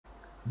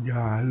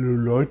Ja, hallo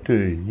Leute,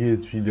 hier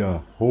ist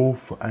wieder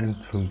Hof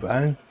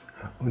 151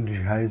 und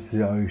ich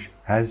heiße euch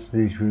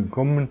herzlich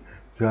willkommen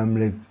zu einem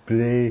Let's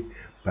Play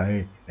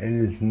bei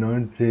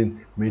LS19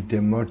 mit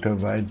der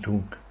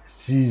Motorerweiterung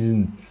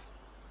Seasons.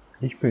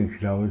 Ich bin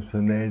Klaus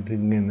von der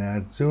älteren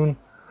Generation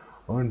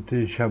und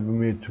ich habe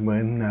mir zum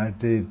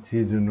Rentenalter jetzt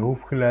hier den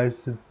Hof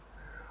geleistet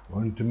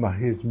und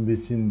mache jetzt ein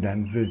bisschen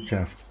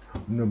Landwirtschaft.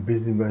 Um noch ein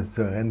bisschen was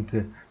zur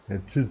Rente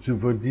dazu zu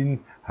verdienen,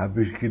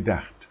 habe ich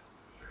gedacht.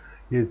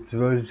 Jetzt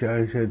wollte ich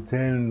euch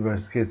erzählen,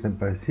 was gestern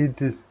passiert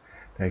ist.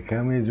 Da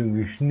kam mir so ein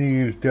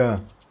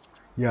geschniegelter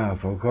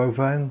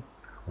Verkäufer an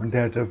und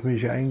der hat auf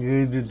mich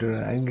eingeredet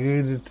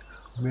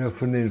und mir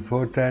von den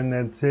Vorteilen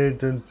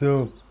erzählt und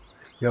so.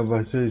 Ja,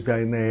 was soll ich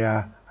sagen?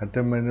 Naja, hat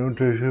er meine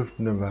Unterschrift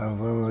und dann war er auf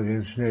einmal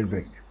ganz schnell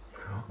weg.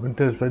 Und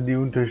das war die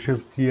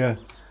Unterschrift hier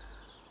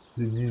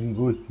in diesem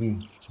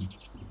großen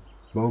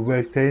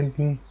Bauwerk da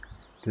hinten.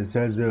 Das ist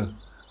also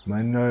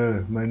mein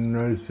neues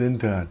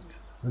Windrad.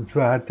 Und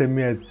zwar hat er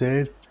mir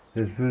erzählt,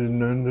 das würde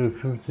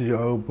 950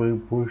 Euro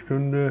bringen pro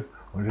Stunde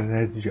und dann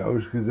hätte ich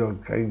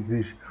ausgesorgt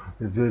eigentlich,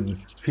 es würden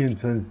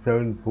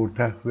 24.000 pro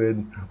Tag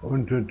werden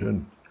und.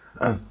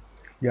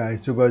 Ja,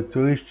 ist soweit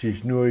so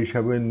richtig, nur ich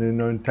habe eine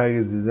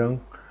 9-Tage-Saison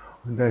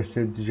und da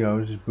stellt sich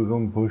heraus, ich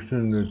bekomme pro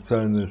Stunde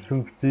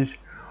 250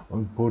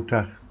 und pro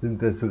Tag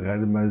sind das so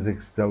gerade mal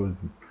 6.000.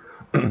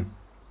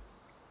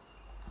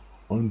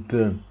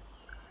 Und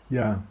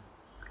ja,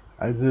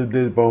 also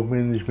das braucht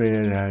mir nicht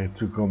mehr hierher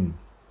zu kommen.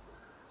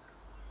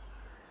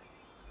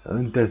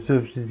 Und das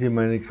wirft jetzt hier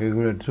meine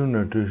Kalkulation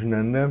noch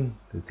durcheinander.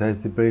 Das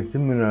heißt, der bringt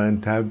immer noch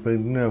einen Teil,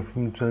 bringt nur noch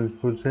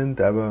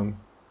 25%, aber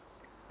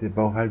der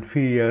braucht halt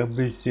 4 Jahre,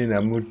 bis ich den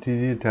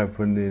amortisiert habe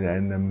von den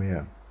Einnahmen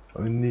her.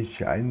 Und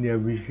nicht ein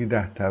Jahr, wie ich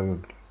gedacht habe.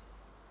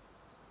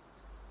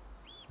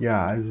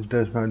 Ja, also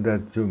das mal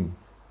dazu.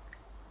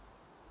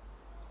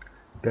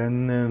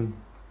 Dann,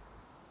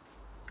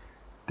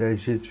 da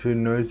ich jetzt für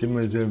Neues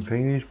immer so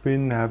empfänglich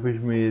bin, habe ich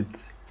mir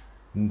jetzt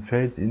ein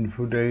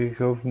Feld-Infutter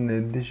gekauft, ein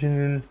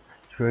Additional.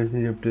 Ich weiß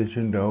nicht, ob das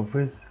schon drauf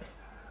ist.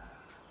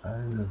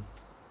 Also,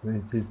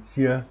 wenn ich jetzt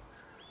hier,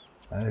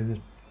 also,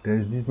 da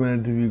sieht man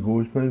natürlich, wie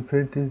groß mein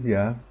Feld ist,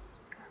 ja.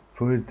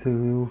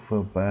 Vorherzugsversuch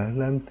für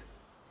Brachland,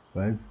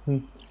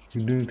 Weizen,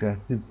 genügt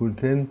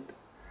 80%,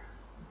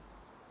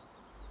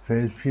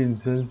 Feld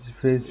 24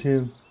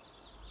 Fläche.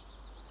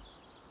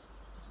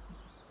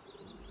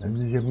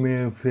 Also ich habe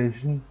mehrere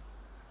Flächen,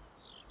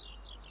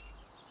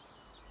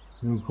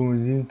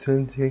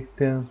 0,27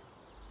 Hektar.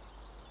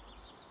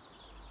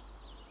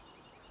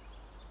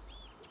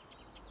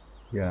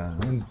 Ja,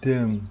 und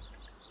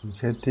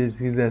ich hatte jetzt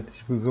gedacht,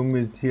 ich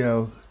bekomme jetzt hier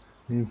auch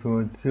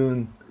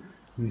Informationen,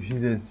 wie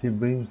viel das hier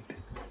bringt.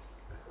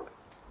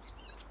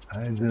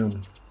 Also,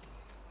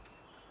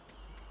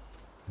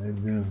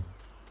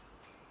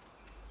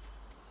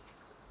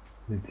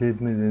 jetzt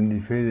zählt mir dann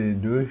die Felder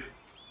durch.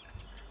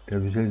 Da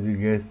habe ich also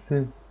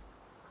Gäste,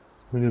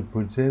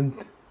 100%.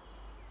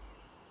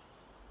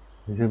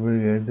 Ich habe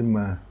gerade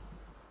mal.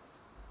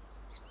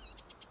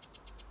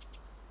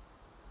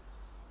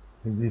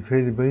 Die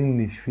Felder bringen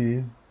nicht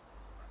viel.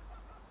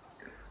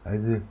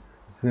 Also, es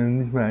sind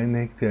nicht mal 1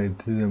 Hektar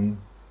zusammen.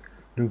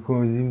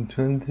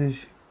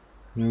 0,27,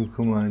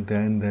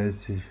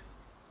 0,33.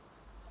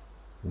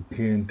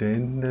 Okay, und da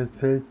hinten das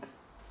Feld.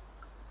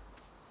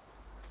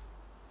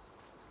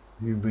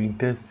 Wie bringt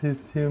das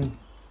jetzt hier?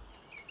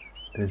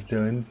 Das ist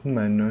da hinten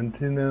mein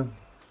 19er.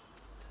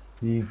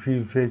 Wie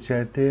viel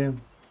Fläche hat der?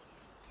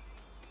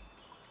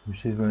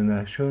 Ich jetzt mal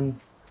nachschauen.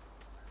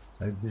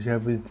 Also ich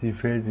habe jetzt die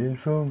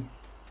Feldinfo.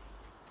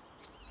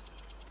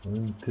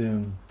 Und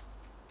hier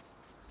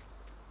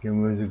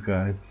haben wir so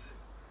Gras.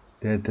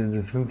 Der hat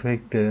also 5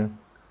 Hektar.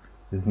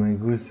 Das ist mein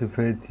größtes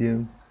Feld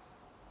hier.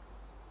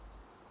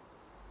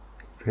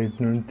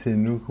 Feld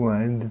 19,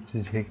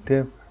 0,71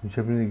 Hektar. Ich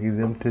habe eine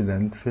gesamte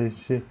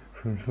Landfläche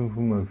von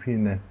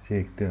 5,84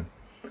 Hektar.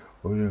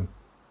 Oder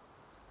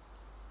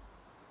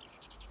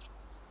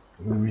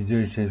wie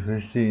soll ich das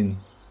verstehen?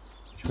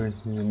 Ich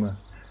weiß nicht immer.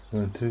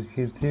 Noch zurück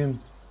jetzt hier.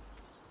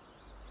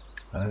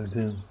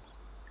 Also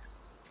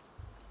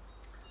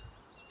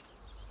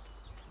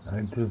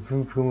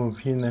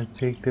 5,84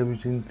 Hektar habe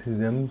ich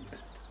insgesamt.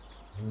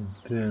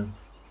 Und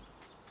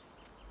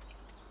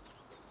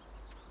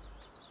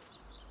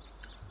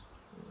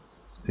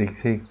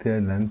 6 Hektar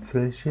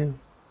Landfläche.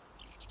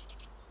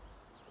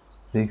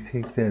 6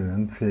 Hektar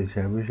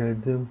Landfläche habe ich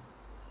also.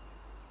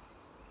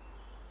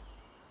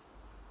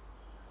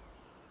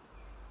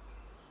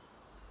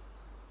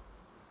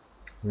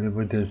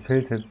 Aber das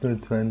Feld hat nur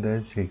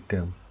 32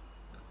 Hektar.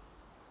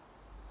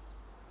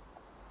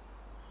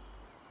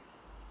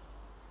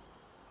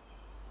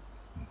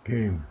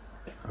 Okay,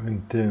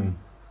 und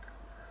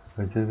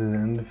was ist das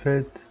andere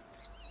Feld?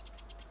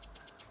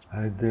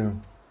 Also,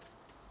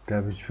 da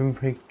habe ich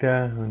 5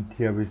 Hektar und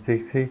hier habe ich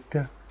 6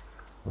 Hektar.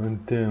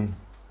 Und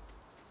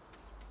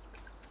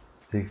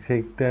 6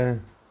 Hektar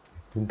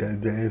sind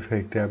also 11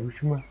 Hektar habe ich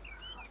schon mal.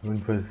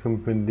 Und was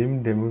kommt von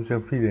dem? Der muss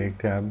auch 4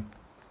 Hektar haben.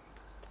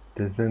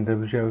 Das Land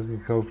habe ich auch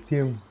gekauft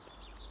hier.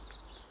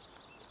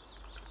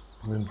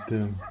 Und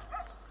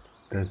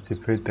das ist die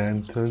Feld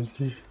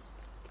 23.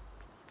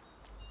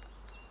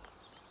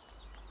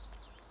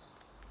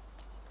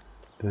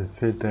 Das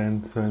Feld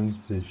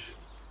 23.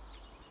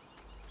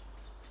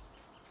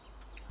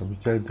 Habe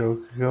ich halt auch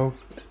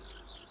gekauft.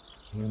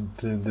 Und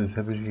das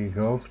habe ich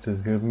gekauft,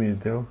 das gehört mir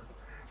jetzt auch.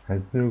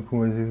 Hat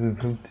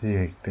 0,56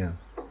 Hektar.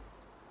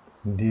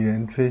 Und die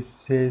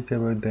Landfläche ist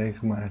aber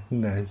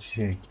 3,38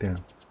 Hektar.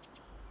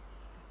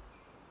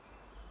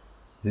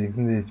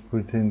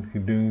 66%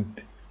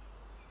 gedüngt.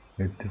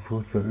 Letzte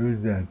Frucht war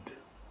Ölsaat.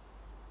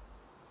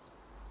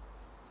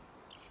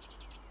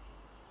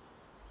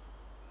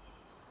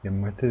 Der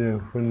Mathe da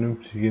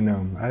vernünftig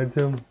genommen.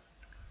 Also,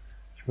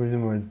 ich muss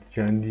mal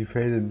schauen, die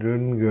Felder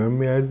drunten gehören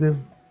mir also.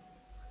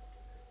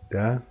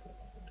 Da.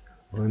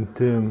 Und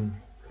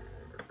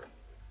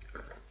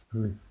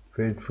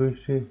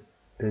Feldfrüchte,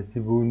 das ist die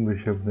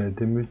Bodenbeschaffenheit.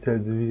 Der müsste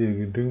also wieder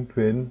gedüngt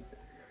werden.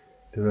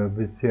 Da war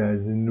bisher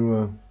also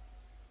nur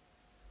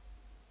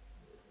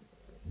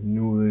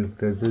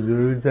das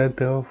Ölsaat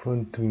drauf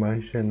und mache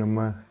ich dann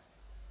nochmal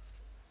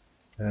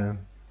eine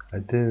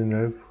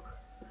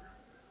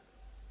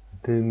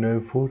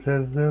neue Frucht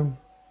also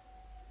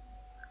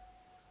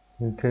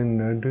und dann eine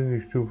neue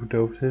Düngestufe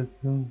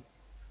draufsetzen.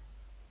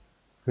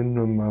 Können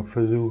wir mal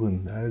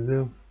versuchen.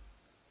 Also,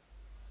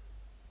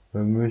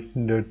 wir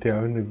möchten dort ja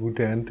auch eine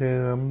gute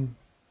Ernte haben.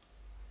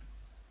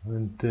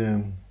 Und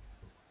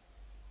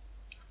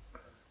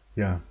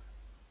ja.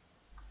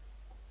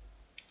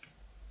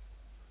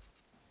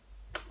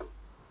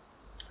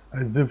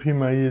 Also so viel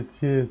mal jetzt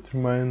hier zu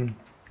meinen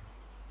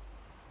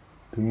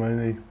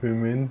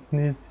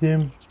Experimenten jetzt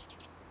hier.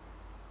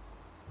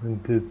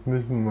 Und jetzt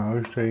müssen wir mal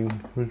aussteigen.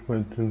 Jetzt muss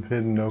man zu den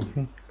Pferden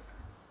laufen.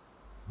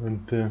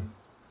 Und da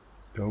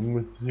oben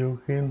muss ich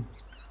hochgehen.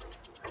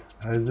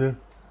 Also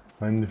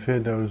meine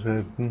Pferde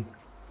aushalten.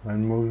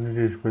 Mein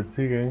morgendlicher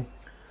Spaziergang.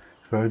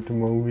 Ich war heute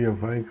Morgen wieder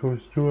auf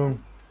Einkaufstour.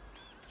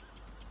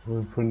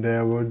 Und von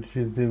daher wollte ich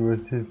jetzt sehen,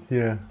 was jetzt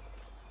hier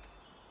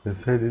das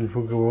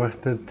Feldinfo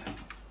gebracht hat.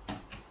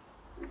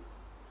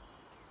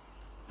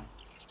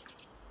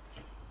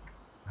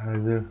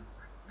 Also,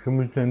 ich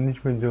komme ich dann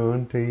nicht mehr so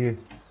runter hier.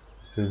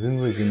 Da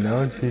sind wir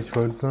genau, ich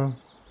wollte mal.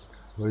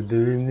 Heute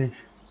will nicht.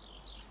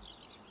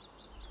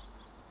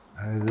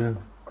 Also.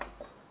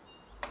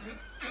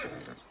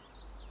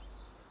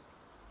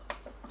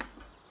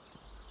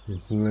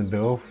 Jetzt sind wir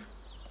drauf.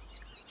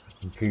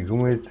 Okay,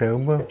 kommen wir jetzt da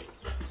rüber.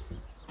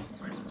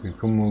 Wir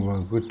kommen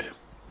aber gut.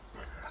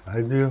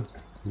 Also,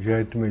 ich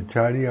halte mit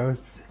Charlie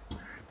aus,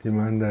 dem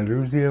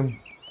Andalusier.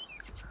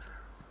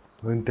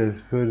 Und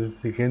das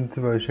Kürzeste kennst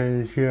du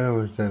wahrscheinlich hier,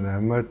 was dann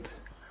haben hat.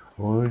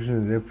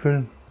 Orangen und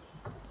Äpfeln.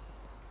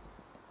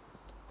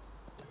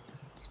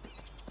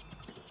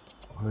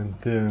 Und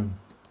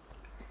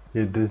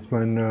hier, das ist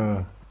mein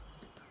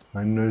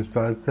neues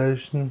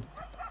Wahrzeichen.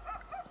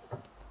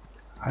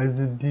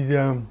 Also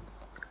dieses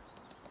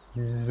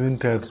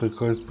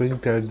Winterrekord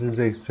bringt also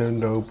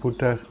 600 € pro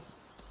Tag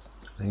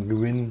an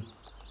Gewinn.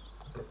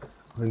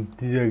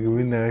 Und dieser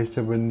Gewinn reicht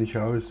aber nicht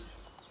aus,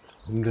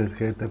 um das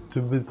Geld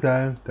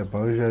abzubezahlen. Da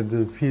brauche ich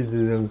also 4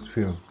 Saisons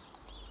für.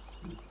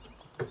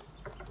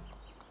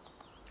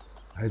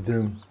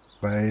 Also,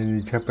 weil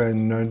ich habe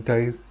eine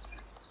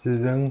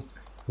 9-Tages-Saison,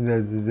 sind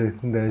also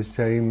 36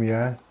 Tage im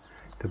Jahr.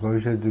 Da brauche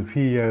ich also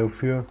 4 Jahre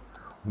für,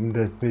 um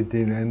das mit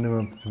den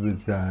Einnahmen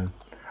abzubezahlen.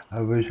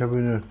 Aber ich habe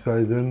noch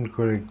 2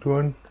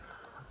 Sonnenkollektoren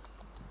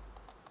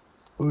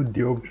und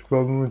die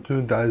Obstbäume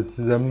und alles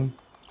zusammen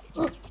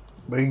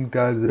bringt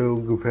also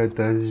ungefähr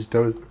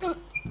 30.000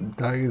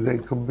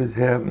 Tageseinkommen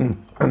bisher. Und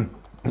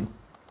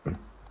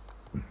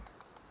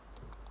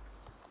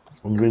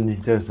wenn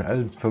ich das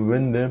alles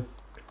verwende,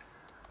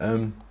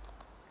 dann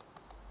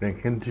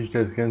könnte ich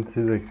das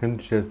Ganze,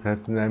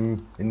 halt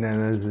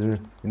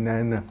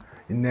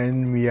in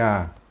einem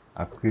Jahr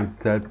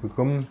abgezahlt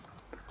bekommen.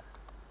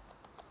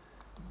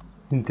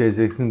 Hinter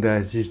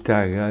 36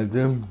 Tage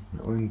also.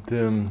 Und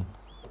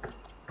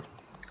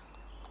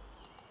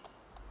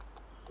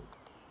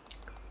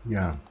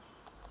ja.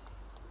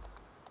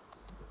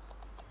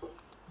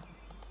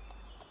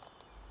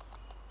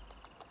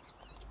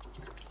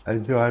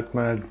 Also hat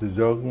man also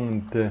Sorgen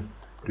und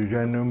durch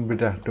eine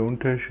unbedachte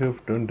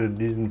Unterschrift unter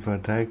diesem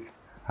Vertrag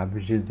habe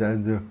ich jetzt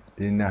also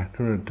den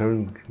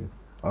 800.000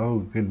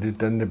 €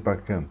 Kredit an der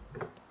Backe.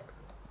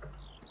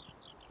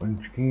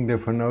 Und ich ging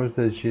davon aus,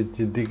 dass ich jetzt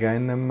hier dicke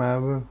Einnahmen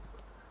habe.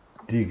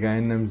 Dicke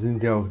Einnahmen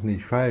sind ja auch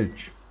nicht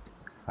falsch.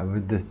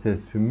 Aber dass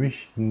das für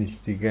mich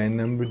nicht dicke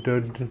Einnahmen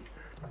bedeutet,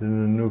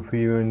 sondern nur für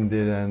jemanden,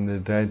 der dann eine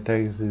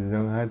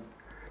 3-Tages-Saison hat,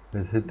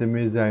 das hätte er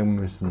mir sagen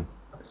müssen.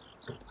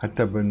 Hat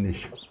aber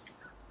nicht.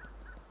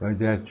 Weil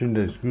der hat schon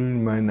das Glühen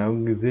in meinen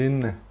Augen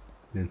gesehen,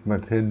 das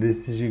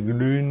materialistische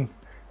Glühen,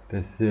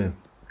 dass ich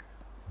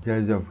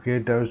also auf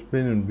Geld aus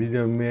bin und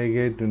wieder mehr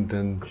Geld und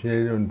dann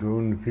schnell und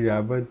ohne viel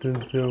Arbeit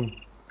und so.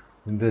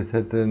 Und das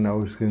hat er dann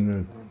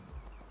ausgenutzt.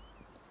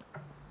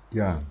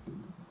 Ja.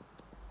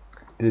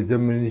 Der soll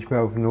mir nicht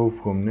mehr auf den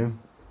Hof kommen, ne?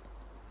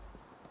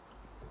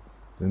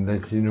 Dann lasse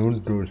ich den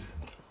Hund los.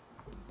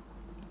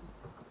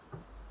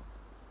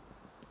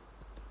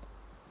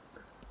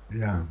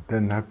 Ja,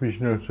 dann habe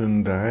ich noch so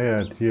ein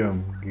Dreirad hier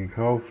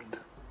gekauft.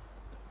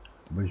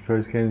 Aber ich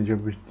weiß gar nicht,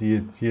 ob ich die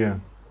jetzt hier,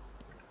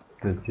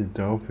 das hier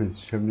drauf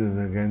ist. Ich habe das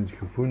noch gar nicht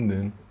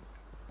gefunden.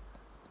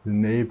 So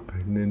ein Ape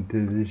nennt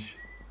er sich.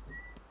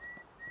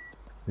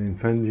 Den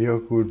fand ich auch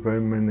gut, weil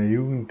in meiner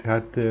Jugend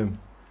hatte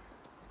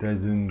da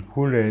so ein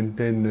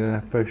Cola-Händler in der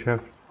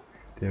Nachbarschaft.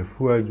 Der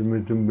fuhr also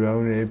mit so einem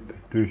blauen Ape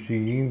durch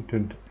die Gegend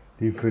und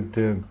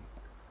lieferte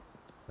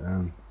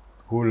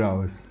Cola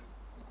aus.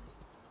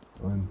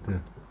 Und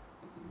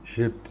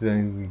schleppte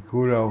dann die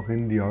Cola auch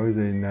in die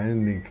Häuser hinein,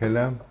 in den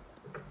Keller.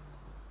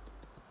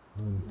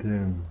 Und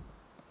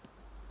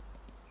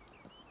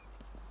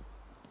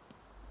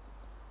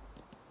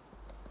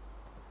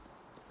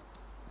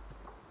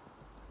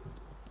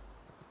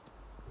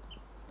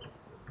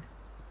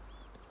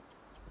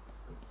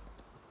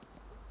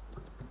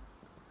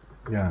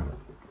ja,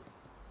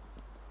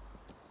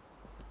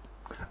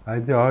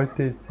 also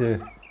heute ist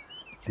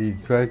die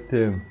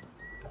zweite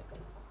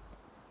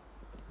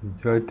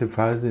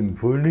Phase im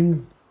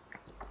Frühling.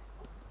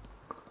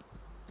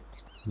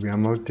 Wir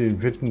haben heute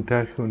den 4.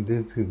 Tag und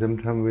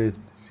insgesamt haben wir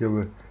jetzt, ich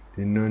glaube,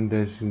 den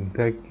 39.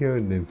 Tag hier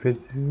und den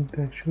 40.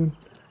 Tag schon.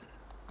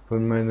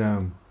 Von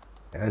meiner,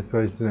 erst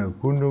war es eine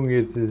Erkundung,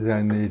 jetzt ist es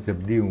eine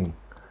Etablierung.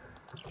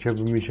 Ich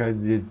habe mich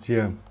also jetzt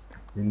hier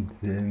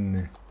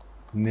in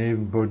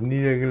Nebenport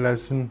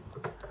niedergelassen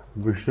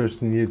und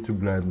beschlossen, hier zu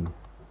bleiben.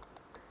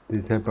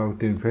 Deshalb auch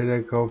den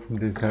Felder kaufen,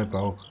 deshalb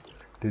auch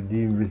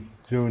die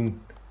Investition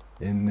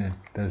in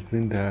das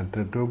Winterrad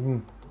da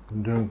oben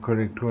und so eine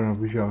Kollektoren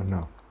habe ich auch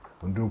noch.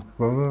 Und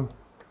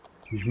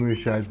ich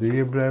möchte also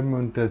hier bleiben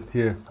und das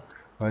hier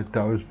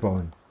weiter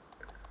ausbauen.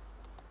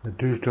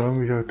 Natürlich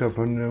träume ich auch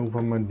davon,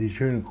 irgendwann mal die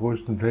schönen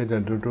großen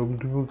Felder dort oben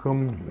zu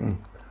bekommen.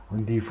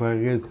 Und die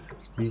Frage ist,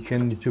 wie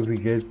kann ich so viel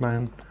Geld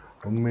machen,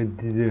 um mir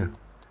diese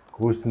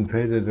großen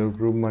Felder dort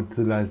oben mal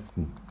zu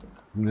leisten.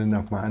 Um dann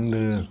auch mal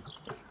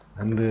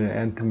andere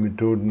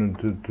Erntemethoden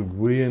und so zu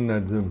probieren,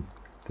 also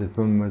dass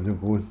man mal so ein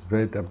großes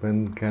Feld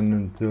abbrennen kann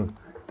und so.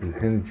 Das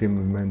kann ich hier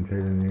mit meinen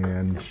Feldern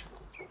gar nicht.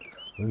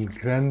 Und ein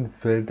kleines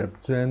Feld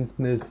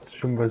abzuernten ist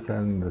schon was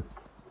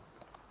anderes.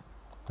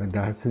 Weil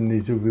da hast du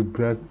nicht so viel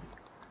Platz,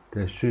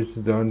 da stößt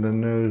du dauernd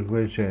an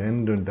irgendwelche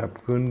Ende und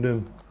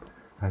Abgründe,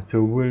 hast du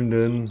Hohlen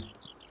drin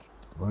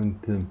und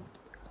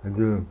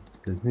also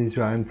das ist nicht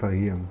so einfach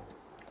hier.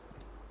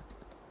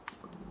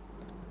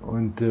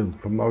 Und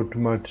vom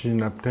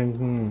automatischen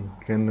Abtanken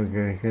kann doch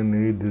gar keine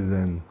Rede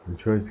sein.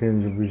 Ich weiß gar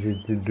nicht, ob ich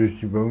jetzt hier durch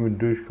die Bäume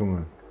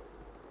durchkomme.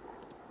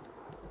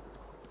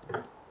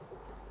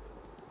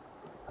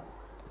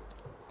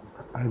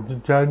 Also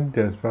Charlie,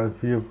 das war's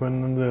wieder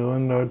von unserer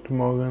Runde heute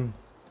Morgen.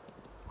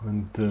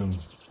 Und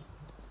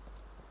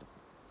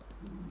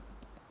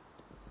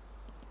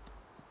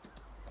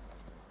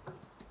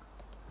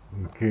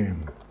okay,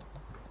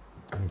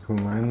 dann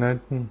können wir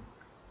einleiten.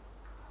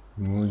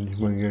 Dann muss ich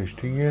mal gleich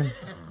stehen.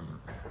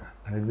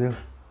 Also,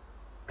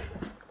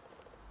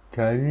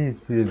 Charlie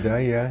ist wieder da,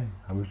 ja,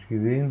 habe ich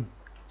gesehen.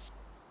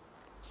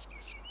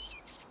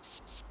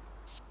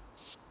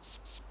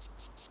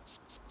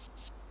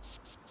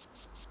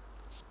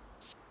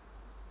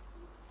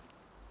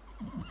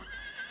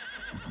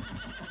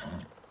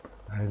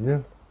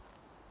 Also,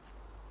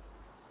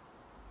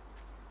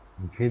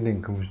 okay,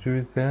 dann kommst du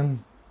jetzt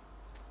an.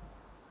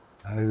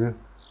 Also,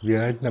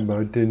 wir halten aber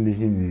heute nicht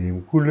in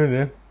dem Cooler,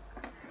 ne?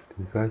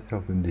 Das weißt du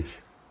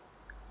hoffentlich.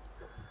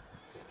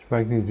 Ich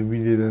mag nicht so, wie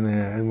du dann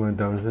irgendwann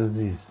draußen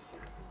siehst.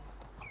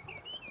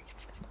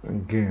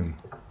 Okay.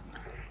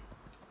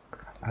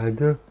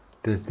 Also,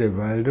 das ist der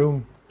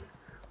Waldo,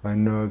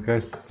 mein neuer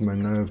Gast, mein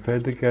neuer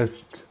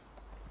Pferdegast.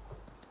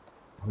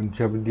 Und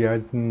ich habe die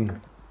alten,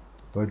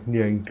 wollten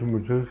die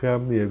Eigentümer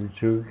zurückhaben, die habe ich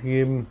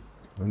zurückgegeben.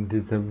 Und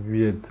jetzt habe ich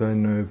wieder 2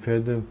 neue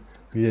Pferde,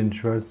 wieder in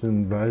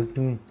schwarzen und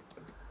weißen.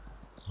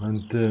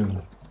 Und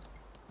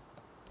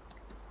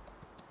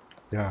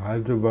ja,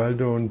 also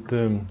Waldo und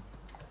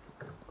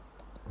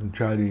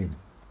Charlie.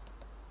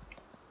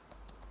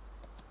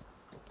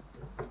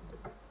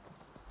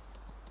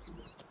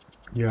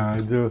 Ja,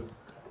 also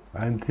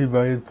ein Ziel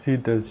war jetzt hier,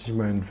 dass ich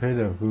mein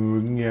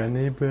Feldervermögen hier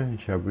anhebe.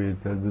 Ich habe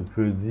jetzt also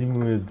für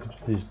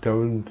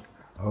 770.000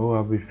 Euro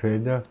habe ich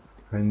Felder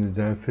für eine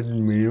 3/4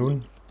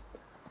 Million.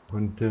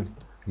 Und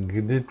ein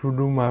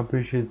Kreditvolumen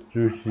habe ich jetzt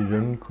durch die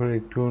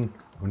Sonnenkollektoren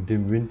und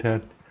den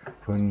Winter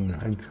von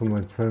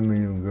 1,2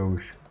 Millionen, glaube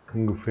ich,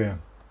 ungefähr.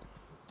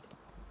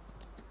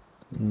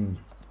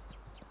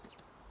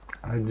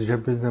 Also ich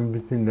habe jetzt ein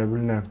bisschen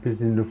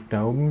Luft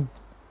nach oben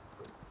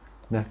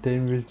nach der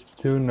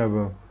Investition,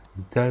 aber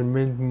ich zahle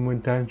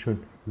momentan schon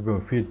über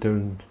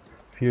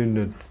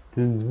 4.400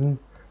 Zinsen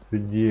für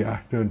die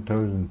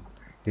 800.000.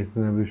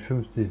 Gestern habe ich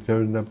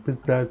 50.000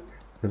 abbezahlt,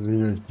 jetzt habe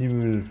ich noch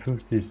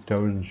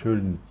 750.000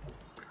 Schulden,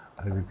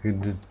 also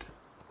Kredit.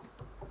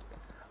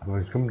 Aber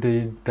es kommt ja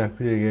jeden Tag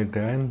wieder Geld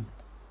rein,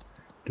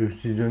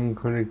 durch die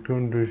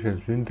Sonnenkollektoren, durch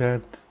das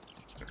Windrad.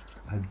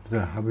 Also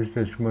da habe ich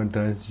da schon mal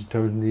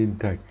 30.000 jeden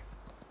Tag.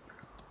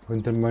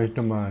 Und dann mache ich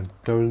nochmal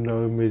 1.000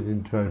 Euro mit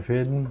den 2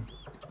 Pferden.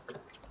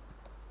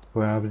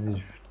 Vorher habe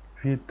ich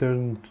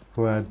 4.000,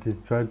 vorher hatte ich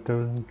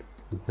 2.000,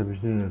 jetzt habe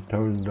ich nur noch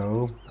 1.000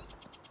 Euro.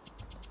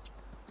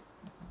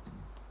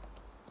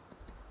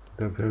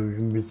 Dafür habe ich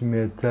ein bisschen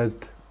mehr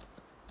Zeit.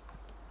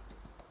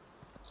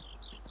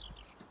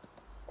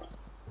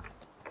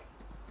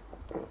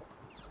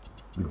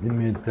 Ein bisschen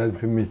mehr Zeit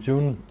für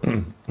Missionen.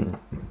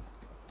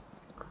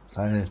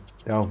 Weil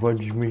darauf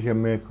wollte ich mich ja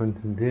mehr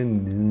konzentrieren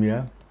in diesem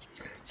Jahr.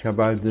 Ich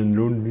habe also ein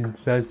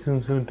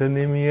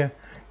Lohndienstleistungsunternehmen hier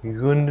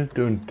gegründet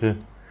und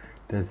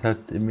das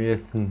hat im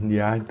ersten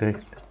Jahr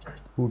direkt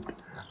gut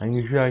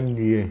eingeschlagen.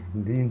 Die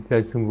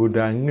Dienstleistung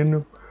wurde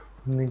angenommen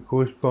von den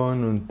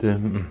Großbauern und da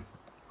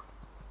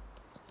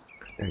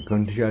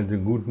konnte ich also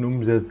guten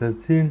Umsatz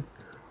erzielen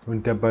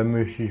und dabei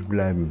möchte ich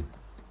bleiben.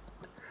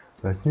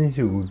 Was nicht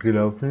so gut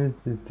gelaufen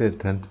ist, ist der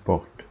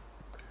Transport.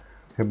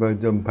 Ich habe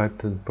also ein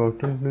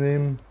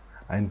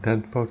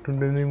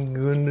Transportunternehmen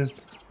gegründet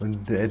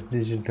und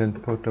etliche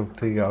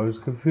Transportaufträge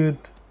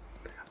ausgeführt,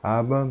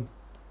 aber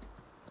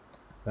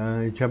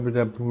ich habe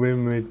da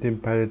Probleme mit den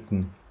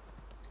Paletten.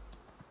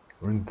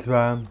 Und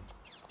zwar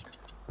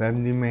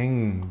bleiben die immer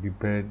hängen, die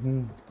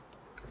Paletten.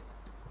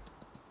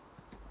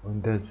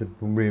 Und das ist das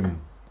Problem.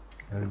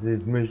 Also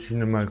jetzt möchte ich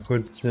noch mal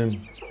kurz ein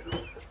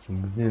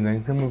bisschen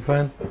langsamer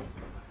fahren.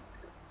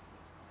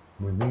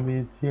 Wo sind wir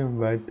jetzt hier?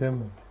 Weiter.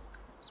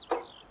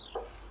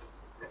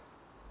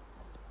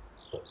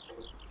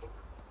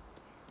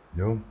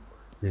 So,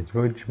 jetzt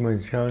wollte ich mal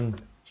schauen,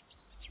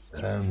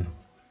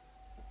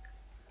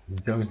 wie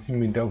es aussieht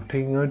mit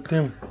Aufträgen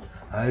heute.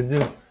 Also,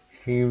 ich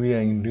kriege wieder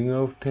einen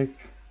Düngerauftrag.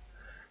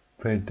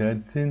 Feld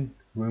 13,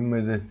 wo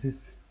immer das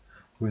ist.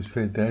 Wo ist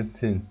Feld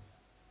 13?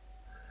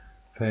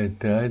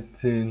 Feld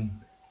 13,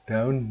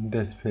 da unten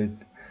das Feld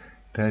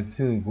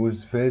 13, ein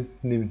großes Feld,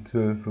 neben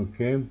 12,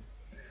 okay.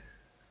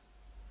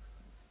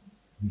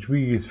 Ein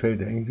schwieriges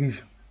Feld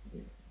eigentlich,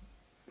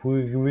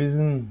 früher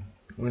gewesen.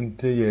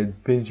 Und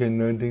jetzt bin ich ja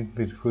neuerdings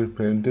mit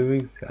Großbau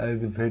unterwegs.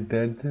 Also Feld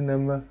 13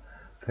 haben wir,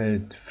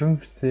 Feld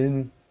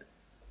 15.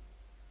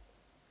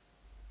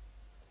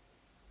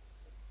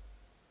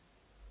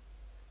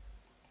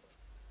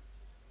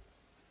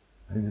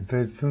 Also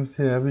Feld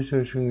 15 habe ich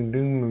ja schon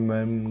gedüngt mit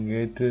meinem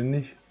Gerät oder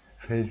nicht.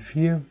 Feld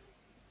 4.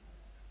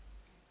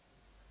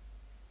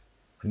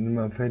 Und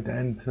Nummer Feld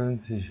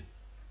 21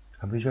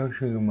 habe ich auch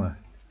schon gemacht.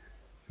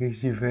 Kriege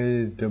ich die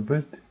Felder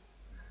doppelt?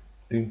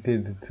 Denkt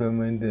ihr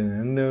zweimal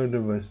hintereinander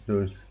oder was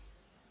los?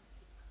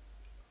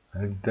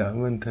 Also da haben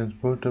wir einen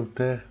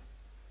Transportauftrag.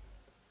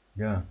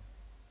 Ja.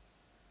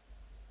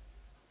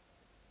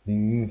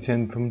 Den ging ich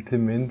dann vom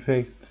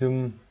Zementwerk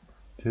zur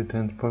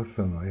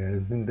Transportfirma. Ja,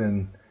 das sind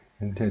dann,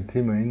 kann ich ja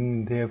 10-mal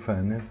hin und her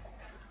fahren, ne?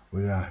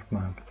 Oder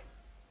 8-mal.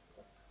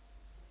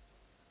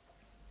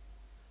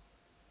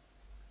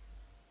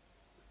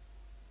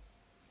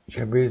 Ich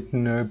habe jetzt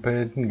eine neue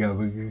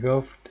Palettengabel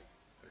gekauft.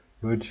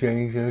 Wollte ich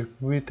eigentlich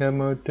ausprobiert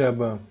haben heute,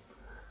 aber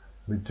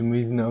mit dem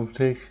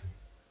Riesenauftrag.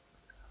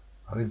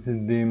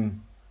 Außerdem,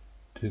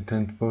 die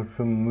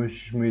Transportfirma möchte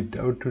ich mit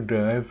Auto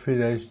 3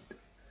 vielleicht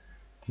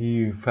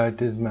die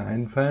Fahrt erstmal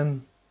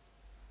einfahren.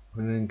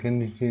 Und dann kann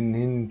ich den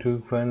hin und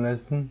zurück fahren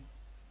lassen.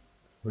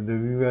 Oder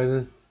wie war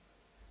das?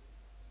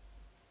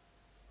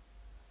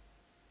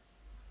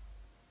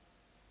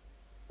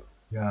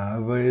 Ja,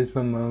 aber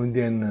erstmal machen wir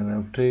die anderen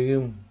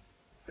Aufträge.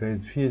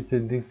 Feld 4 ist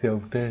der dickste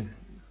Auftrag.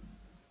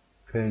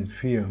 Feld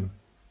 4.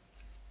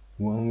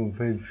 Wo haben wir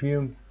Feld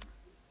 4?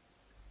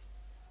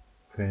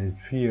 Feld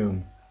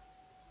 4.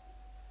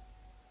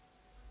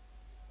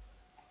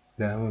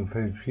 Da haben wir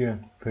Feld 4.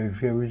 Feld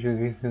 4 habe ich ja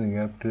gestern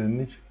gehabt, oder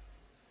nicht?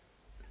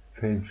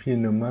 Feld 4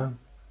 nochmal.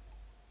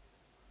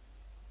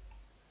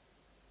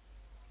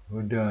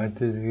 Oder hat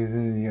es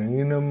gestern nicht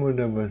angenommen,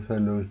 oder was war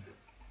los?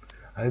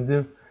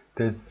 Also,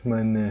 das ist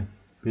meine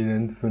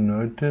Bilanz von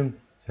heute.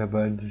 Ich habe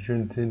also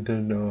schon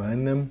 10.000 Euro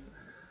Einnahmen.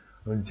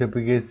 Und ich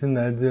habe gestern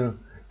also,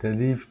 da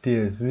lief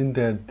das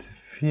Winter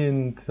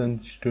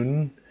 24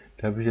 Stunden,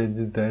 da habe ich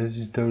also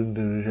 30.000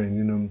 dadurch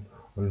eingenommen.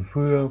 Und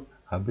früher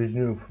habe ich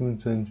nur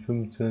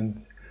 25.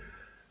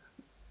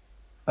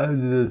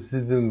 Also das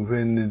ist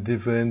ungefähr eine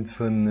Differenz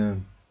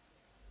von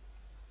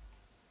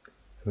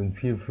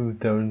 4.000,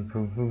 5.000,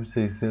 von 500,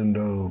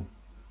 600 Euro,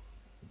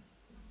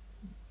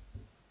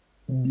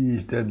 die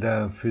ich dann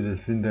da für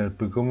das Winter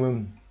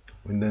bekomme.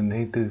 Und dann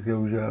hängt das,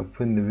 glaube ich, ab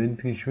von der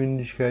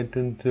Windgeschwindigkeit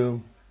und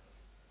so.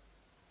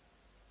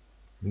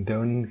 Und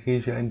da unten kriege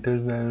ich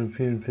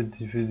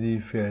 1.144 für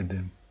die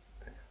Pferde.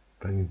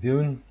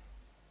 Pension.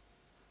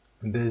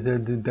 Und da ist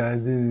also, da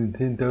sind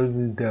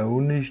 10.000 da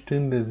Honig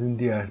drin, da sind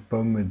die 8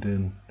 Bäume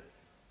drin.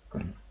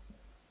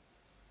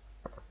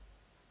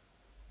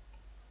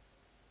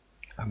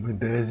 Aber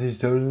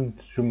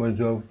 30.000 schon mal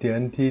so auf die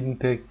Hand jeden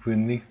Tag für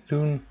nichts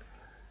tun.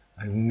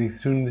 Also nichts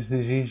tun ist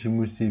nicht richtig, ich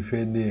muss die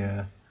Pferde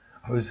ja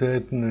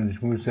ausreiten und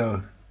ich muss auch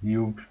die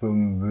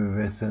Obstbäume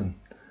bewässern.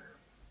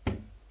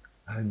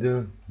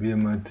 Also, wieder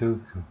mal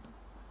zurück.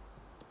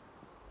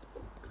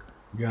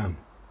 Ja.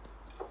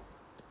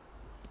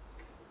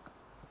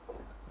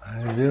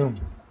 Also.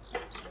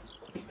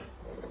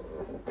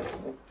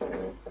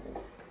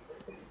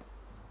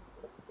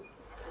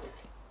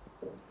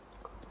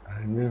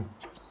 Also,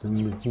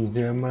 wir müssen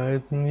sie einmal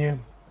retten hier.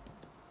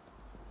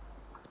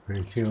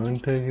 Ich hier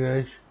runter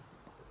gleich.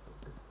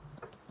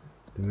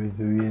 Damit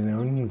wir wieder nach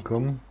unten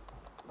kommen.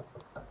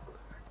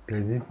 Da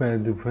sieht man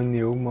also von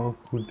hier oben auch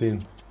gut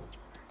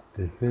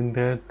das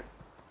Windrad.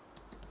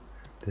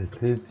 Das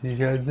dreht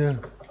sich also.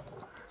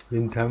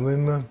 Wind haben wir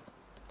immer.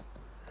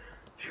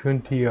 Ich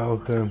konnte hier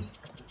auch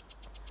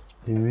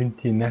den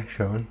Wind hier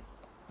nachschauen.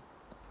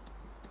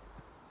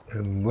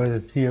 War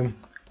das hier?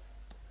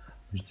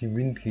 Ich die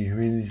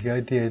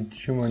Windgeschwindigkeit, die hätte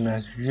ich schon mal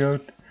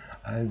nachgeschaut.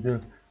 Also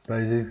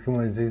bei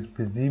 6,6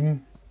 bis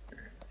 7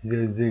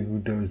 sieht das sehr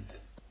gut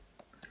aus.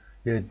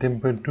 Ja,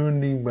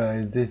 Temperaturen liegen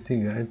bei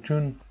 16 Grad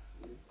schon.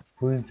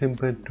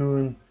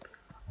 Frühlingstemperaturen.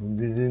 Und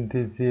wir sind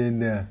jetzt hier in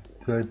der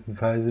zweiten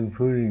Phase im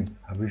Frühling,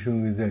 habe ich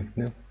schon gesagt,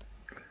 ne?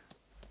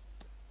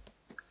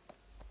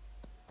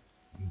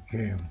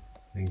 Okay,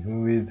 dann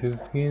können wir wieder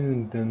zurückgehen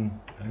und dann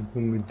einfach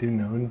mit dem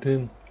nach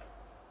unten.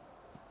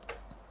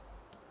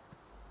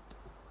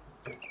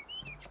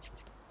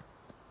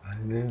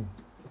 Also.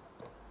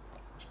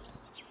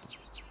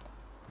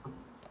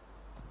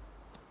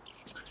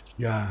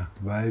 Ja,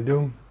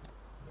 Waldung.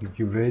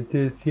 Wie gefällt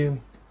dir es hier?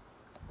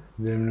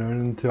 Wir haben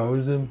neuen zu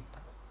Hause.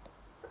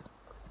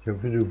 Ich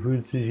hoffe, du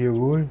fühlst dich hier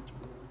wohl.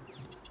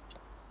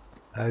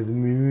 Also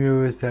mit mir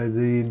wirst du also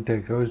jeden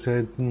Tag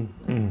aushalten.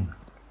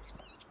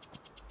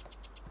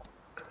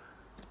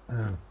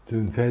 So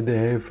einen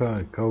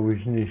Pferdehelfer kaufe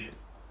ich nicht.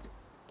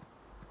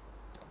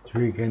 Ich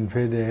will keinen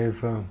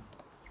Pferdehelfer.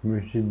 Ich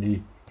möchte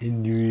die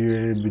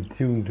individuelle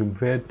Beziehung zum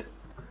Pferd.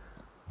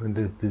 Und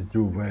das bist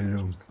du,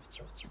 Waldung.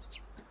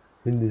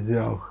 Findest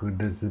du auch,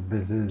 dass es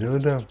besser ist,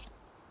 oder?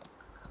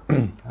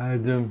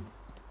 Also,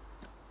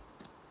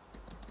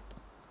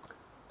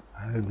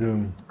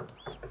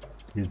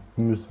 jetzt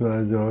müssen wir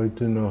also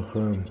heute noch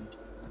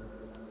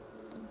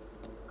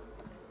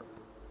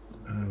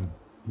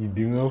die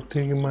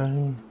Düngeraufträge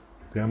machen.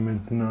 Wir haben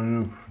jetzt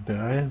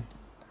 9:03 Uhr.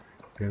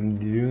 Wir haben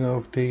die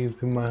Düngeraufträge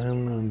zu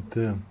machen und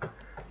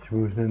ich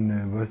muss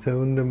eine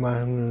Wasserrunde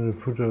machen und eine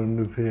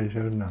Futterrunde vielleicht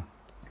auch noch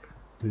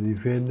für die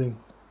Pferde.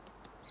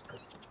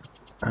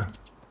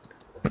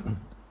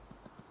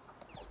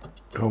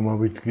 Kaum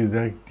habe ich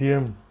gesagt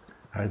hier,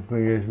 halt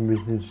mal gleich ein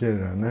bisschen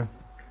schneller, ne?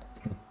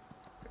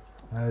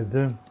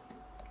 Also,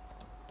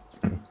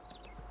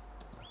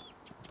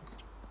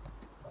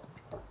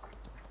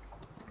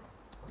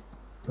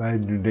 weil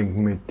du denk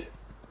mit.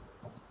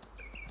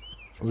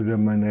 Oder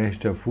mein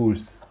rechter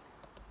Fuß.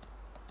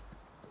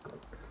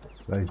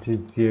 Weil ich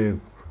sitze hier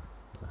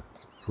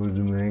vor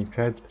dem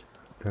Lenkrad,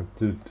 habe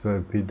so 2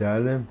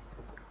 Pedale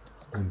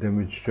und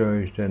damit steuere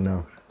ich dann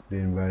auch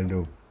den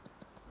Waldung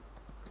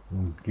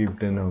und gebe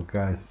dann auch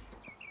Gas.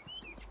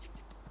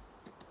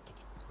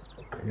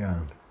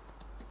 Ja.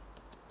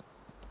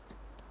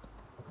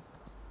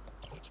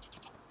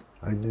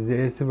 Also das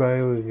erste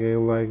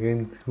war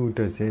ganz gut,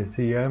 das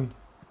erste Jahr.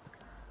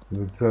 Ich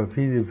habe zwar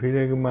viele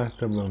Fehler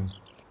gemacht, aber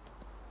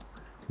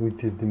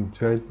gut, jetzt im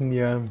zweiten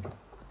Jahr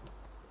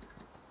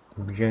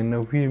habe ich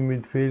noch viel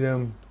mit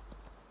Fehlern.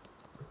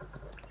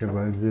 Ich habe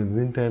also ein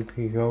Windrad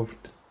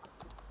gekauft.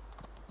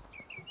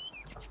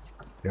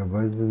 Ja,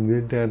 was ist ein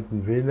Windrad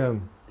ein Fehler?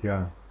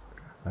 Ja,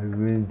 also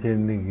wenn ich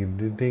an den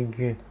Kredit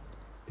denke,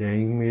 der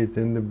hängt mir jetzt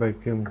an der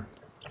Backe.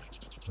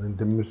 Und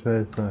dann müssen wir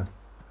erstmal.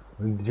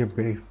 Und ich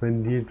habe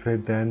expandiert für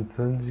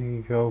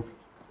 23 gekauft.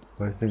 Ich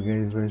weiß noch gar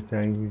nicht, was ich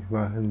eigentlich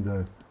machen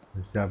soll.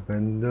 Was ich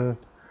abwenden soll.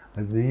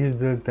 Also hier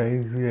sollte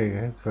eigentlich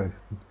wieder Gas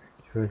wachsen.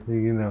 Ich weiß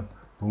nicht genau,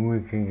 warum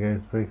wir kein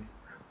Gas wächst.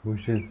 Muss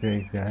ich das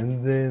direkt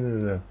ansehen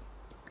oder?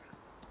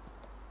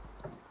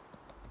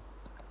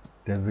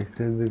 Da wächst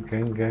also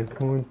kein Gas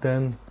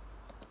momentan.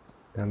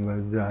 Dann war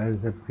so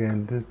alles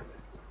abgeerntet.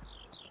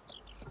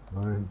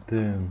 Und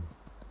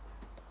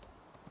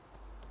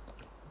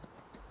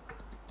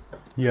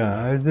ja,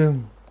 also,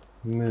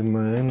 wenn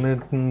wir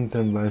erinnerten,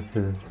 dann war es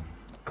das.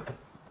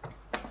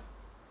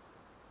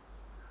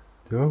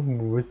 So,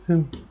 wo bist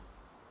du?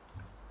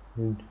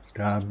 Und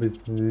da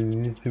bist du,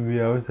 siehst du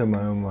wie aus,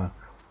 aber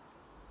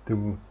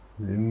du,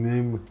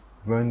 wir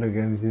wollen doch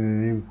gar nicht in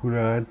der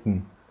Nebenkuhle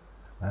raten.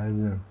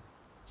 Also.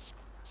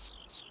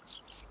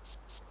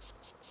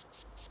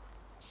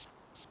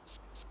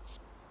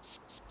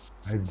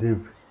 Also,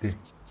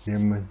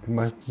 du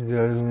machst dich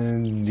also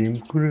in die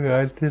Nebenkuhle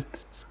geratet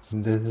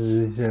und dass er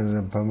sich dann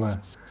ein paar Mal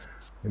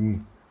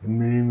im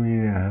Leben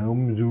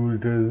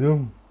herumsuhlt oder so.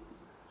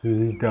 So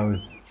sieht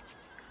aus.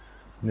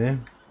 Ne?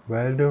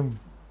 Waldo?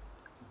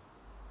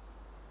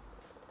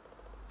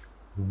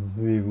 Das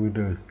sieht wie gut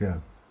aus,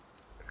 ja.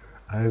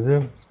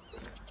 Also,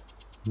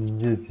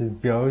 wie sieht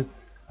jetzt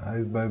aus?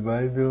 Also bei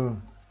Waldo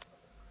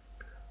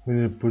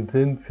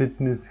 100%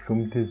 Fitness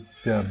kommt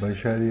jetzt ja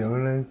wahrscheinlich auch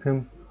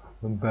langsam.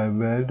 Und bei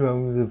Waldo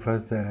haben sie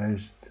fast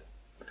erreicht.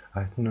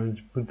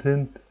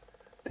 98%.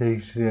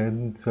 Täglich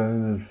werden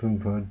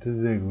 205 heute,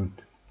 sehr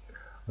gut.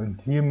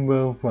 Und hier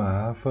brauchen wir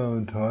Hafer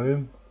und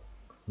Heu.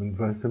 Und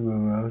Wasser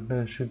wollen wir auch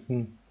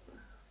nachschütten.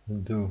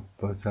 Und so,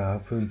 Wasser,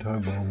 Hafer und Heu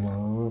brauchen wir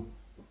auch.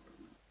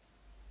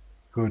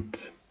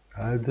 Gut,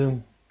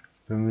 also,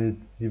 wenn wir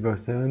jetzt die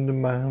Wasserrunde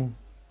machen,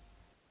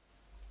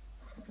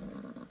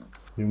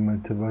 gehen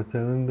wir zur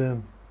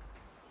Wasserrunde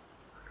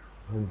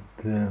und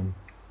dann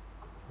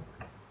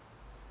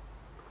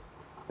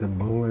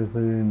brauchen wir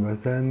erstmal den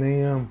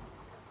Wasseranhänger.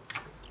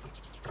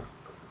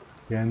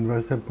 Ja, eine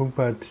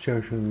Wasserpumpe hatte ich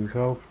auch schon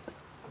gekauft.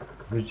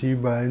 Habe ich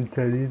überall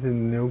installiert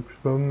in den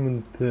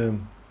Obstbäumen und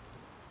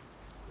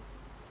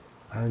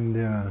an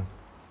der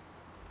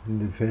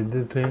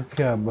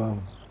Feldertrinke, aber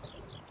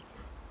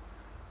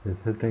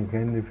das hat dann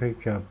keinen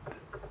Effekt gehabt.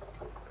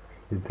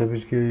 Jetzt habe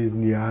ich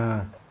gelesen,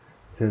 ja,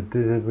 es hat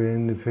deshalb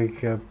keinen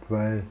Effekt gehabt,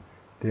 weil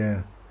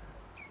der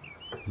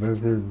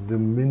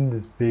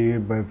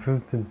Mindestpegel bei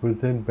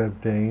 15%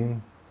 bleibt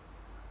hängen.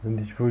 Und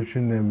ich wurde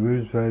schon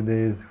nervös, weil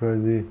der jetzt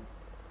quasi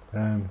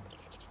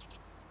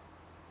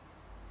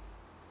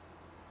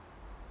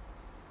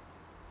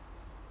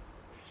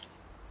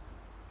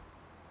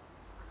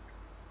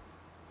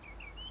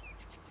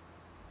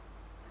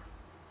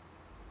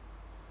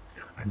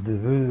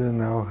das würde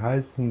dann auch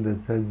heißen,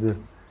 dass also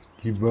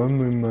die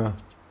Bäume immer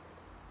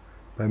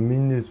bei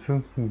minus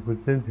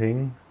 15%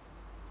 hängen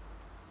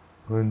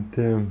und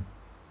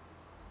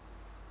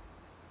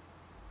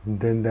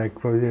dann da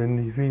quasi auch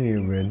nicht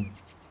weniger werden.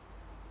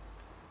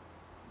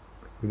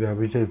 Oder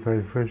habe ich das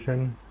falsch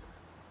verstanden?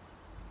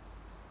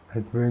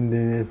 Halt würden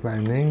den erstmal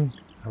einhängen,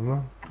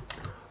 aber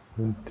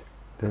und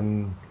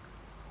dann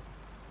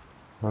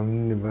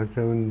haben wir eine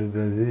Wasserrunde,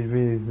 da sehe ich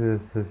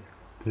wenigstens, dass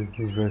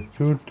sich was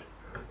tut.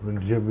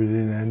 Und ich habe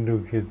den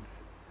Eindruck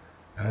jetzt,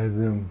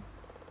 also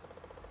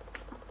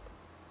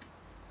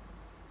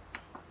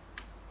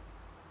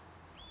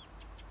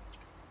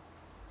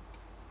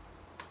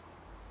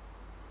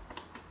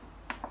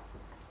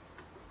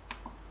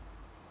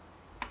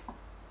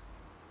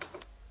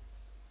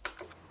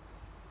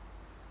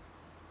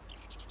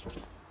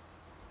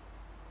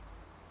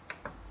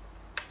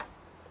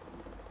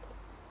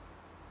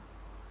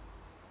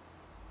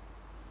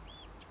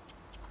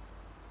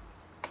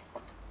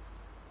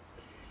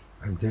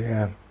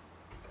ja,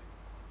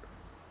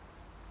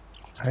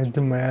 halt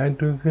mal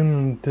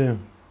eindrücken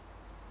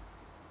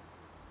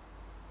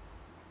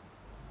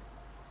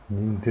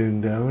und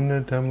den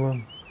 300 haben wir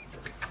und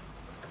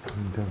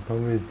dann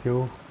kommen wir jetzt hier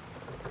hoch.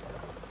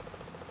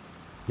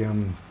 Hier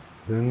am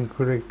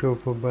Sonnenkollektor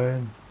vorbei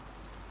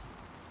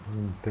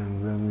und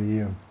dann werden wir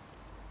hier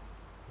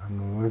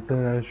am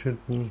Wasser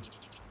ausschütten.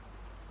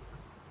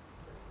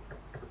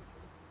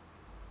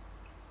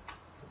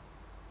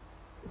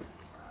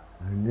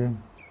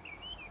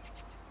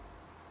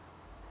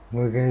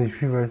 Weil gar nicht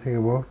viel Wasser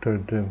gebraucht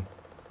hat.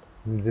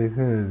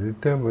 600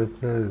 Liter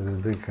Wasser,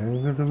 also der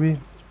Krankenkategorie.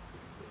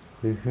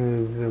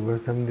 600 Liter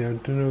Wasser haben die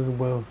Auto nur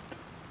gebraucht.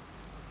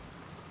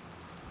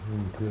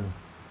 Und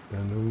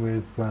dann holen wir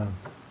jetzt mal.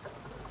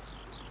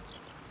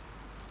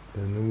 Hier.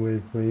 Dann holen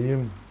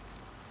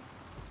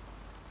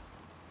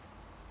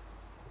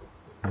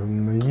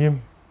wir hier.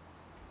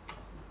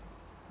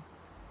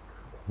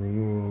 Dann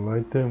gehen wir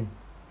weiter.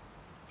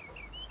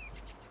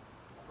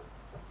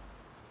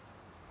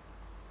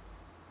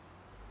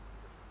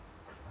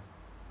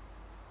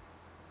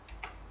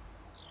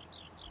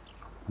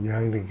 Ja,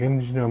 da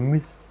kann ich noch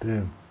Mist,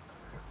 wenn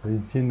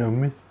ich hier noch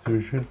Mist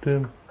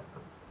zuschütte,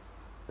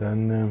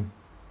 dann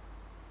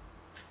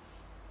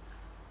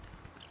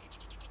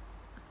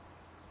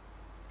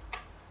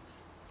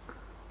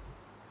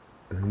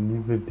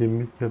liefert der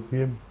Mist ab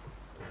hier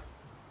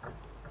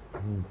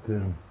und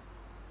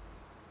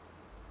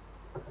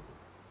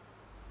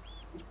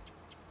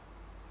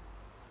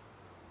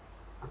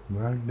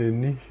mag der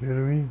nicht,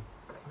 oder wie?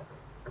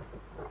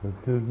 Was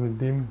ist das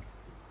mit dem?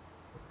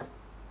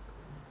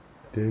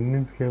 Der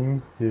nimmt kein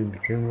Mist hier,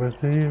 kein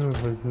Wasser hier, oder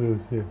was ist los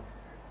hier?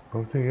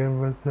 Braucht er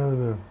kein Wasser,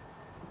 oder?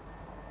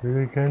 Will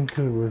er kein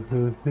zu, was ist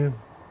los hier?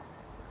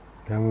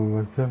 Da haben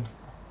wir Wasser.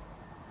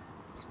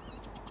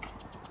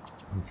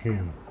 Okay.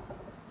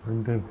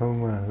 Und dann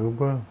fahren wir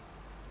rüber.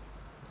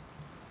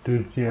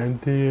 Durch die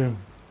Ante hier.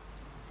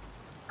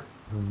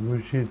 Und muss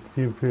ich jetzt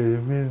hier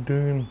für wieder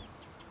drücken?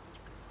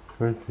 Ich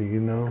weiß nicht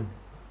genau.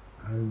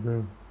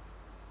 Also,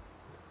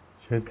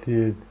 ich hätte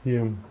jetzt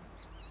hier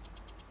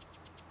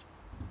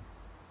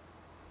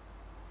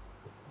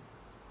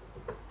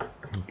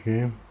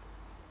okay.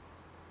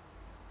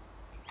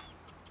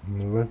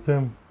 Wasser.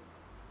 Und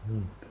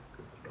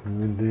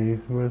dann will ich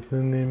das Wasser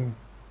nehmen.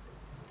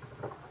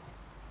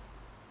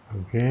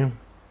 Okay.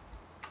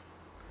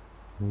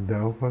 Und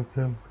da auch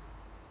Wasser.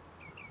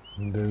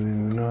 Und dann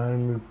nehmen wir noch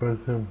einen mit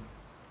Wasser.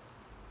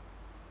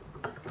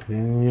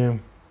 Den hier.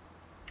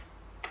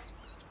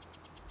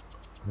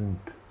 Und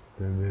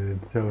dann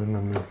wird jetzt auch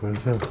noch mit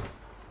Wasser.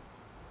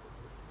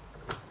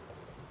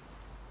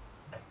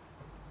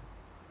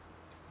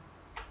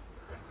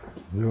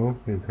 So,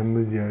 jetzt haben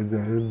wir die also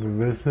alle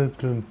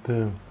bewässert und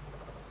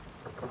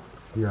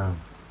ja.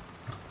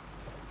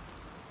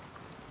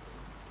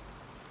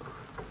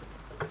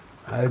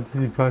 Also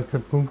die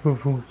Wasserpumpe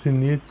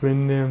funktioniert,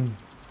 wenn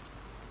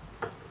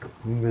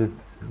um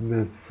das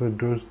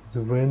Verdursten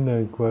zu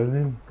verhindern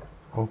quasi,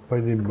 auch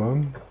bei den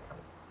Bäumen.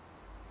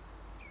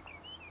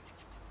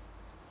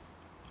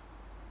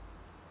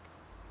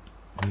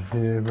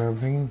 Müssen wir das mal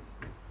bringen?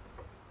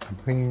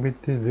 Abbringen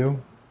bitte, so.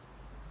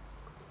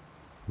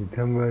 Jetzt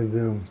haben wir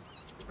also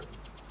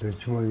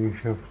das schon mal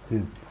geschafft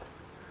jetzt.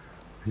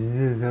 Wie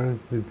sieht es aus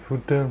mit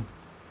Futter?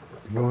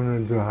 Wir brauchen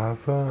also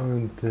Hafer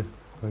und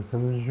was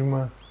haben wir schon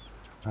mal?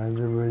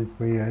 Also will ich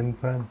mal hier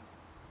einfahren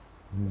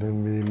und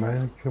dann will ich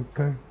meine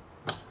Köpfe.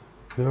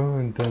 So,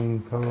 und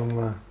dann fahren wir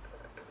mal.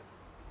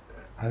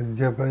 Also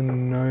ich habe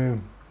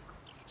eine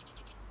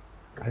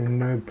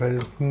neue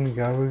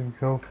Palettengabe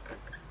gekauft.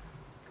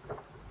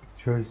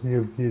 Ich weiß nicht,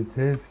 ob die jetzt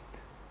hilft.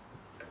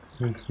 Das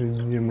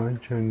müssen wir mal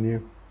anschauen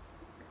hier.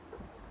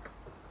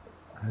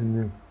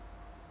 Also,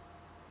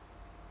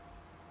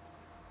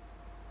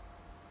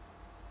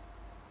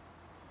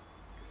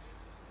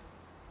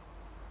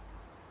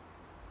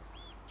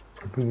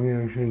 ich habe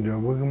ihn auch schon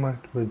sauber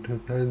gemacht, aber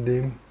total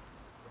dem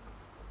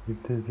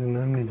geht das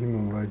noch nicht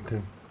immer weiter.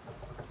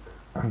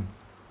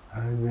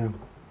 Also,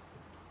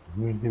 ich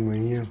möchte mal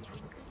hier.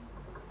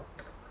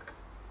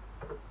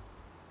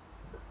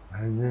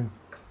 Also,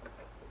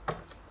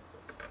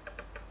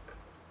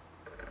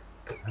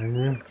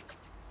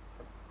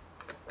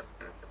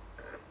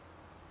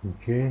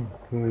 okay,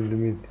 können wir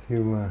damit hier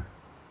mal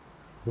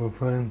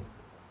vorfahren.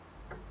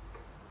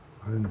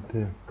 Und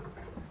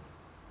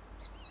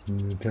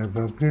da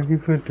war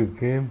abgeliefert,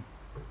 okay.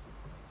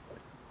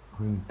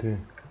 Und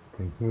dann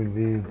können wir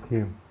den jetzt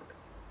hier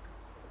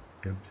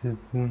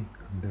absetzen.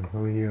 Und dann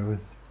fahren wir hier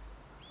aus.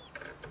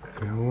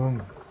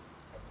 Jawohl.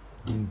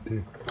 Und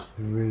dann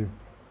will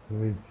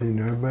wir jetzt die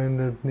Neubahn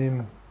dort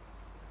nehmen.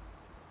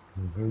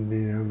 Dann kommen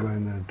die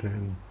Neubahn da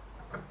drin.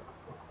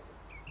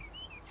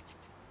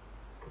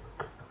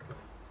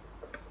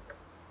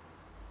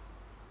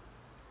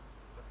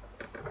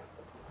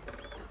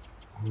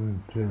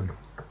 Und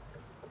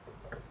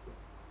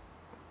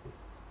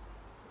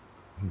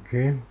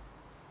okay,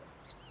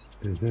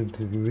 das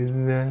sollte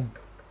gewesen sein.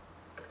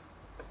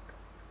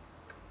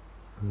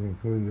 Und dann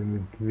können wir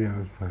damit wieder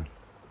ausfahren.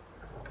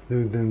 So,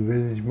 dann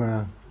werde ich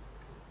mal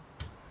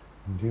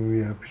den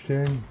wieder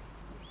abstellen.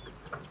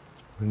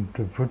 Und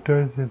das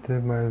Futter ist jetzt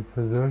mal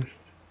versorgt.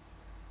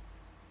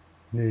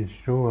 Ne,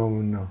 Stroh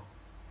haben wir noch.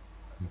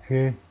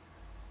 Okay,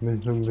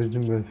 müssen wir ein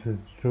bisschen was für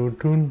Stroh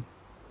tun.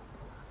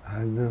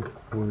 Also,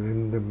 wo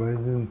wir dabei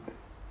sind,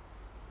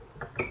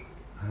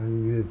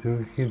 haben wir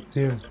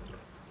zurückgezählt.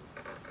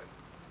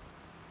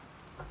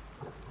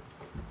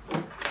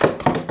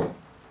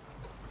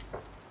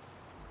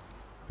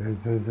 Da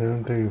ist was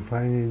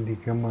runtergefallen in die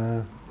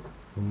Kamera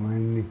von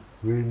meinen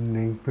wilden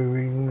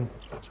Lenkbewegungen.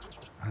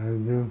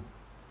 Also,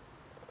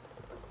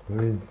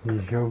 wollen jetzt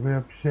die Schaufel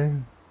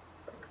abstellen.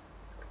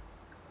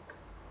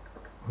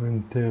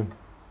 Und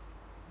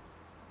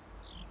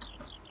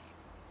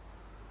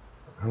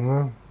haben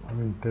wir.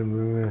 Und dann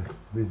wollen wir ein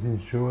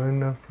bisschen Stroh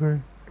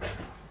nachfüllen.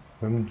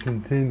 Wir haben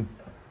schon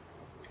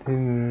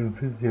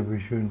 10:49 habe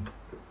ich schon.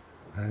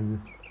 Also,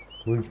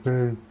 wo ich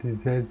bei die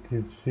Zeit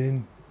jetzt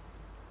stehen.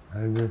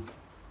 Also,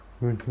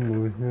 müssen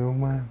wir es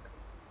nochmal.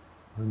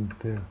 Und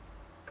dann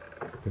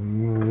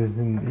müssen wir ein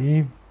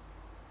bisschen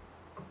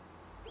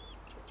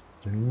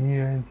dann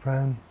hier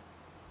einfahren.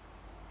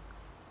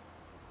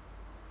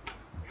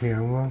 Okay,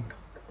 haben wir.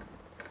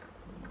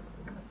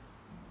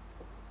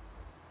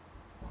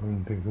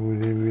 Und dann können wir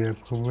den wieder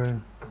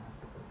abkuppeln.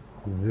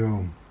 So.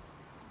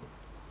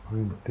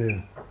 Und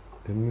dann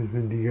müssen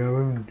wir die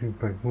Gabel, die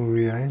packen wir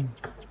wieder ein.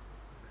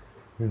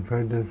 Den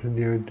Fall, dass wir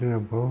die heute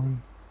noch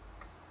brauchen.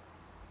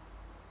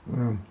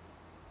 Ja.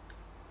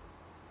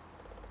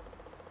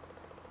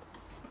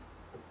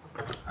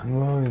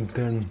 Und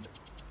dann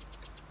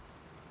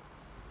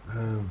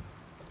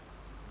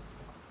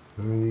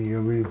wenn wir die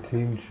Gabel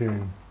 10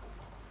 stellen.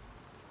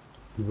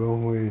 Die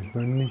brauchen wir jetzt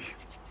mal nicht.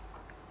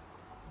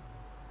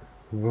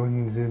 Wir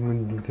brauchen jetzt immer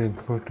die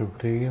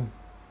Transportaufträge.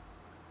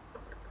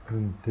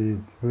 Und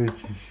jetzt würde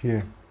ich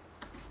hier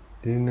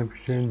den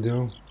abstellen,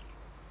 so.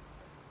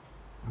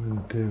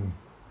 Und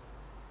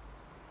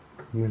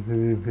müssen wir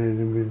den vielleicht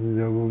ein bisschen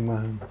sauber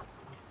machen.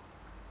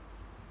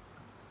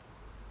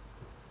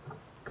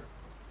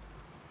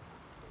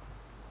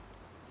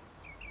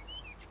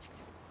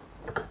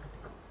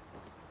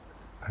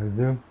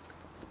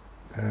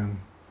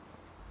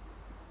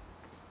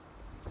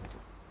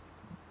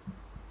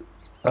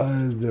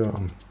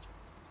 Also,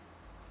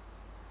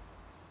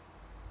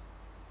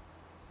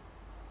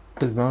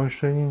 das war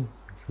anstrengend.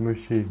 Ich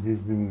möchte jetzt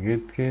mit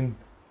Geld gehen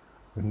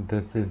und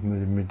das jetzt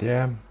mit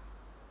R.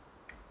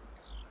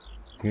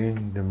 Okay,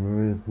 dann wollen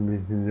wir das ein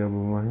bisschen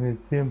sauber machen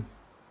jetzt hier.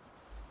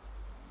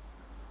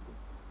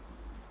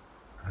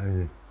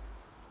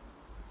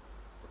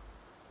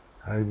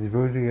 Also ich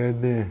wollte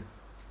gerade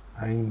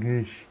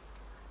eigentlich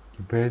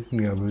die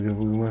Palettengabe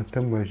sauber gemacht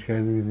haben, weil ich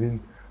gerade gesehen,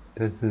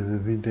 dass das so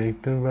viel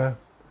Dreck drin war.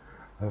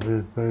 Aber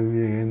das war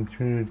wieder ganz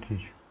schön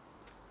nötig.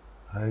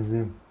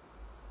 Also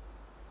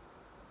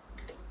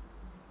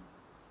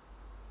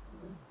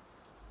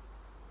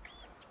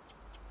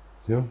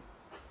so.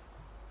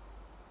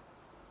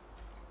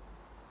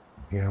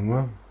 Hier haben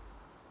wir.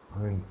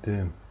 Und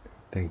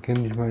dann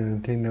kann ich mal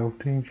den auf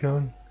den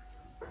schauen.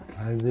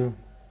 Also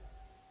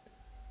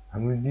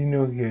Haben wir die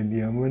noch? Ja,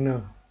 die haben wir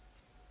noch.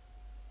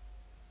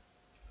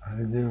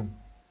 Also,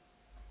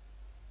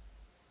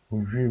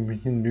 muss ich ein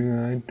bisschen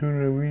Dünger reintun,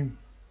 oder wie?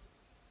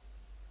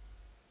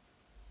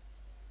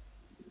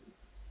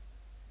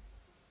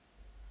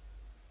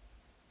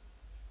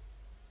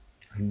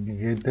 Die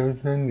geht aus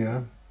dann,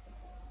 ja.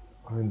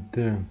 Und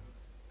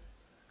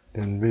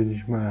dann werde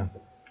ich mal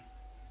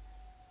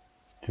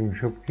zum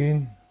Shop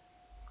gehen.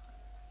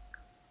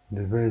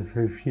 Das war jetzt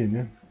Feld 4,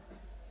 ne?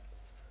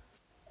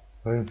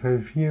 War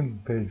Feld 4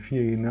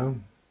 genau.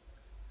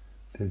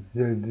 Das ist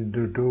ja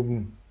dort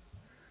oben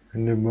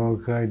an der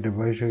Bauerei, da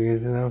war ich ja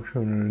gestern auch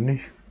schon, oder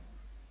nicht?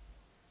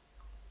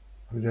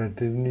 Oder hat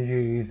das nicht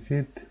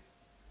registriert?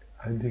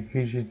 Also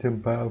kriege ich jetzt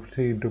ein paar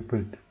Aufträge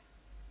doppelt.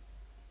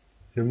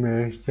 Soll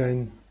mir recht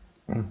sein.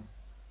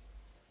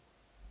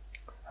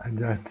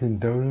 Also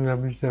 18.000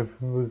 habe ich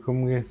dafür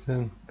bekommen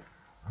gestern.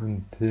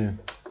 Und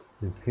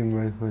jetzt gehen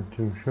wir erstmal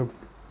zum Shop.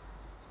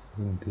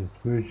 Und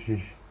jetzt möchte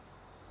ich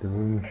da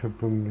beim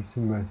Shop ein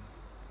bisschen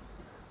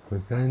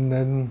was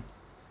einladen.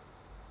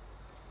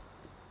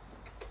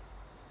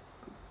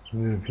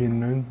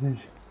 194.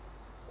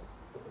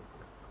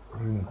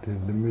 Und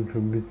damit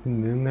wir ein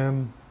bisschen drin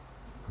haben.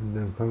 Und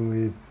dann fahren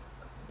wir jetzt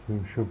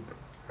zum Shop,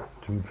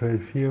 zum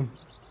Feld 4.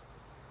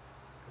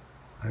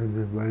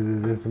 Also,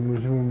 weil das muss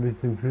immer ein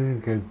bisschen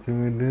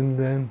Flüssigkeitszunge drin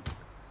sein.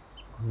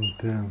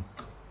 Und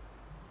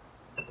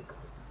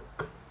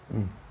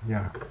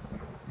ja.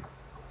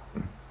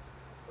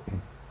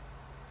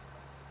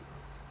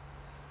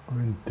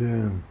 Und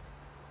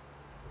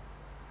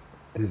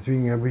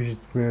deswegen habe ich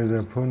jetzt mir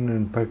davon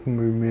einen Packen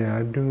mit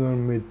Mineraldünger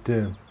und mit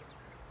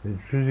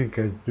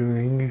Flüssigkeitsdünger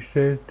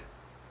hingestellt,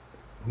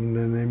 um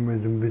dann immer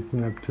so ein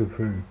bisschen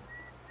abzufüllen.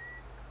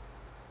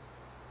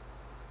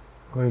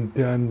 Und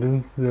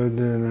ansonsten sollte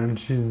dann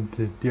anschließend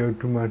die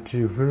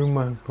automatische Füllung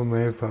machen vom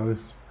Helfer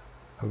aus.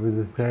 Aber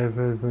das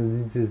Helfer,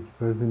 man sieht jetzt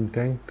was im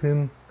Tank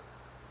drin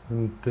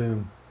und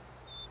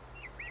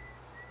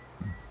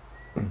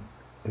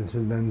dass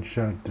er dann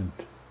startet.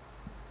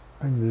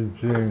 Also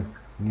sozusagen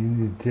eine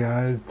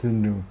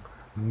Initialzündung,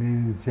 eine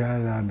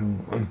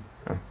Initialladung.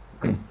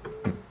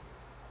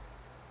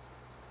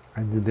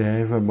 Also der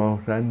Helfer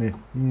braucht eine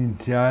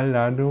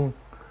Initialladung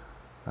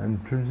an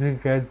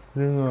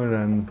Flüssigkeitsdünger oder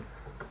an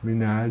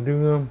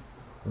Mineraldünger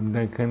und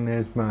dann kann er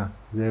erstmal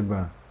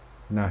selber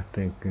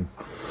nachdenken.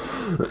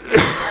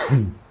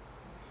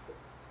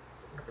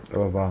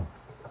 Aber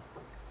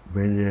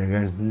wenn der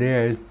ganz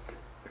leer ist,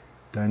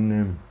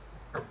 dann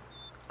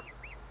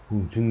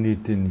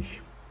funktioniert der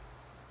nicht.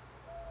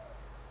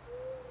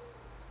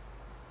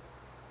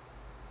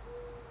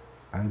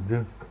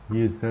 Also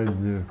hier ist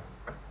also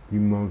die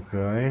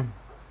Molkerei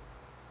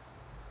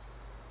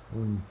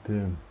und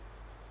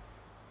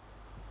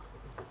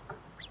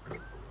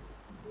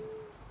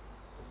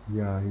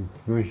ja,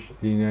 jetzt möchte ich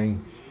den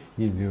eigentlich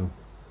hier so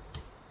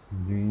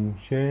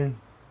hinstellen.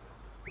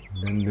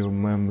 Dann so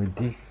mal mit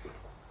X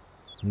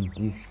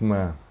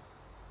mal,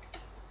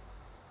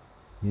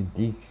 mit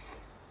X,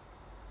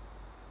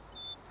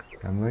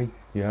 damit,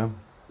 ja.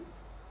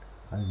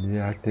 Also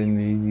er hat eine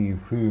riesige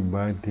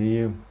Flügelbreite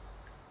hier.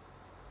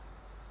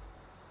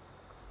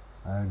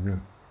 Also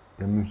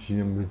da möchte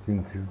ich ein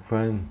bisschen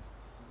zurückfahren.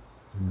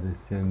 Und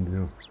das ist dann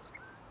so.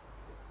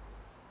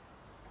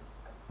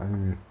 Also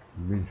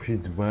ich bin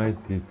viel zu breit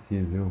jetzt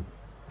hier so.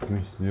 Ich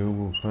möchte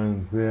so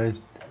fahren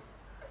vielleicht.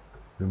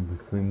 So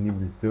bis von hier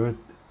bis dort.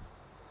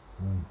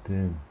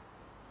 Und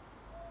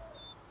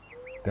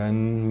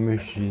dann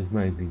möchte ich jetzt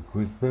mal den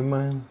Kurzfilm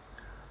machen.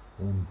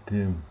 Und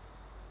dann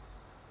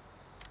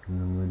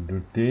haben wir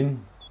dort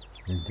den.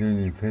 Jetzt sollen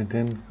wir den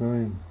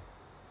Feldhandcurl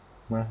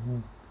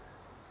machen.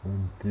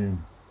 Und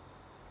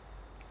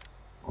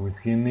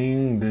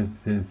Ausgenähen, das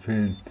ist das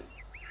Feld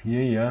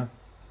 4, ja.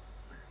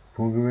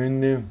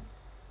 Vorgewende.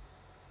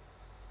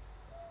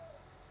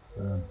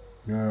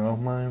 Ja, auch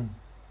mal.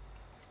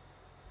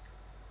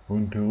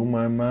 Rundherum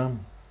einmal.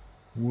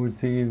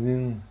 Uhrzeiger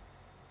sind.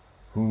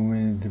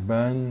 Vorgewendete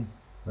Bahn.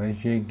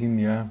 Weichecken,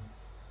 ja.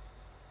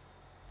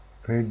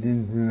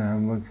 Feldinseln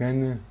haben wir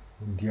keine.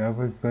 Und die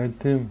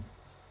Arbeitsplatte.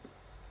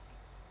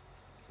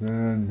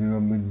 Sondern sogar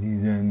mit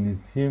dieser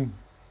jetzt hier.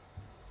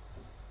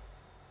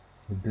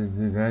 Und das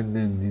ist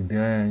gerade die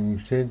 3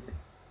 eingestellt.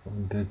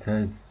 Und das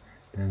heißt,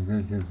 dann soll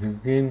es so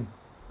gehen.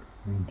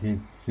 Und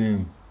jetzt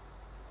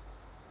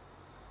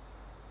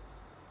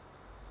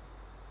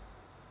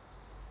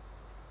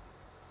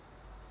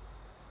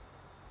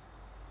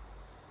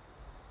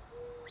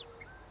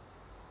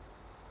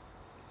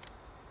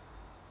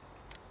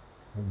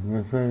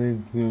was war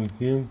jetzt los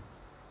hier?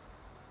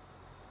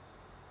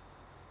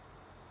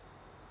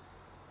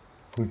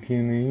 Gut,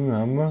 hier neben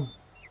haben wir.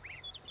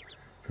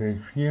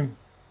 Feld 4.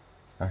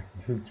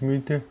 48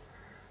 Meter.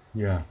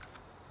 Ja.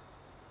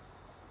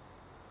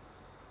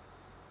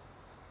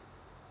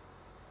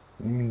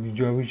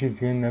 Wieso habe ich jetzt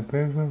keinen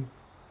Abhelfer?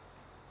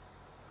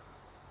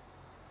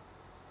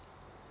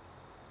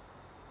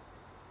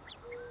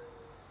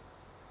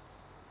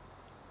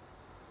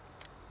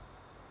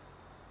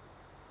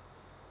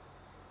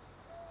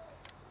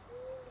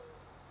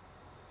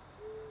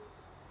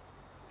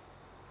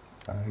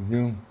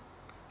 Also,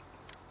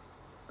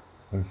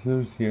 was ist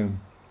los hier?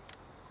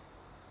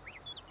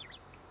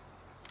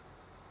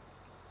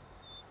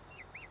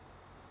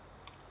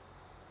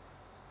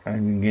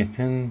 Also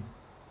gestern,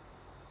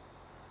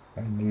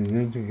 wir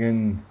sollte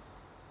gerne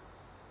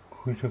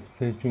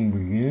Kursaufzeichnung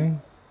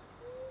beginnen.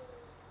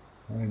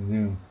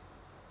 Also,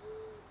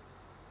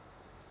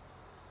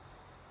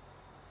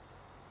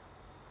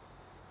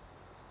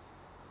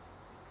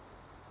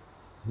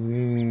 wir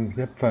müssen uns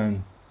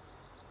abfahren.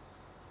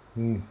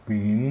 Wir müssen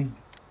beginnen.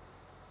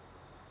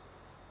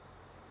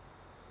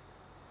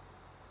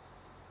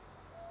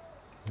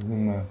 Also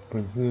mal,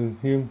 was ist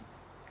los hier?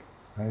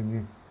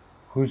 Also,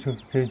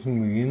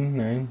 Kursaufzeichnung beginnen?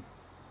 Nein.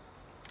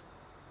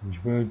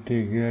 Ich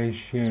wollte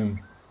gleich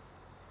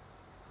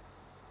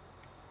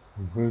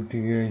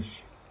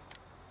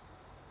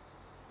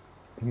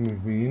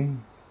damit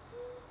beginnen.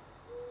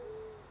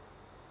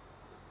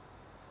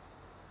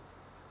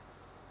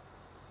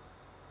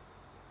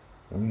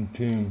 Und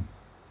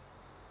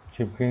ich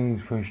habe gar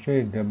nichts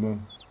verstellt, aber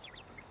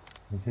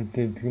was hat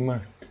der jetzt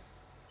gemacht?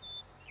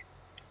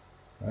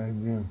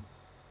 Also,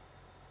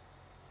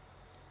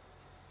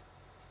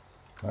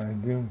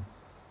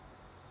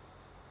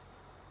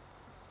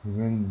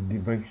 wenn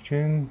die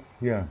wegstellen,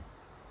 ja.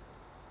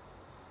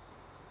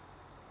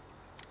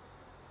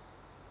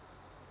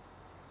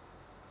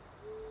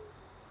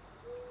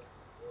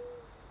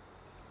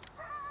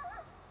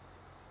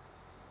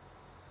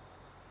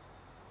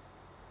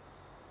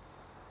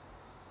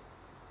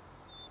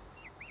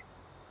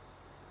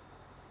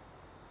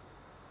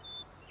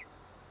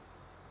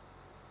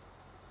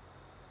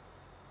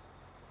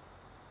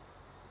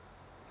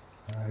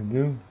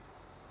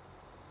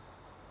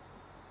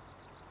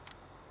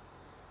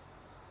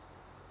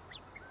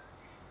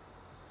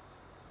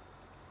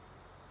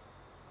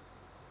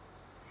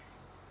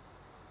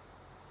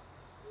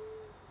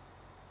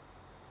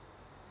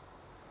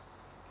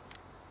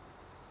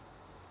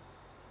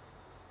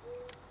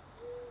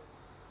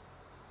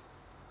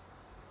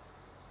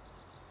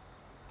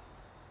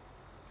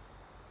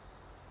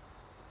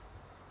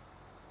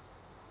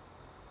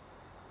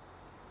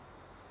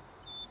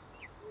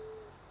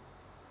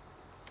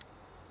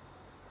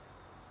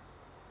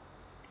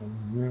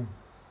 Also,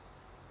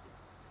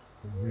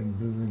 wenn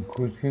du den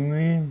Kurs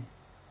generieren,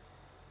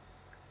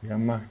 ja,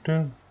 macht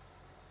er.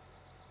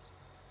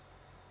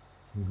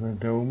 Ich war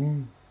da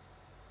oben,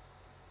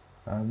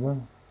 aber,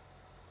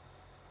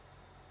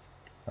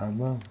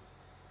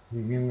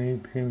 wir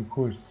generiert keinen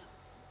Kurs.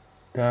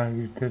 Da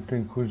ist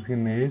den Kurs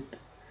generiert.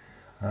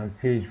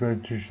 Okay, ich war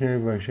zu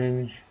schnell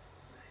wahrscheinlich.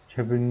 Ich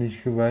habe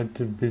nicht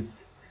gewartet,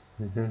 bis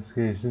ich das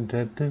gerechnet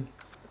hatte.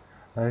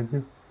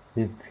 Also,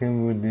 jetzt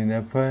können wir den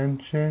Abfall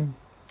einstellen.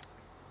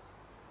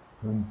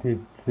 Und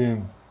jetzt,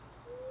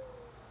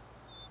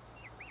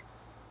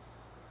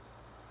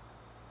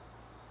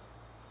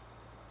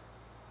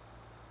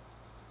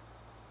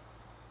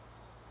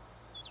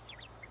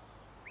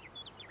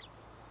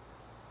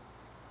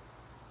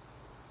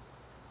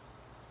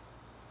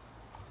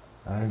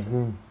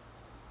 also,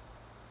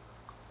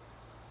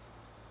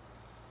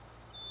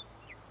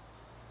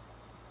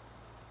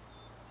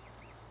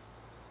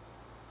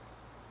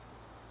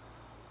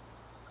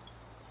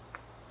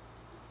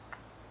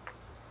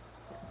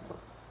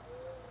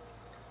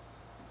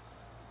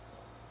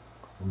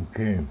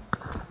 okay.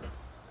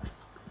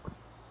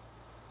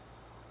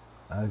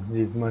 Also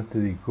jetzt macht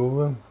er die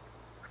Kurve.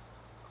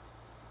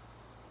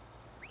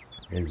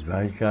 Jetzt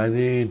war ich gerade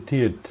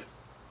irritiert.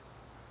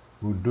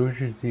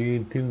 Wodurch ist die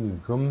Irritierung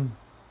gekommen?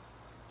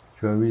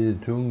 Ich war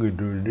wieder zu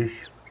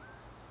ungeduldig.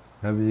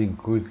 Habe den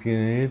Code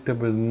generiert,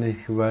 aber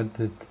nicht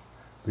gewartet,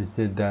 bis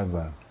er da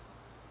war.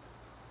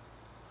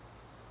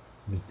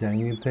 Bis er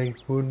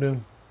angezeigt wurde.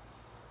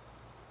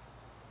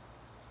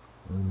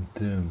 Und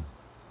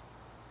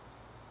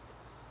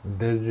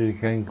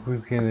dadurch kein Code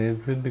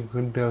generiert wurde,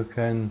 konnte auch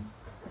kein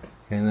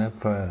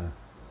Abfahrer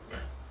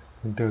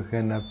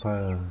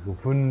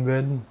gefunden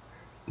werden,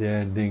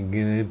 der den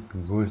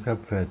generierten Kurs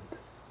abfährt.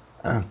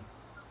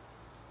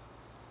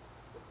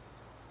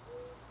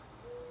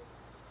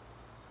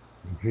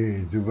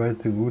 Okay,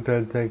 soweit so gut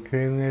als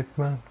Erklärung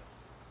erstmal.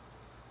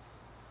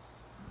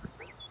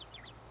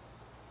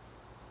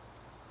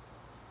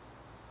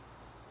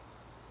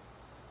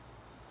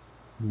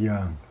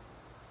 Ja.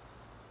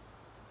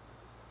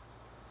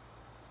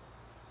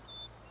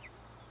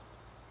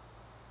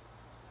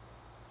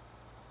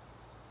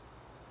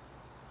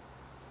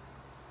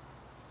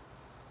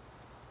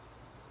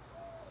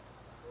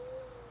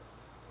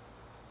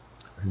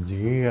 Also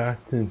ich kriege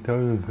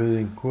 18.000 für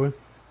den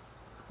Kurs,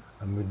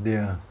 aber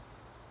der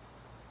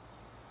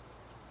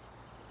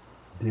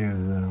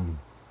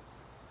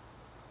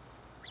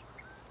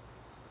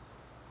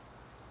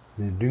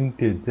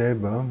düngt jetzt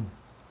selber.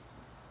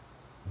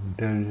 Und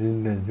dann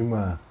sind das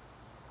immer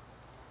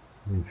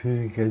die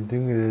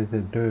Flüssigkeitsdünger, das ist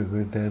der teuer,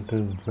 kostet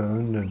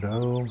 1200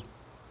 €.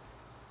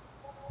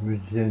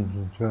 Müsste ich dann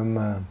schon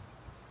zweimal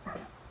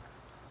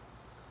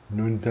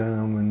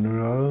runternehmen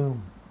 0 €.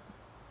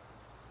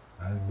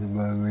 Also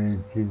weil wir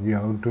jetzt hier die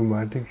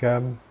Automatik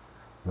haben,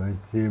 weil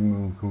sie eben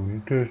im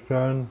Computer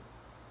steuern,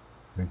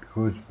 mit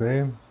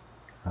Groß-B,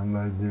 haben wir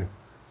also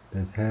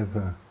das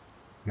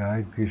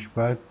Helfergehalt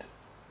gespart.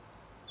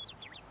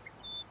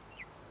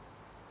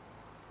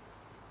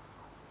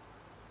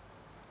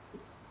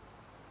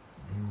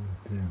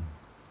 Und,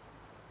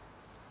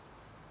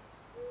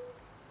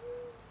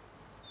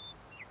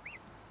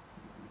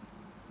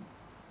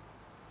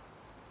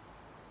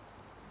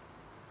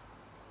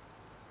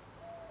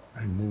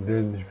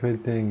 also das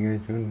fällt dann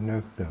gleich unten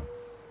öfter.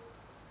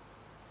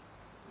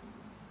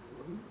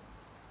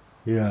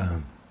 Ja.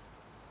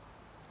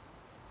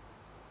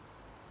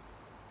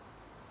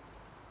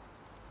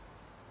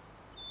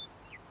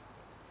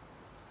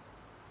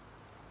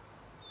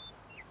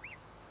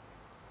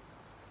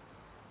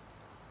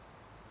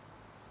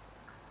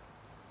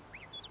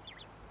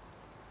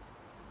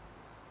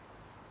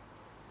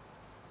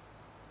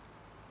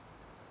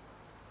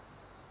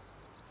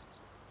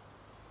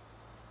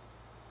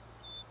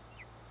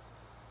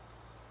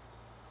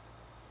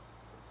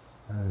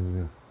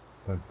 Also,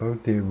 was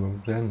baut ihr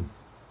überhaupt an?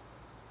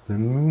 Dann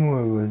müssen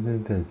wir, was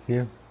ist das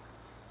hier?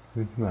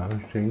 Müssen wir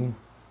aussteigen.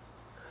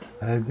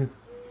 Also,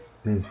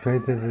 das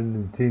Feld hat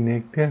eine 10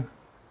 Hektar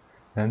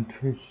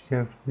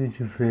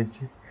landwirtschaftliche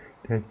Fläche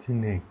der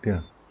 10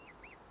 Hektar.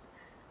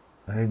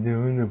 Also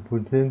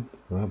 100%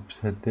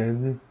 Raps hat der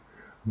und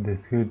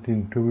das gehört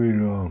in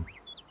Etablierung.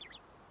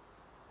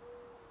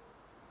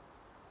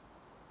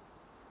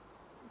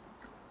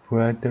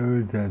 Vorher hat der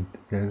Ölsatz,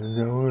 der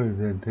hat auch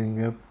Ölsatz drin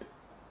gehabt.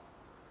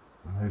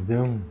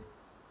 Also,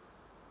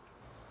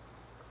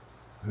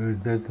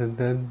 Ölsatz hat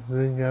er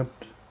drin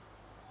gehabt.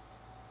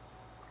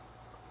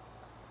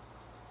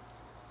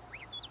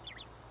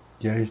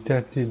 Ja, ich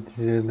dachte jetzt, dass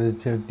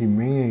ich auch die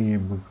Menge hier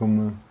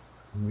bekomme.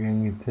 Wie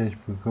angezeigt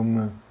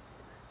bekomme,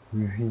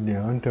 wie viel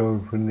der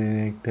Unterhalt von den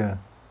Hektar.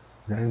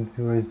 Das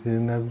Einzige, was ich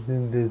drin habe,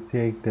 sind jetzt die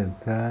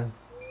Hektarzahlen.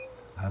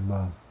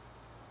 Aber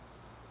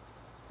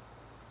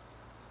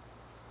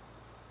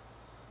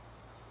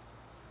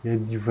ja,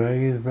 die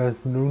Frage ist,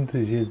 was lohnt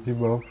sich jetzt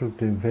überhaupt auf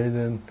den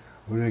Feldern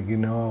oder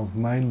genau auf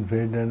meinen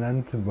Feldern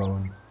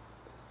anzubauen?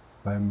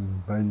 Bei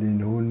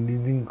den hohen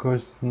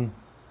Leasingkosten,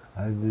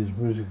 also ich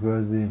muss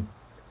quasi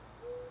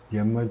die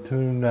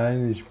Armaturen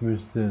rein, ich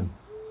müsste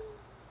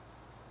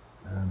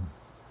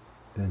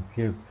das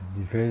hier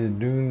die Felder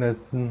düngen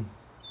lassen,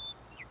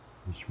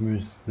 ich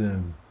müsste,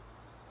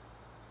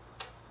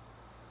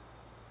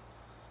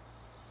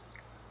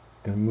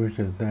 dann muss ich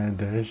das da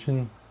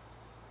dreschen,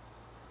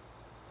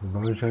 dann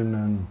brauche ich halt noch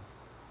ein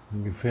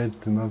Gefährt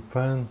zum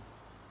Abfahren,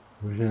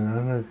 muss ich ein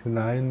anderes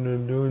Klein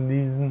oder so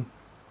leasen.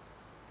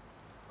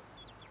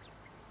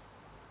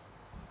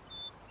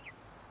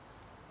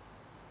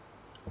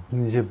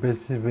 Nicht am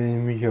besten, wenn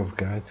ich mich auf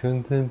Gas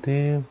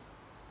konzentriere.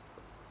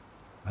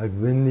 Also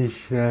wenn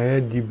ich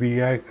nachher die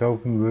BA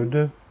kaufen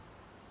würde,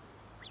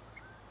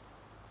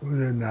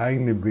 oder eine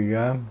eigene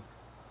BA,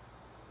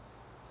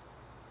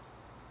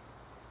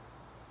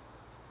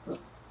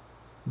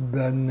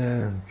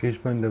 dann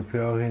kriegt man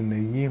dafür auch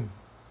Energie.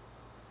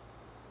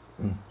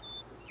 Und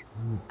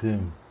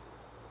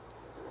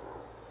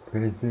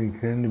vielleicht eine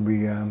kleine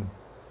BA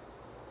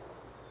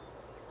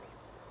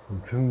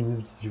mit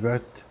 75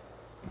 Watt.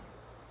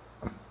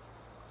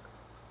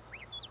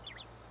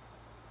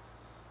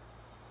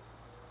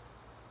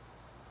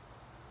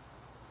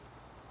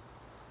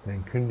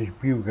 Dann könnte ich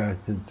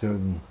Biogas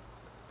erzeugen.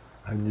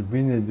 Also ich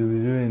bin ja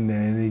sowieso in der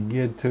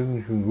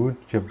Energieerzeugung schon gut.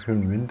 Ich habe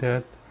schon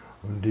Windrad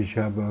und ich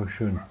habe auch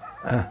schon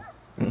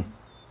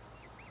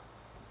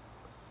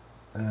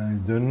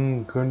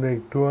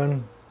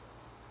Sonnenkollektoren.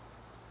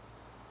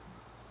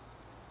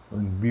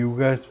 Und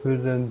Biogas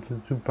würde dann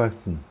dazu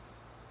passen.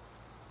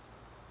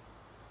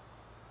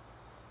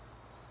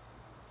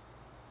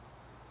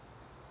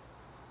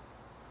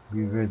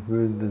 Biogas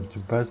würde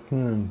dazu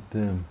passen und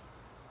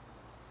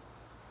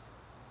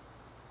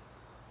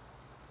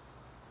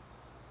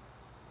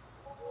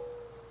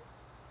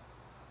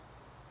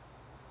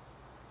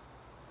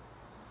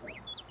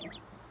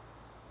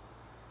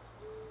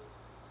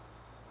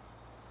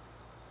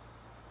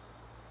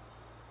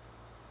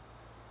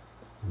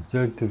ich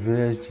sollte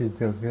vielleicht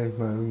jetzt auch gleich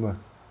mal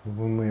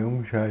mal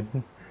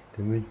umschalten,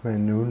 damit ich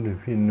meine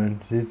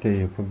 194 Liter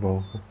hier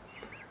verbrauche.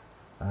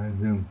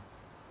 Also,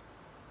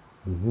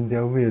 das sind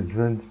ja auch wieder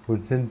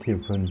 20% hier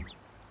von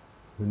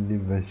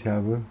dem, was ich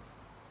habe.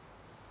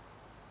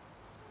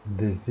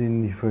 Das ich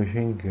denen nicht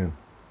verschenke.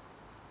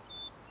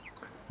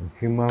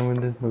 Okay, machen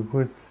wir das mal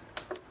kurz.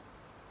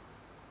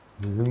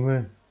 Da sind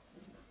wir.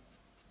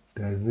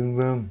 Da sind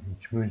wir.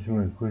 Ich möchte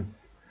mal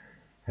kurz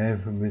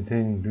Helfer mit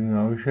den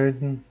Dünger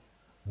ausschalten.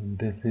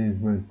 Und dass ihr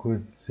jetzt mal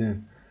kurz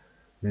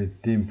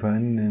mit dem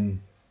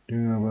vorhandenen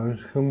Dünger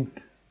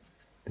rauskommt,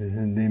 dass er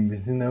den ein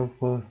bisschen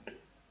aufbraucht.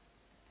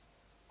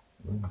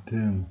 Und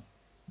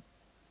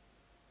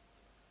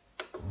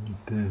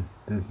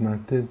das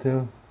macht jetzt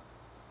so.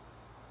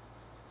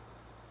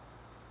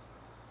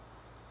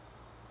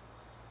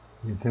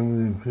 Jetzt haben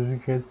wir den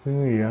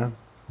Flüssigkeitsdünger, ja,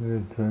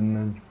 für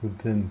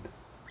 92%.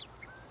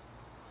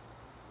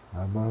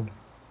 Aber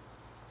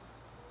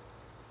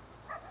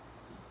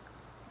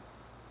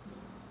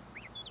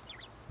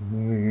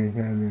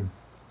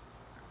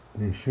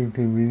ich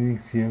schicke wenig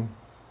hier.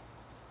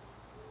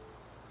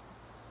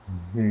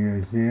 Ich sehe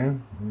gleich hier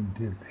und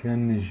jetzt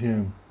kann ich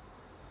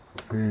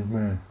vielleicht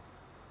mal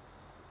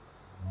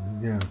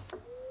hier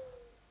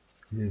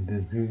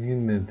dazu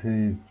gehen, dass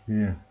ich jetzt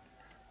wieder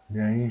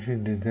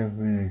eingestellt, jetzt darf ich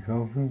wieder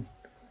kaufen.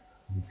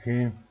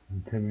 Okay,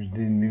 jetzt habe ich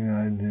den Dinger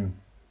also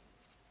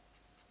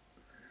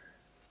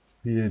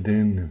wieder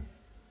drin.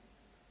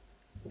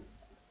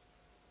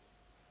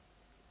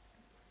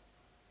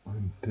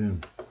 Und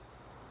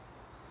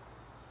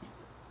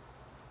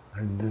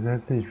also das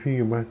hat nicht viel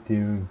gemacht,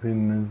 die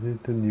finden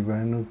das und die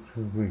waren noch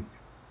zurück.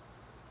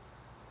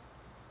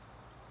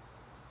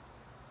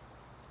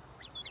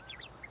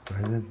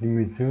 Was hat die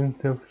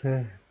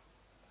Missionssoftware?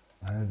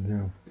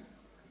 Also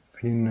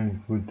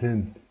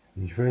 94%.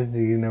 Ich weiß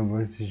nicht genau,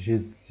 was ich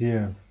jetzt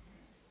hier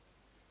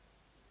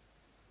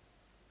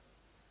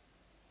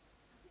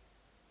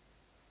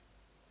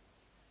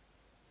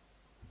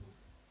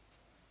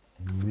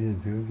wieder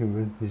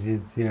zurückgebe, was ich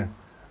jetzt hier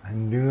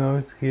an Dünger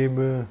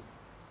ausgebe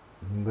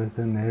und was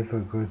dann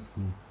Helfer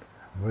kosten.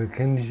 Aber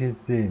kann ich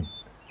jetzt sehen.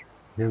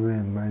 Ich habe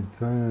mal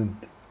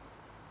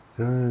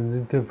 200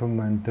 Liter von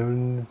meinen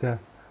 1000 Liter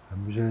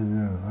habe ich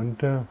also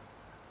runter.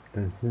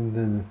 Das sind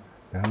also,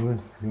 da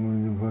muss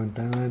man sofort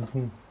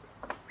anhalten.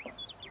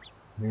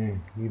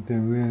 Ne, geht da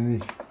wieder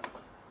nicht.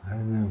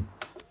 Also,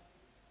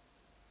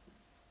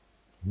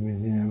 wir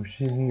den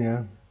abschießen,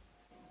 ja.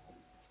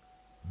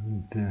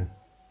 Und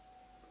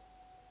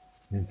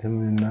jetzt haben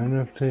wir einen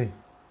neuen Auftrag.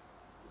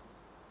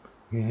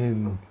 Ich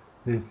hätte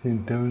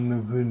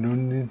 16.000 für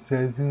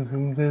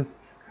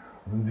Lohndienstleistungsumsatz.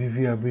 Und wie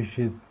viel habe ich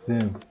jetzt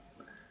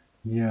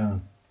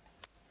ja,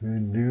 für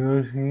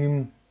Dünger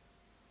ausgegeben?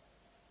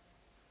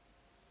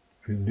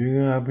 Für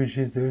Dünger habe ich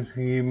jetzt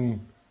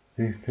ausgegeben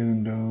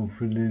 600 Euro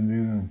für den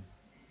Dünger.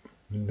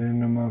 Und dann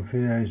nochmal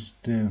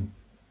vielleicht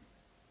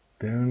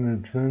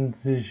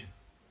 320,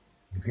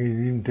 okay,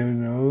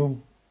 7000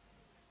 Euro.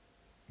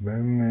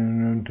 Bleiben wir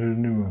noch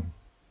drüber.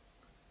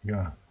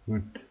 Ja,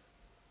 gut.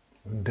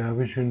 Und da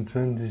habe ich schon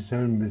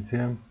 20.000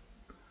 bisher.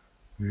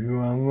 Wie viel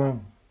haben wir?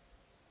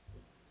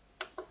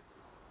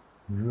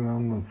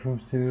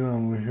 15 Uhr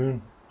haben wir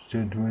schon. Ich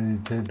sollte mal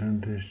die Zeit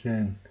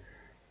unterstellen.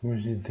 Ich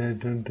muss die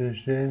Zeit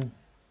unterstellen.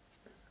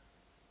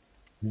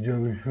 Wieso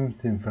habe ich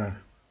 15-fach?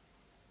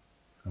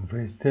 Auf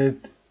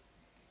Echtzeit.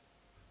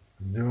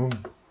 So.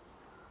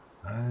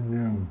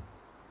 Also.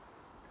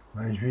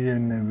 War ich wieder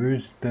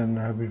nervös, dann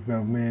habe ich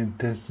mal mehr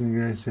Tasten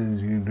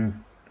gleichzeitig gedrückt.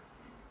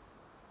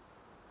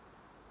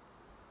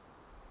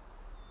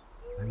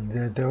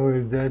 Der hat auch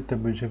gesagt,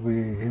 aber ich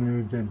habe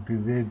keine Uhrzeit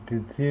gesehen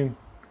jetzt hier.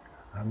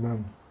 Aber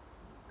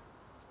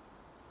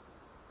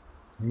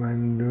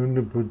meine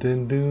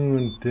 100% Düngung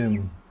und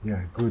ja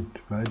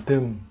gut,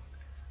 weiter.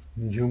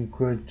 Nicht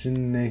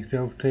umquatschen,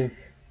 nächster Auftrag.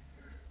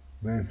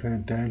 Bei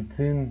Feld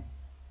 13.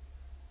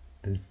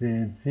 Das ist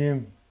jetzt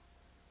hier.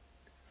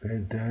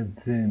 Feld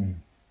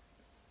 13.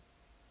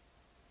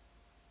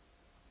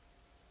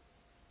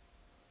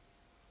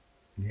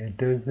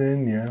 Jetzt das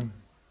sein, ja.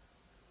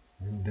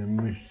 Und dann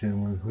müsst ihr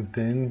mal gut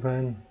dahin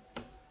fahren.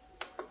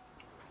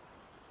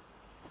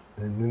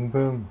 Da sind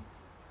wir.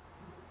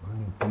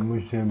 Und da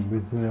muss ich ein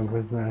bisschen auf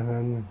was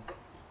nachladen.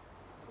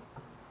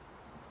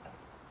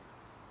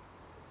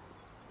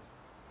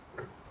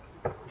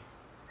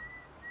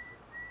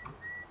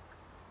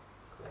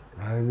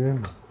 Also,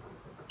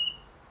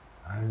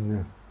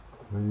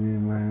 muss ich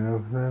mal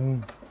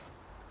aufladen.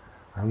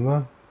 Haben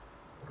wir.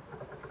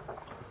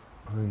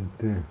 Und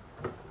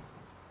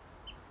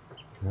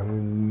haben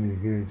wir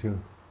nicht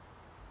schon.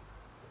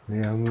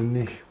 Ne, haben wir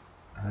nicht.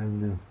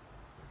 Also,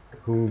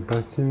 gucken,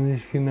 passt das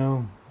nicht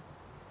genau.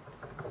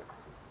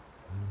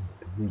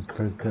 Das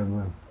passt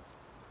aber.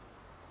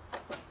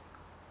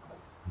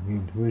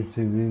 Ich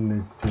wusste sehen,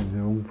 dass ich so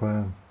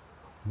umfahre,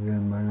 um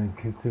an meiner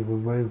Kiste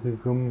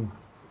vorbeizukommen.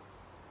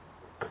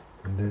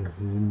 Und dass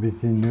ich ein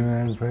bisschen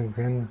Dünger anfangen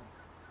kann.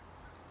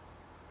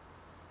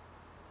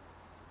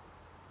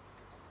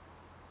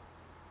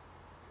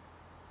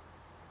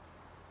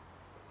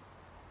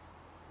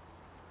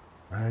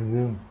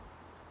 Also,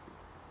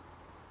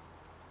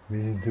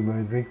 wir sind zu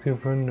weit weg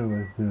davon,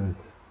 oder was ist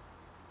das?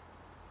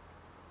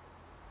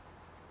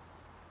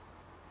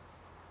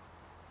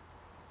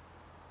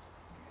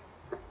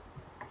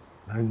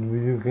 Also,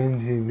 wieso kann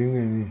ich die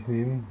Dünger nicht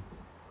nehmen?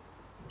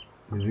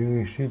 Die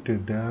Dünger steht doch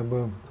da,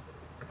 aber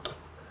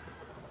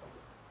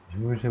ich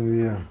muss dann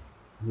wieder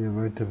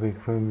weiter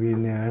wegfahren, wie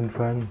näher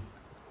anfahren.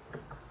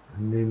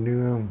 An den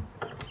Dünger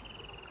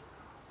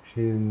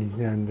steht nicht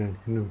anders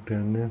genug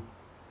dran, ne?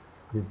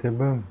 Jetzt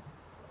aber.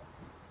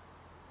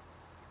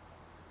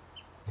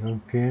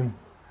 Okay,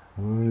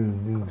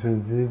 und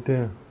sind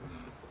Liter.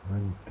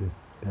 Und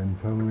dann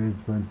fahren wir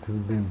jetzt mal zu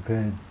dem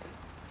Feld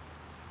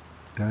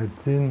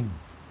 13.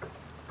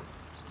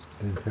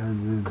 Das ist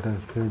also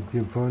das Feld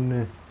hier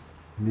vorne,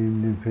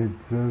 neben dem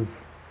Feld 12.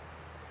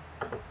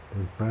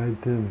 Das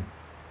breite,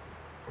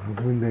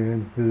 aufgrund der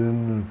ganz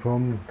besonderen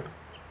Form.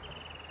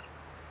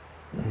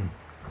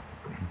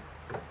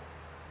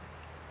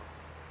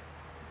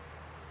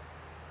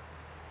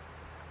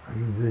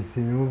 Also,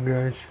 16 Uhr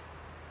gleich.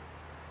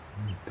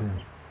 Und,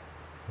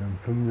 wir haben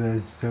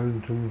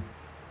 35.000 im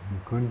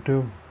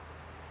Konto.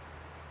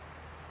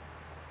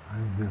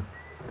 Also,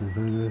 das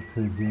war das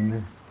für die,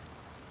 ne?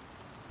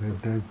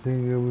 Fällt das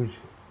hin, glaube ich.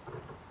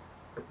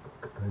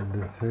 Weil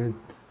das fällt.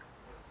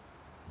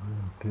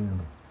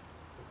 Und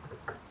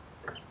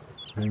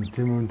dann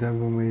ziehen wir uns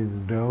einfach mal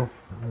jetzt drauf.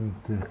 Und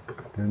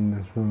dann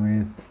lassen wir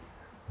jetzt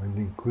mal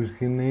den Kurs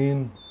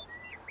genähen.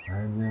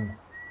 Also,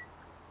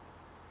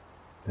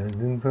 da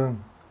sind wir.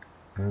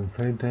 Dann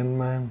fällt dann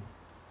mal.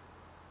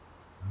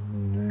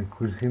 Und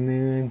Kurs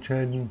genähen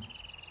entscheiden.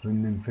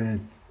 Und dann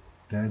fällt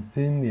da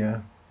ziehen,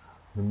 ja.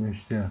 Dann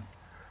möchte ja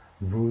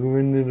die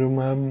Vorgewände drum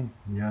haben,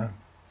 ja.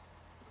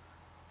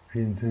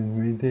 4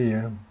 cm,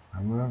 ja,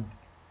 haben wir.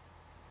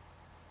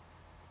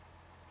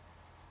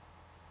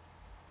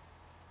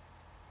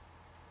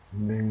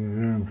 Und dann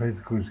können wir den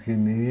Fettkurs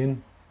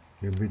genähen.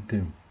 Ja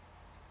bitte.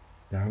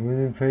 Da haben wir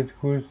den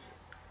Fettkurs.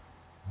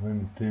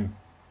 Und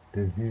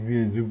das sieht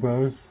wieder super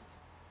aus.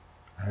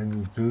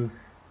 Also durch.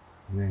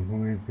 Und dann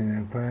können wir jetzt den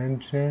Apfel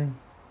einstellen.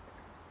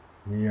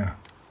 Ja.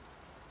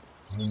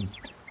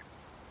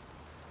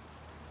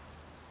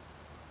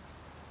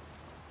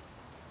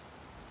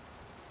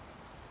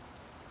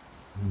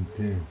 Und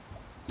der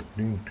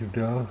Ding tut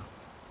auch.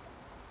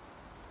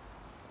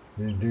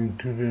 Der Ding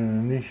tut er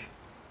noch nicht.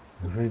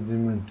 Da fällt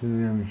jemand zu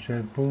dem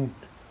Startpunkt.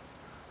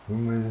 Wo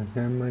man das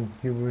einmal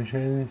gibt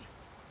wahrscheinlich.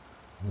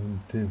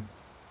 Und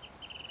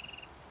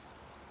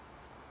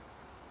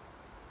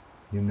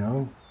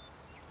genau.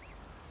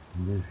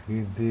 Und das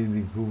geht hier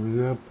die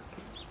Kurbel ab.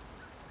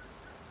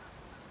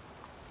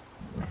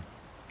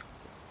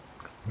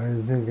 Weil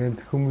das ist ein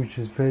ganz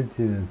komisches Feld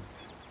hier.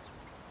 Das.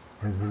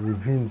 Also die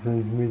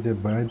 24 Meter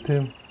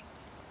Breite.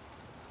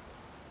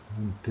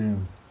 Und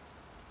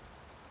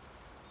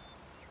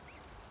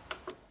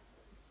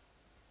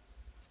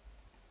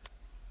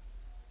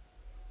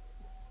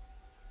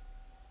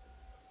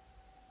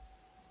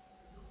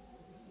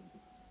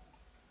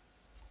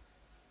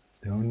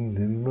da unten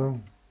sind wir.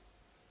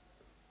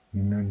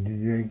 Genau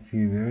diese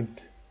Ecke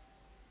dort.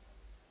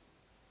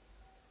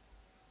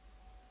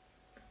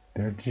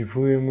 Da hatte ich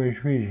früher immer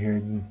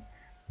Schwierigkeiten.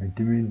 Mit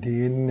dem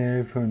integrierten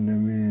Helfer und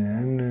dann wieder den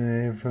anderen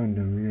Helfer und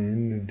dann wieder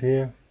hin und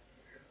her.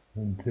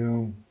 Und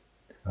so.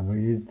 Aber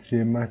jetzt,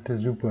 der macht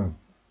das super.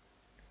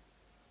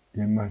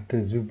 Der macht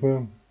das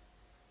super.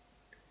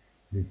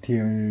 Mit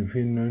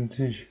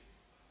 494.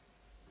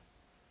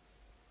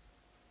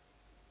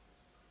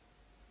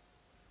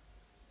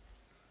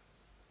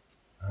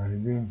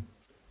 Also,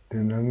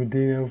 dann haben wir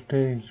den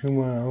Auftrag schon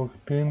mal auch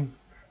drin.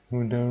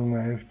 Und da haben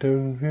wir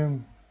 11.000 für.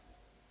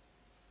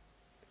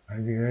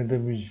 Also gerade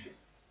habe ich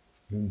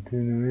den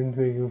 10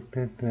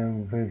 weggekauft, dann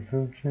haben wir Feld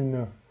 15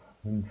 noch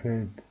und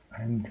Feld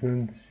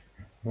 21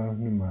 war auch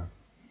nochmal.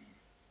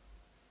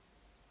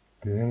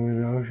 Das haben wir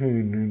da auch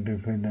schon gedrückt, der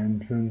Feld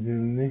 21 oder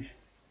nicht.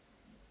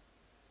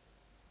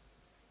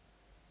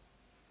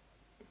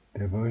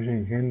 Da brauche ich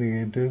ja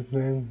keine Geld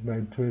sein,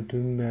 bei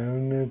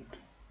 2300.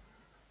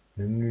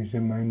 Dann nehme ich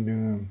ja mein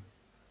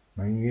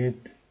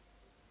Geld.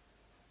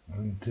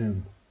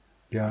 Und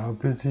ja,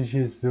 ob es sich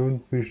jetzt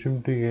lohnt,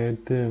 bestimmte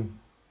Geräte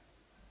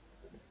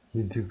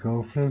hier zu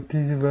kaufen auf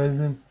diese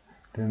Weise,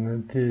 dann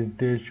hat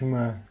der schon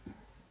mal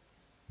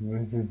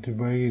was dazu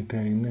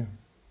beigetragen. Ne?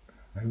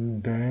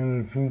 Also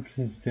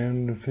 350,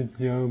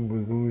 340 Euro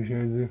bekomme ich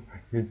also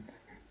jetzt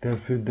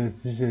dafür,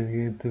 dass ich das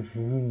Geld zur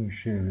Verfügung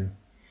stelle.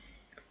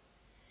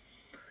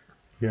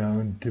 Ja,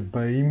 und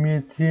bei ihm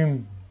jetzt hier,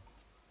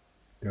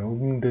 da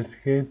oben das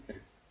Geld,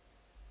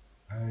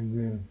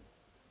 also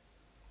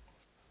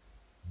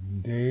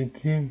der jetzt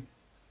hier,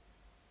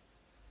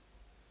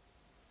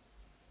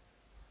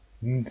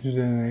 nimmt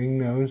seine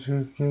eigene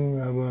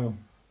Ausrüstung, aber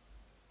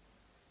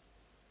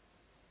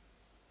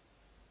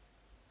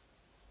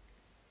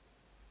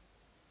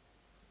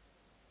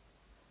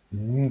die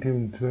sind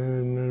um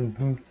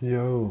 259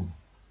 Euro.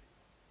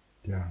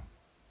 Ja.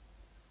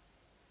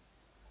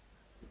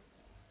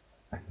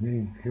 Als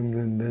nächstes kommt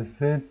dann das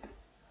Fett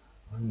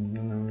und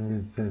dann haben wir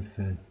jetzt das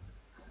Fett.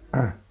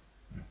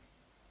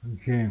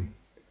 Okay,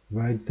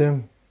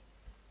 weiter.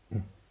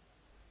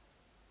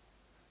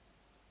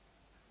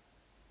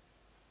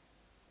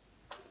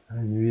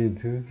 Also wieder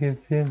zurück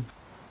jetzt hier.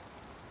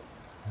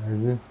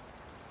 Also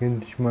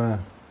könnte ich mal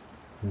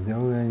das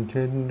Auge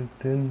einschalten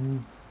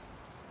drin.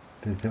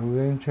 Das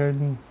Auge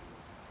einschalten,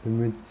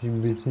 damit ich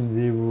ein bisschen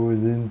sehe, wo wir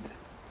sind.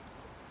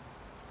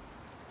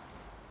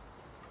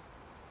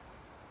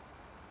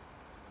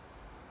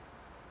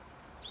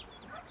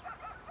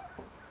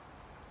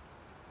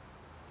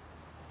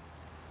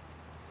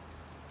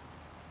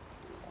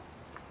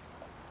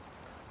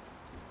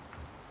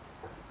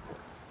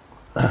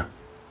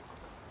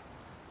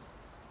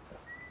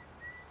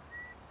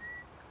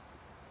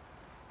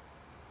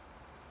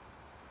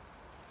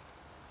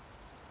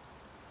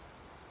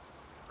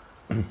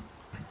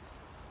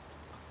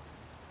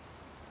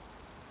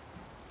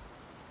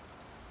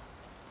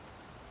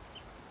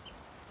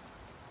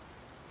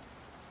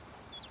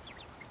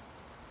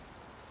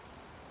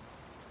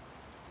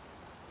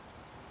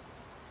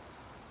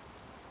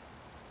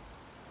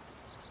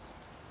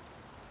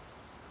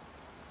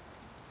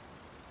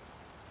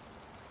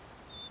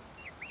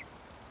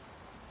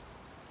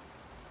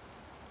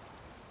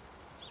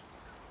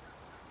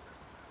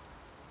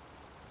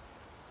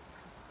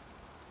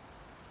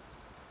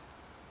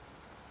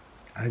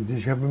 Also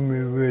ich habe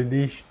mir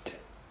überlegt,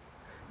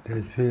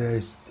 dass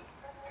vielleicht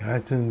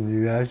gerade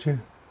unsere Gage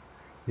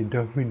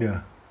jedoch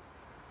wieder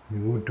eine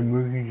gute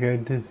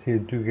Möglichkeit ist,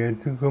 hier zu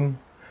Geld zu kommen,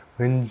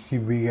 wenn ich die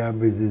BGA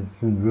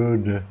besitzen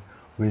würde,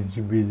 wenn ich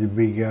diese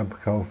BGA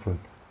kaufe.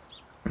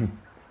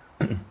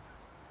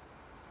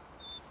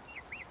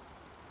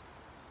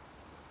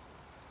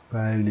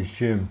 Weil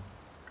ich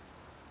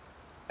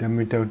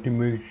damit auch die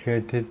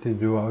Möglichkeit hätte,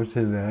 so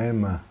außer der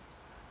Heimat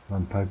mal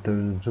ein paar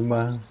Tausend zu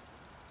machen.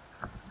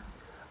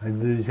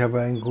 Also ich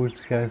habe einen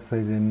Großkreis bei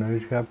den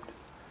Neues gehabt,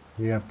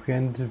 ich habe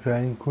Grenze für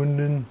einen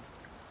Kunden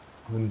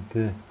und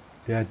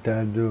der hat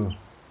also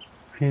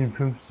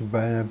 54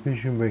 Beine ein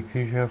bisschen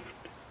weggeschafft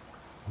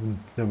und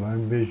da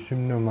waren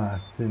bestimmt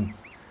nochmal 18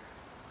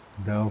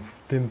 da auf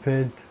dem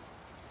Feld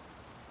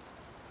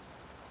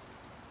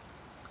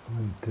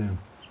und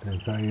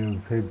das war ja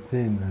Feld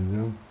 10,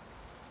 also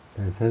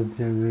das hat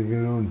sich also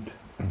gelohnt.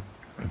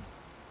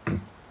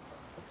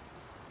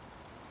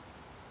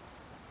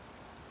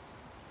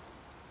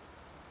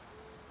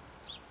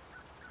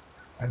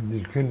 Also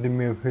ich könnte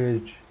mir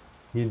vielleicht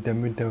hier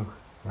damit auch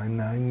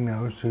meine eigene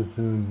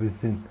Ausrüstung ein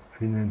bisschen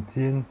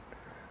finanzieren,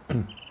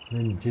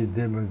 wenn ich jetzt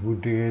selber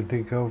gute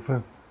Geräte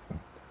kaufe.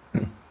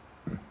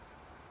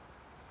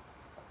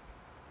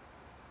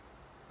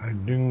 Bei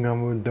Düngen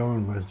haben wir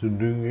dauernd was zu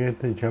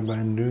Düngegeräte. Ich habe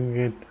ein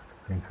Düngegerät,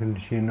 dann könnte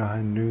ich hier noch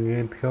ein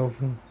Düngegerät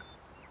kaufen.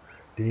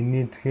 Den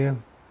jetzt hier,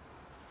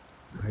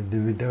 weil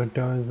der wird auch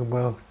dauernd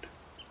gebraucht.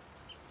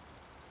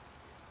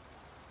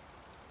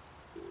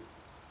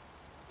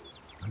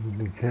 Also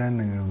die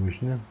kleine, glaube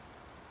ich, ne?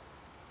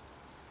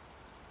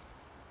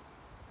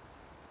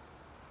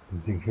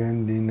 Die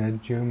kleinen, den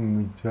hat ich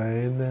mit 2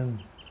 Rädern.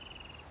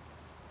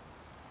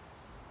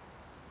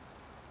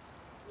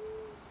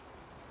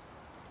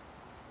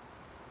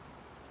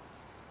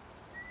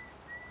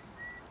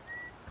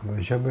 Aber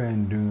ich habe ja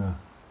einen Dünger.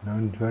 Na,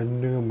 einen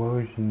zweiten Dünger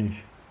brauche ich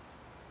nicht.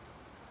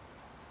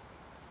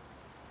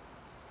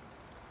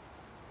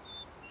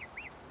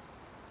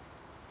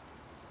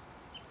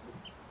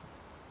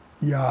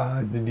 Ja,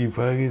 also die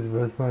Frage ist,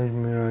 was mache ich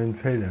mit meinen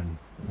Feldern?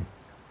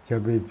 Ich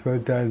habe jetzt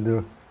wollte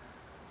also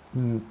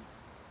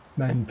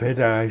meinen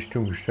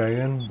Felderreichtum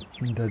steigern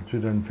und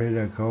dazu dann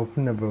Felder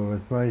kaufen, aber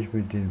was mache ich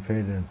mit den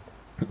Feldern?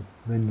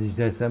 Wenn sich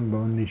das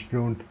Anbauen nicht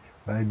lohnt,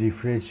 weil die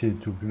Fläche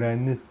zu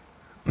klein ist.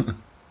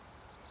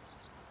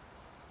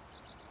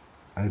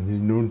 Also sie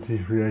lohnt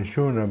sich vielleicht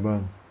schon,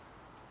 aber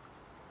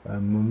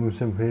man muss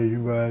dann vielleicht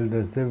überall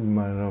dasselbe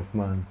mal drauf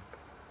machen.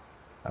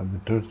 Aber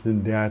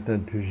trotzdem, der hat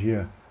natürlich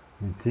hier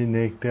mit 10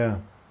 Hektar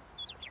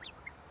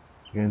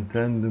ganz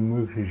andere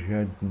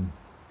Möglichkeiten.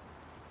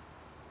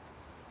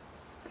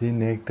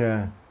 10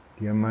 Hektar,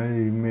 die haben alle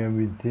mehr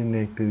wie 10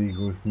 Hektar, die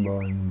großen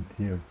Bauern jetzt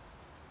hier.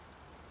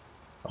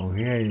 Auch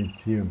her jetzt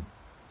hier.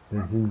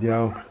 Das sind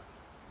ja auch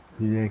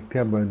die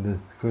Hektar, aber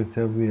das kostet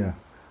ja wieder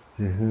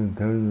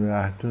 600.000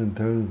 oder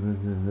 800.000 für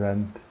das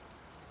Land.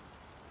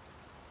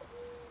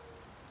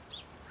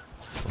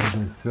 Und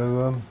das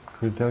Server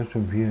kostet auch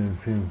schon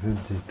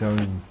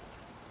 444.000.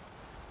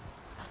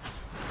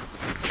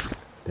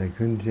 Da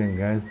könnte ich ein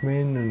Gas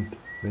mähen und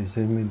wenn ich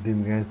das mit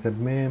dem Gas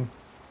abmähe,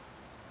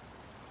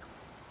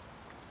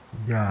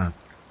 ja.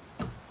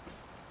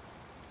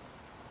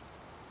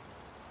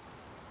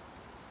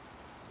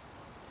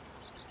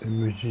 Dann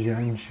möchte ich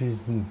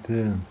anschließend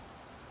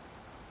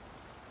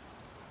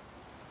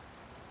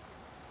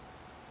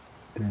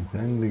das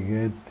andere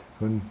Gerät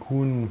von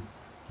Kuhn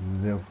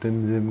auf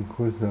demselben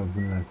Kurs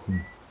laufen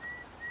lassen.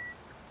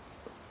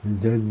 Wenn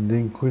ich also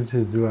den Kurs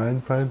jetzt so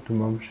einfallen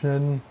zum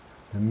Abschneiden,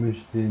 dann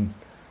möchte ich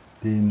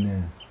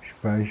den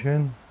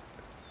speichern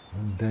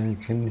und dann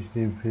kann ich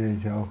den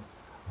vielleicht auch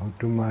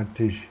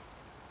automatisch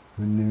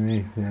von dem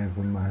nächsten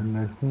einfach machen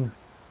lassen.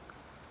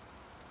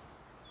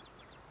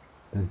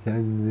 Dass ich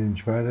also den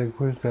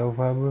Spartakurs drauf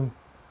habe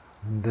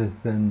und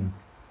dass dann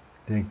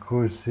der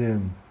Kurs der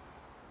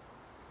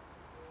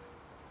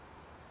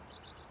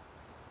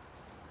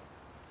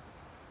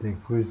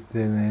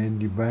nachher in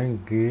die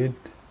Bank geht,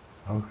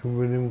 auch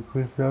über dem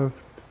Kurs läuft.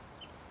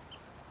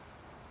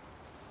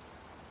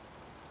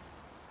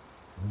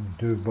 Und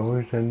da brauche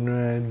ich dann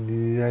nur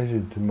die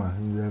Sache zu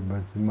machen,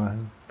 selber zu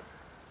machen.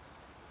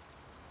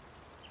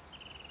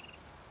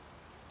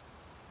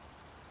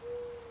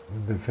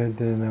 Und da fällt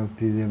dann auf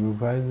dieselbe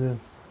Weise.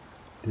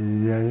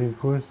 Der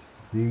Sache-Kurs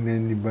liegen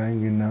dann die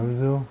beiden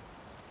genauso.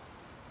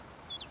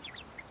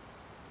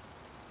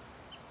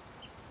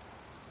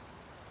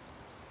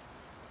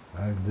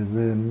 Also das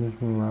müssen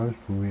wir mal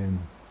ausprobieren,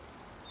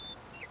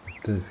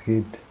 ob das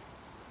geht.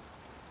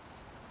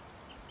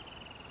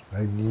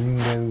 Weil die liegen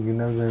dann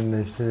genauso an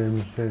der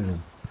Stelle.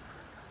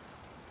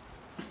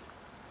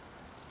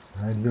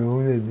 Also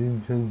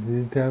 127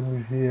 Liter habe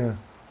ich hier.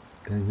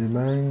 Das ist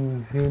immer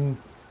eingeschrieben.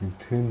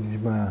 Jetzt könnte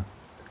ich mal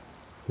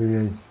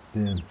vielleicht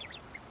die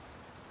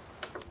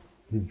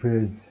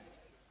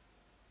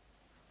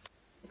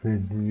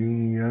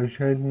Jungen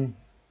ausschalten,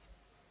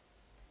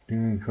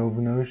 Dinge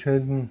kaufen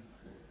ausschalten.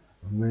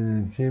 Und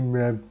wenn es stehen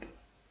bleibt,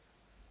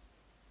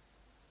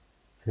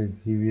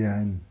 fällt sie wieder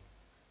an.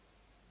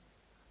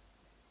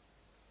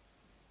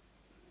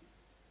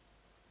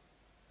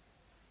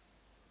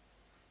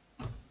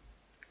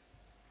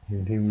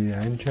 den wieder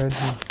einschalten.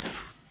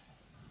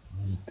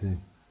 Und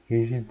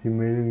kriege ich jetzt die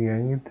Meldung hier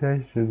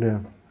angezeigt,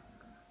 oder?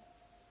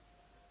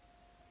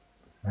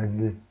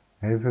 Also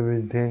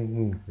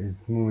Helferbedenken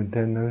ist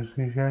momentan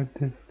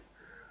ausgeschaltet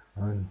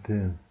und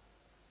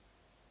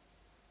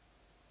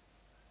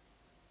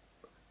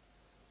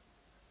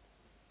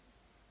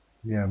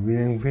ja, wie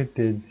lange fährt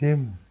der jetzt hier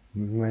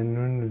mit meinen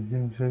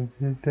 127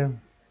 Liter?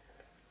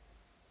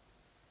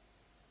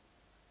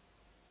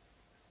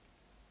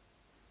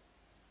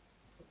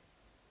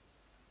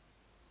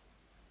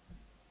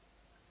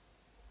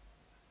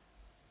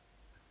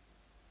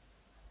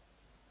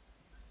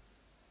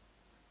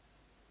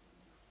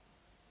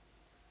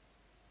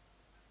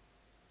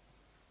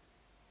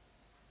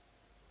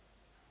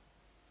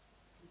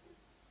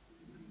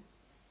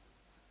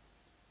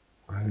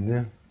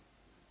 Also,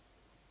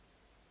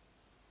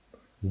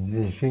 ist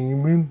er stehen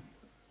geblieben?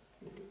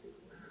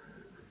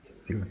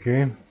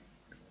 Okay,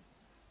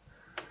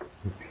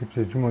 das geht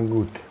ja schon mal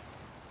gut.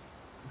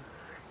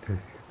 Das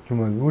geht schon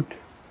mal gut.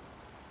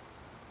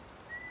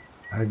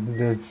 Also,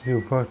 dass ich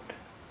sofort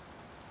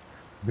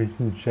ein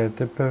bisschen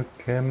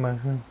Starterverkehr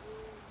machen.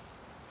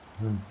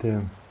 Und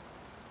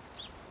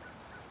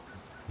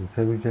jetzt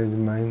habe ich also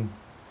mein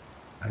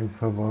alles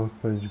verbraucht,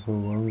 was ich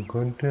verbrauchen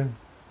konnte.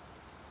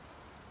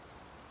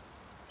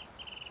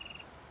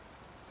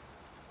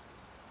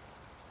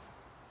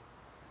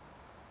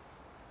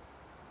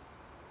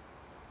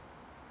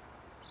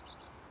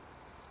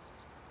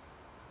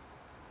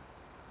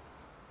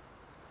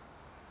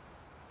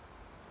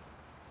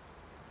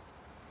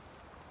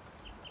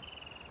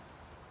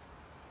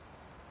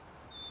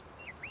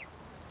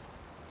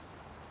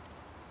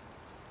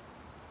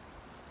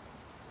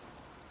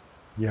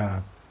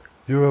 Ja,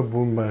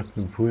 Silberbohnen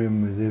brachten früher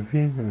immer sehr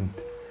viel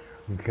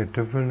und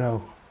Kartoffeln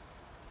auch.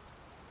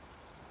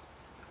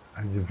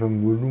 Also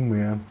vom Volumen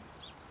her.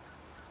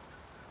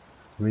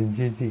 Wenn ich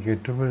jetzt die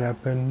Kartoffeln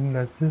abernten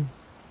lasse,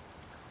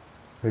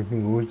 habe ich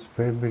ein großes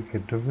Feld mit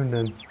Kartoffeln,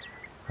 dann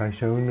fahre ich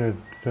da 100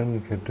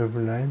 Tonnen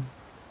Kartoffeln ein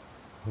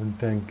und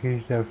dann kriege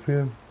ich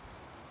dafür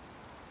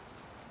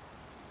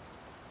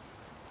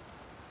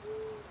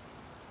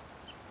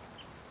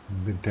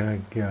einen Betrag,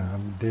 ja,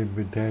 aber der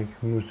Betrag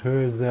muss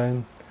höher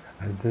sein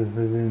als das,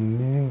 was ich in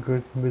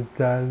Leasingkosten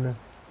bezahle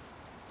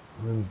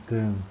und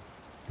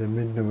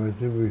damit noch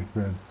was übrig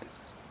bleibt.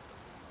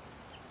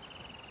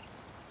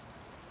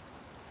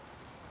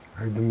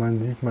 Also man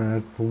sieht, man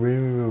hat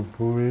Probleme über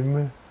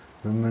Probleme,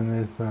 wenn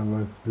man erstmal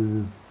was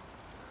besitzt.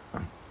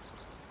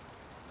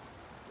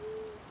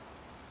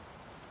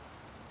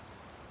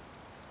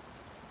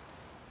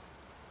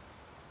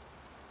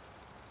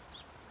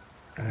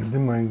 Also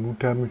mein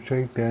Guthaben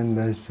steigt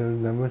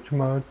 33.000, haben wir schon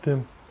mal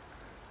heute,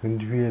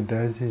 könnte ich wieder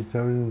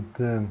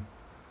 30.000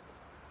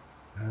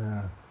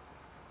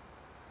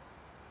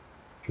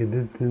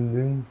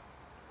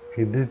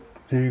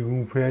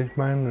 Kredittilgung vielleicht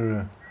machen,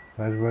 oder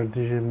was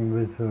wollte ich eben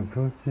bis zu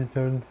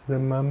 50.000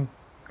 zusammen haben?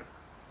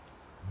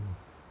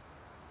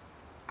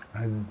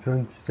 Also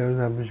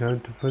 20.000 habe ich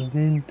heute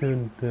verdient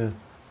und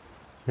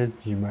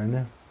schätze ich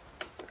meine,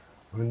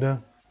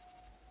 oder?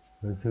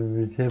 Was habe ich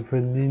bisher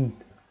verdient?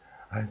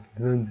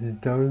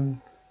 28.000,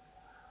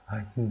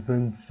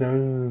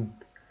 28.000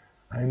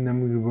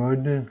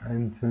 Einnahmegebäude,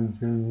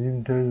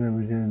 21.000, 7.000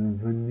 habe ich also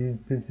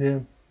verdient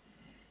bisher.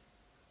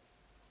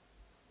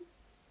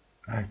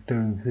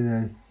 8.000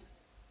 vielleicht.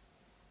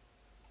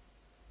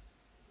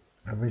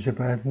 Aber ich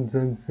habe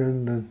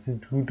 28.000, das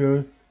sieht gut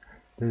aus.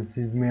 Das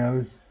sieht mehr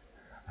aus,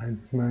 als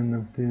man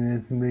auf den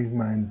ersten Blick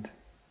meint.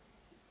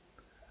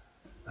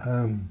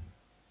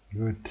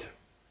 Gut.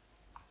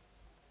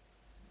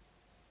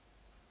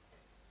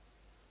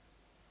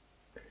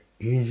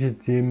 Gehe ich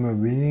jetzt hier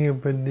immer weniger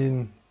bei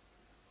den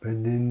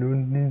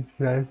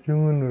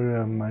Lohndienstleistungen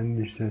oder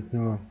meine ich das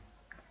nur?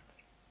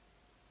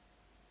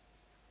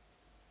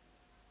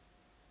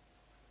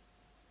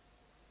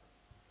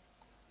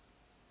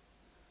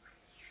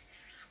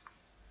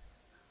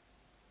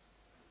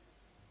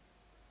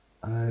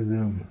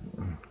 Also,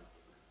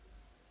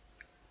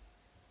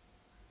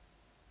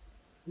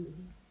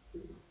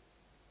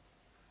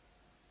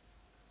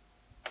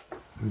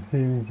 muss ich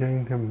nicht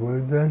langsam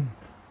wohl sein?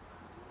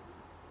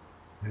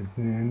 Jetzt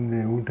sind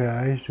der Route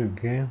erreicht,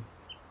 okay?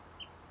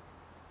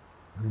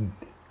 Und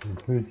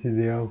jetzt müsste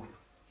der auch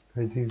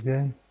fertig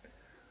sein.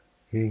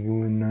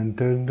 Kriegen wir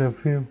 9.000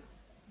 dafür.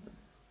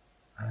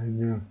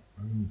 Also,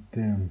 und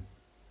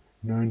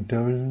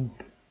 9.000,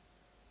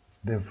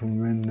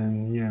 davon werden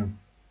dann hier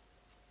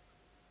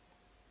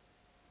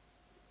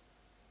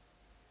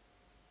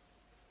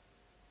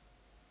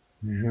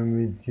wie haben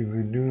wir jetzt die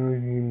Verdüngung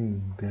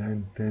gegeben? Der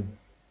hat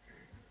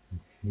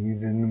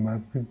wieder nochmal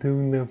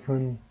abgezogen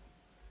davon,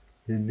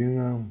 der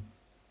Dünger.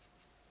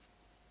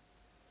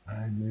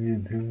 Also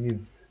jetzt so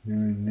geht's,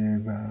 wenn wir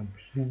den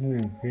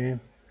abschließen, okay.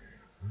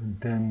 Und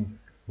dann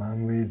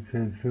machen wir jetzt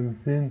Vers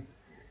 15,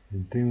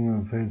 jetzt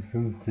düngen wir Vers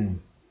 15.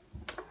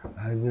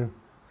 Also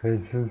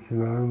Vers 15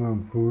 war immer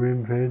ein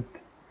Problemfeld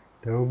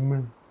da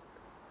oben.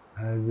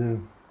 Also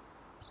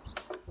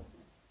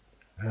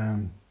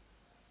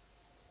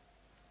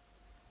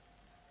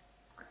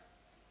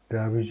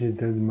da habe ich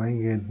jetzt also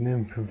mein Geld,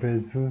 ne, für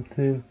Feld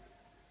 15.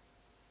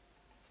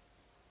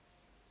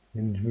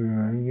 Wenn ich mir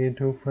mein Geld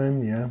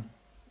hochfahren, ja,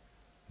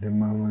 dann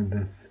machen wir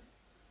das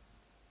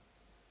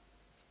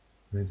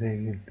mit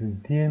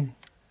Rekrutieren,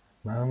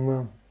 machen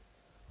wir,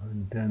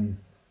 und dann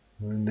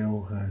wollen wir da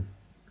hoch rein.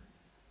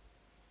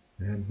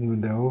 Wir hatten nur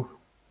da hoch,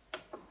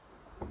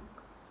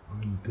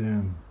 und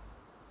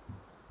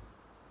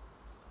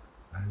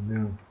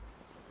also,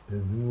 da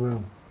sind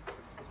wir,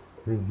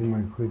 jetzt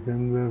mal kurz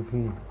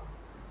anwerfen,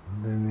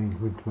 und dann den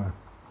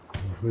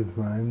kurz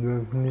mal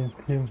einwerfen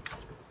jetzt hier.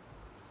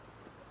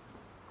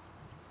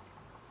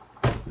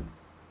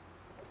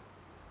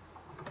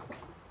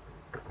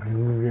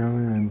 Also wir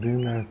haben einen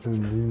drin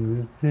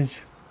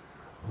 877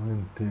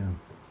 und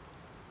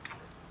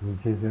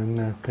muss jetzt auch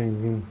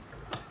nachdenken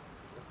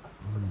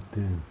und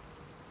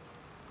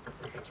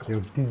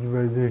auf diese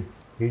Weise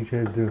kriege ich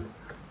also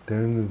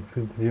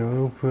 340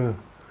 € für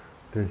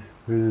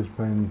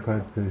mein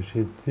Fahrzeug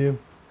jetzt hier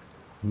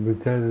und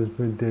bezahle das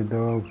mit der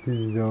Dauer auf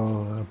diese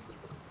Dauer ab,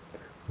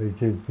 weil ich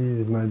jetzt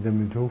dieses Mal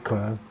damit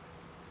hochfahre.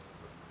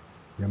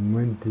 Ja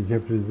Moment, ich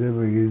habe das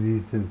selber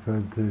geleast, das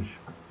Fahrzeug.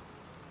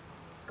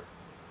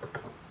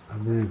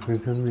 Aber jetzt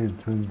kostet mir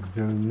 20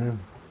 €, ne?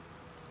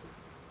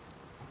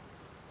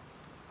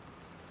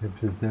 Ich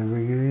habe es selber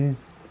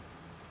geleast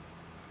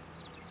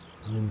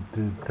und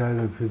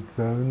zahle für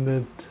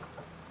 200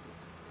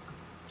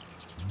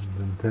 und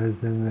dann zahle ich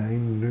dann eine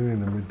eigene Lücke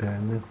damit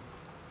rein, ne?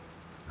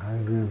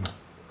 Also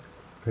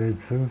Feld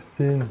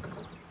 15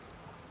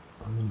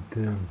 und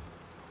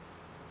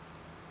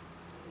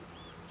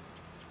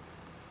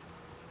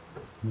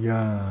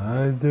ja,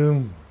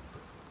 also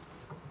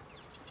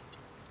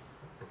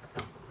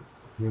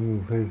hier haben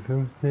wir Feld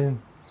 15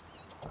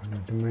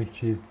 und du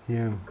möchtest jetzt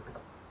hier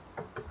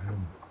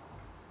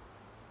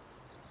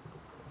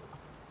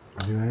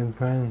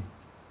reinfallen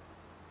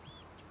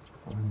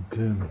und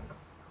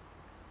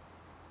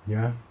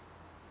ja,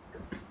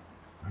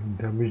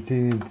 und habe ich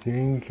den jetzt hier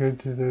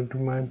eingeschaltet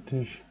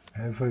automatisch,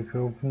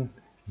 verkaufen,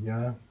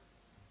 ja,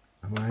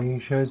 haben wir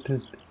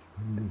eingeschaltet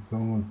und jetzt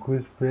machen wir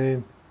Kursplay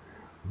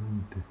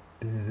und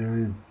der soll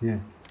jetzt hier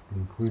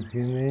den Kurs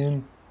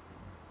generieren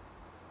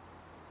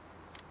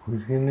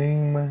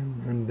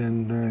machen und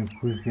dann soll er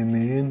Kurs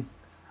generieren,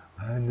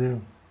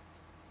 also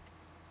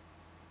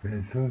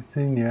Feld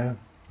 15, ja,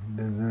 und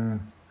dann soll er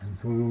ein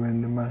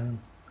Zugewende machen,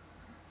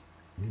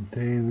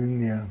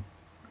 hinterher ja,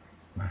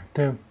 macht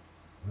er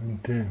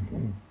und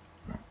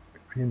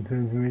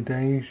 24 Meter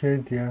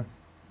eingestellt, ja,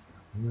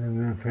 und dann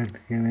soll er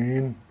Feld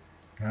generieren,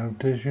 da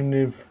habt ihr schon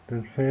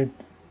das Feld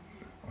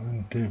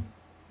und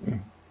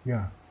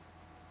ja,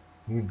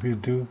 geht wir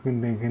durch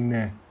und dann kann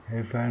der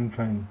Helfer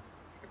anfangen.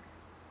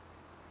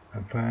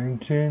 Helfer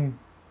einstellen,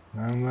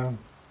 machen wir,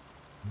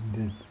 und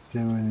jetzt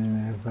stellen wir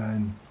den Helfer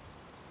ein.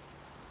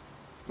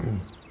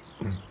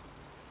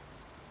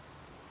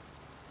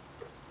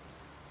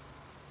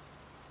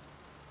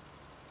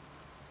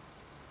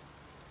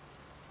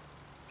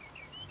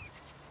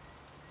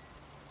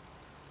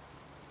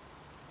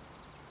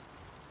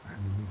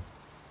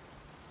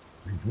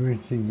 Ich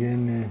möchte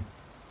gerne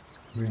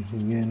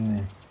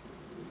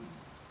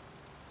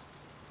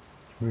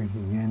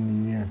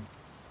hier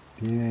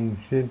den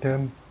eingestellt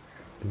haben.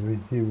 Du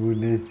wisst ihr, wo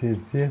das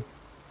jetzt hier?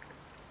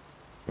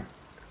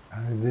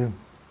 Also,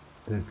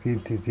 das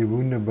geht jetzt hier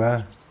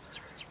wunderbar.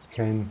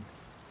 Kein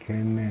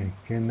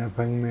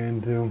Abhang mehr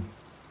und so.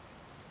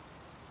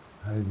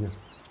 Also,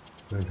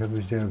 was habe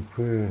ich da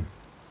früher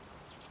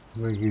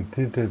mal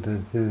gezittert,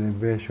 dass der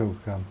Bärschow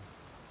kam.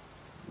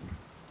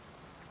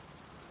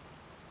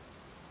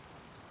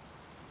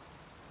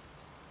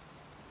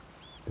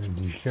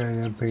 Die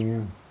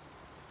Steilabhänge,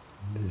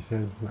 das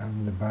ist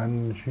an der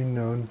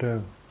Bahnschiene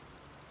unter.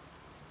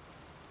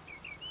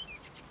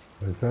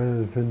 Was war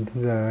das für ein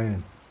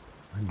Design?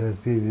 Und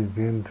das geht jetzt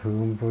ganz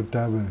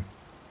komfortabel.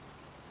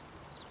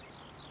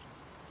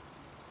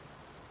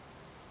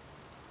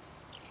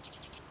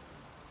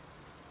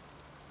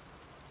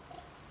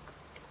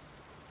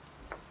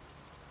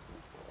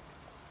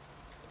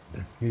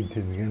 Das geht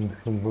jetzt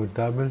ganz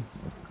komfortabel.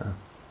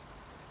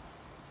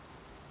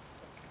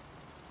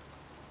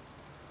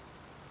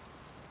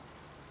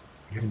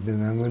 Ja,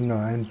 dann haben wir noch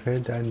ein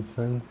Feld,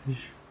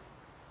 21.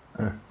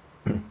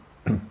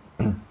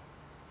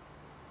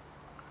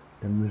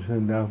 Dann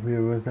müssen wir da auch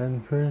wieder was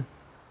anfüllen.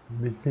 Ein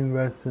bisschen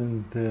was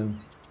und also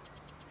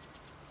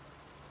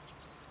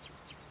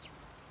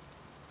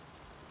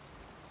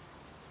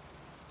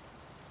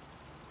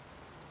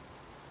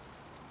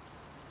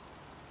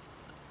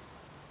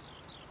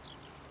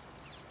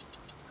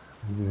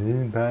wir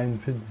sind bei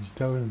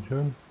 41.000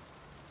 schon.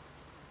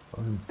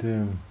 Und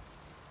wir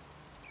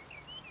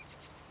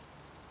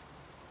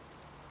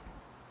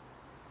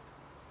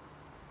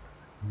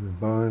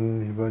brauchen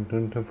nicht weit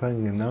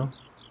runterfallen, genau.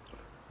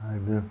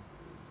 Also,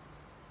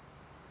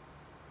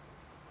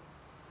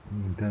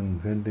 und dann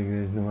fällt er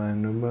gleich nochmal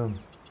eine Nummer. Und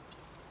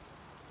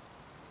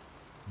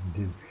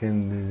jetzt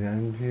können wir sie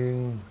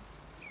anklicken.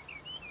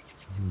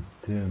 Und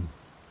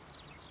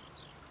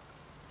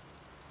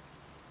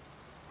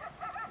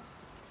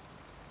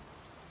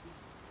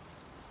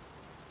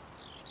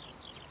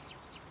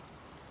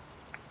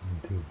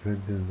die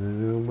vierte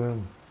darüber.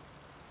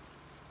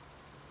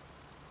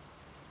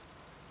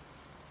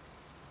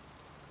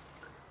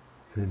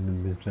 Finde,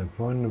 bis da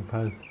vorne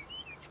passt.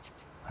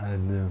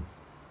 Also,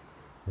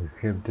 es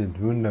klappt jetzt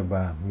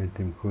wunderbar mit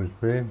dem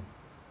Cosplay.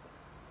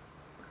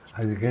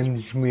 Also kann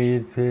ich mir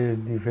jetzt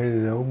die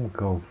Fälle da oben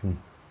kaufen.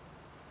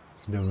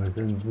 Da was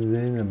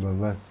anzusehen, aber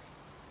was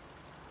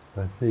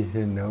sehe ich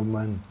denn da oben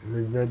an?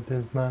 Übersetzt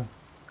das mal.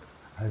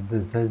 Also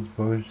das heißt, ich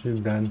bräuchte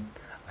dann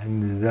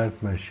eine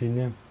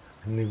Saatmaschine,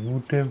 eine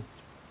gute.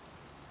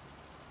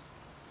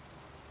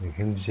 Da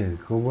kann ich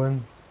jetzt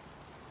grubbern.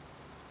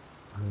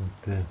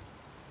 Und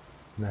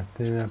nach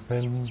den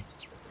Appellen.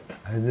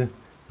 Also,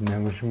 den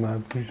haben wir schon mal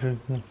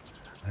abgeschlossen.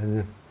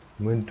 Also,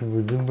 Moment,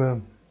 wo sind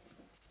wir?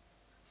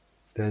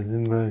 Da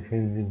sind wir,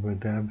 können Sie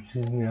da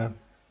abschließen, ja.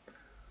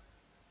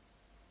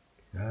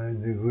 Ja,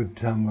 also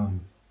gut, haben wir.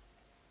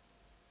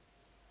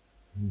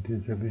 Und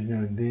jetzt habe ich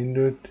noch den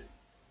dort.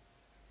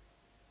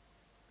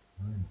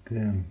 Und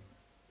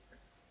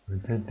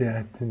was hat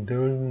der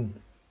 18.000?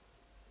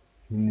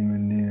 Ich nehme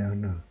den auch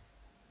noch.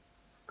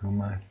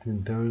 Komm,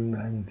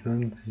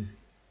 18.021.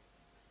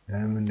 Da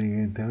haben wir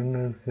die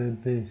getan,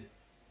 fertig.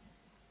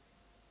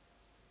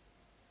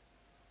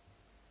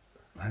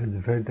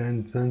 Also Feld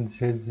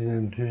 21 hätte ich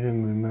natürlich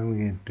mit meinem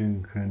Geld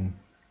tun können,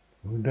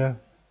 oder?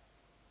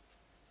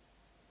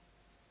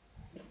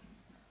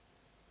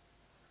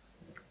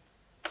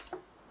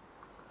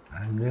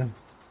 Also,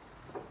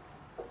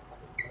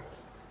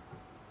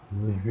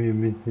 muss ich mir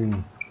ein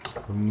bisschen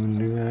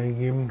Vermundung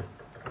eingeben.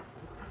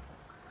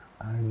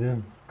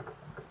 Also,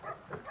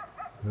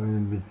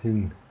 ein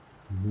bisschen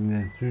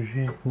dazu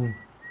schießen.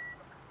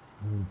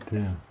 Und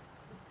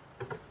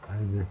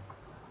also,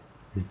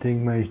 ich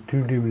denke mal, ich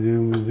tue dem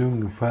sowieso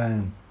einen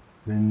Gefallen,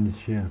 wenn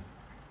ich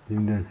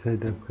dem das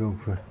Feld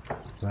abkaufe,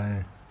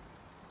 weil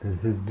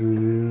das wird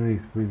sowieso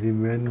nichts mit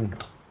ihm werden.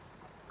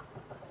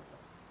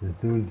 Das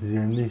lohnt sich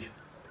ja nicht.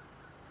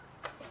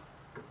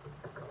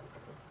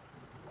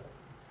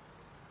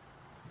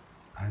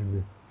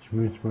 Also, ich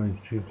muss mal ein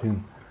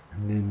Stückchen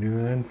an den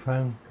Dünger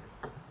anfangen.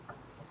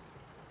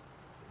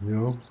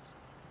 So.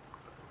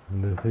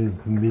 Und das wird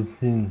jetzt ein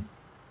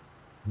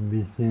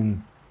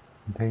bisschen,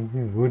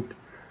 denke gut,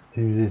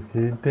 67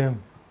 Liter.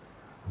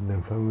 Und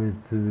dann fahren wir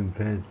jetzt zu dem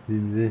Feld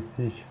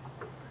 67,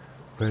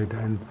 Feld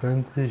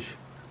 21.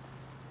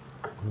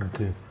 Und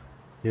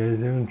ja,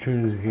 ist ja ein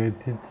schönes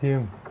Gerät jetzt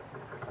hier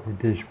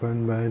mit der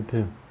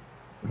Spannweite.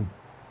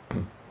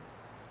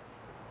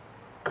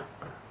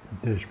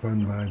 Mit der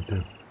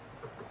Spannweite.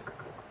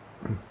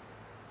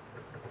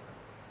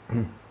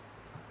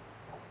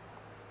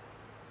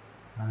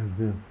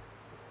 Also,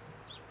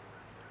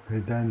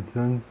 Feld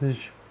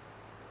 21,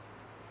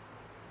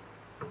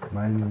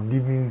 mein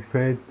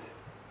Lieblingsfeld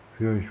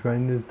für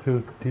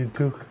Schweinezucht,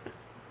 Tierzucht.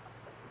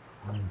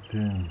 Und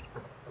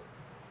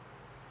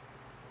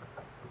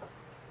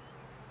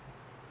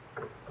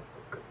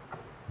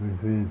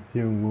wenn wir jetzt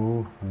hier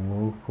irgendwo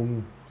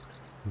hochkommen,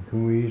 dann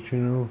kommen wir hier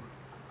schon hoch.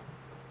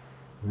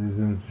 Das ist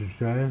uns zu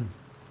steil.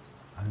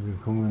 Also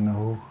kommen wir noch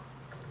hoch.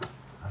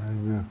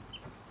 Also,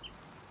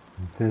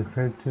 das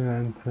Feld schon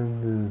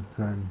 21,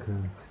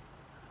 22.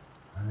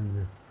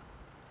 Also,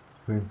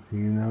 ich weiß nicht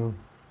genau.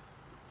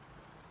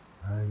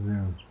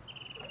 Also,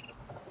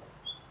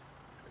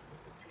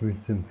 ich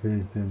möchte dann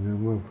vielleicht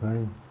darüber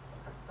fahren.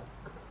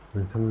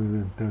 Was haben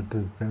wir gesagt?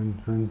 Dort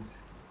 22,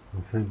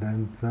 das Feld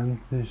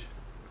 21.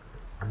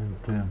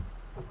 Und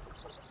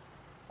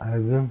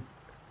also,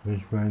 muss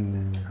ich mal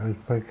den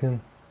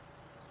auspacken.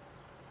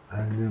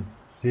 Also,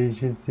 stehe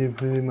ich jetzt hier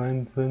für den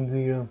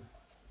 21er.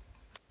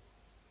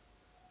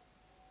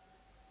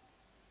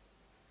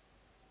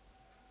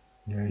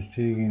 Ja, ich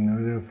stehe genau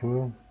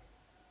davor.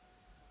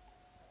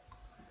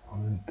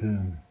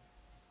 Und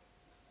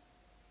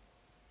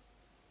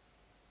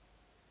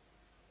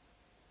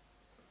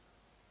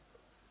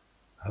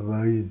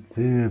aber jetzt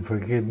in der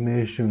verkehrten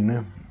Richtung,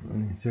 ne?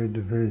 Ich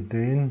sollte vielleicht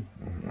dahin,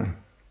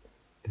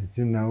 dass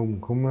ich nach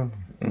oben komme.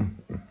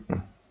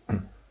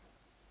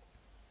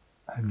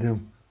 Also,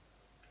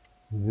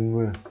 sind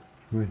wir,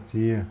 ich möchte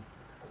hier,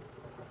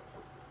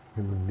 ich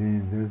habe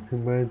den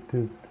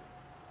ausgeweitet.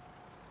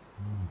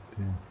 Und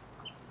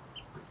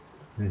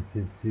das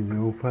jetzt hier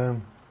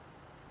hochfahren.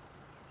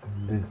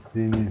 Und das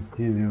den jetzt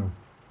hier so,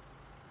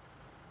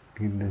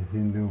 geht das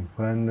hier so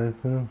fahren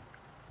lassen.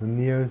 Von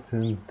hier aus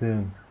und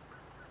dann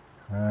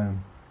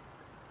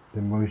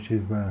brauche ich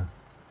jetzt mal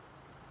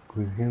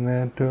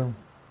Kursgenerator.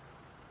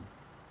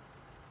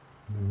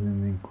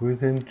 Dann den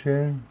Kurs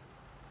einstellen.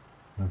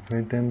 Man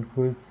fährt dann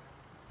kurz,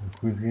 den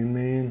Kurs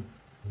generieren.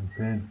 Man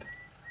fährt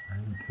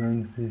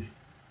 21,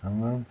 haben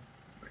wir.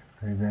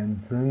 Fährt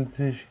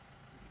 21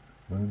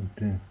 und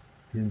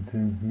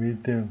 24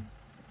 Meter.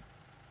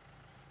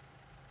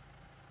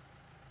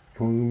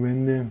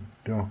 Vorgewende,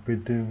 doch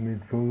bitte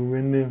mit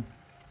Vorgewende.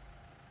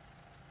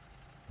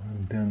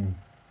 Und dann,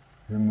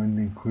 wenn man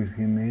den Kurs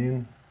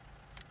generieren,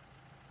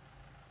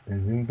 da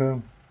sind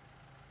wir.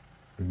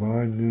 Da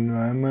braucht nur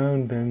einmal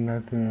und dann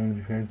hat man noch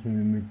die Grenze in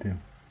der Mitte.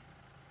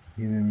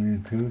 Hier dann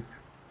wieder zurück.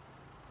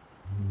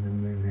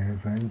 Dann will ich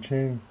einfach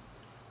einstellen.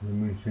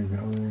 Dann möchte ich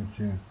auch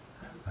nicht.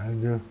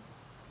 Also,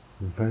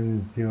 wir fahren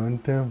jetzt hier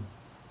runter.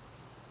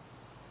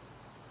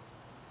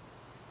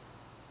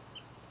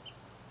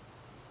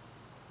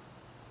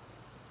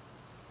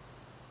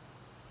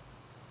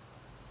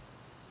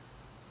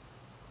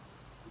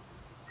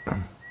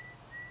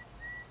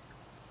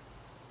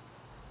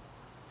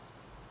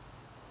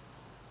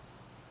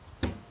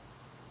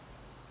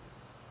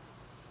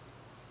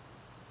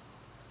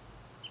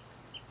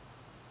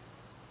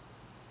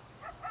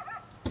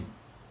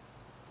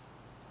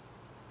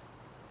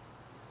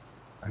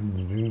 Also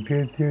linkt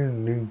jetzt hier,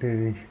 linkt er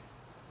nicht.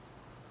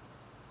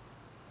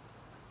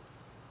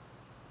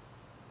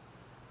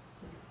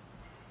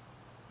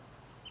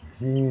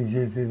 Hier ist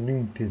jetzt der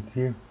Link jetzt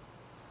hier.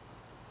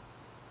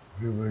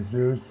 Was ist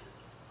los?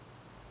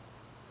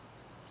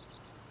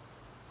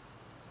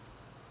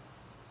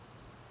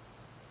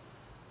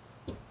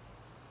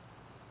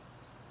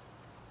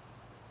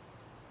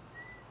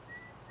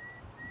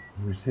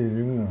 Wo ist der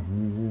Dünger?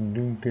 Wieso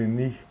düngt der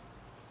nicht?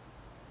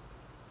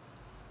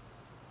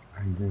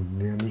 Also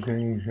der habe ich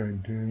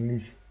eingeschaltet oder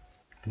nicht?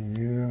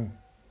 Die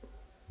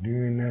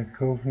Dünger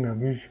nachkaufen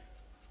habe ich.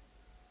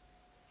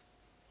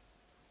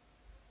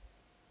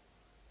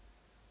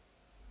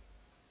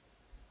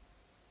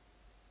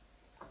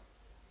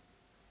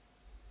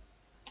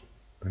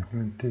 Was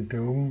macht der da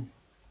oben?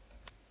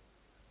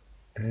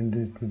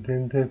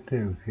 30% hat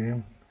der,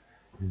 okay.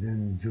 Wir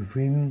sind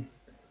zufrieden,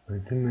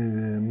 was immer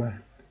der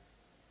macht.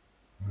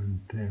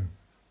 Und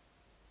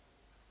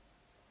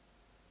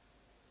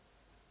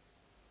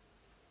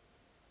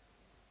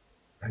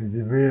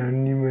also will auch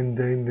niemand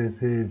sagen,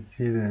 dass er jetzt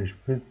hier da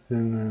spritzt,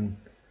 sondern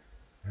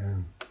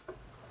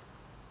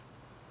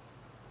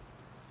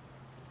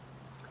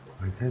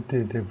was hat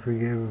der da für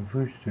gelbe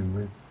Früchte?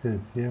 Was ist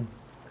das hier?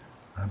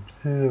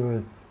 Apfel oder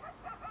was?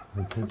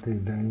 Was hat der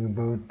da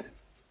eingebaut?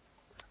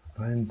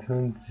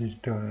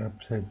 21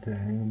 Apps hat er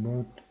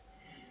eingebaut.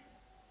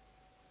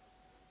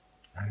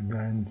 Also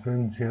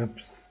 21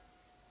 Apps.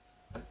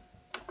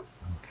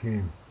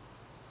 Okay.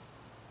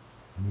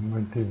 Dann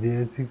macht er die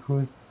jetzt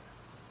kurz.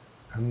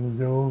 Haben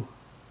wir so hoch.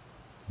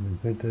 Dann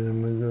fährt er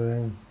immer so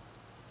rein.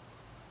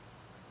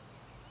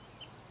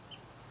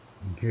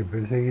 Okay,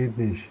 besser geht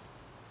nicht.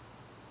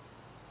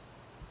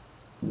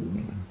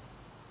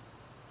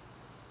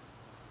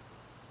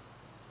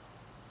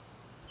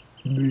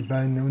 Wir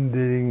waren unter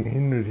den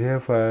Hin- und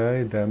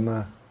Herfahrerei, da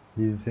mal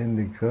dieses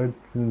Ende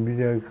kreuzen,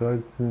 wieder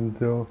kreuzen und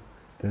so.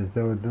 Das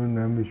dauert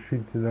unheimlich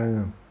viel zu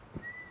lange.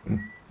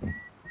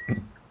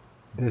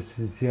 Das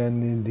ist ja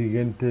eine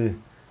intelligente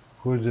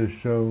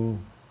Kursersteuerung.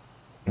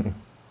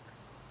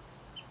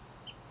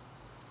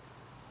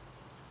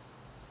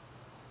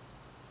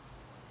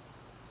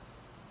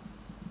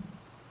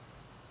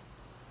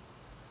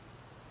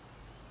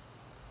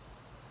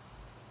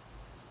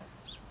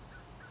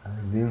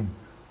 Also,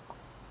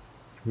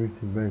 ich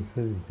möchte bald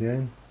fertig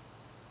sein.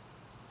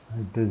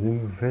 Also, da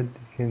sind wir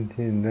fertig, könnt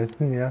ihr ihn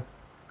lassen, ja?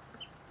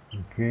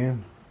 Okay.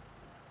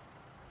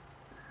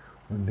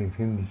 Und dann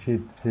kann ich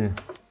jetzt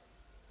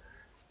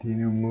die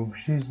Nummer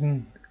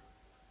abschließen.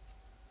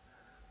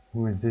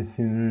 Wo ist das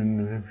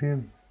denn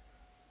dafür?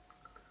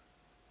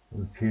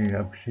 Okay,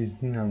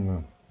 abschließen haben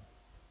wir.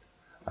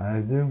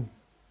 Also,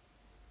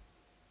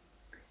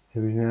 jetzt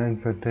habe ich einen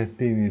Vertrag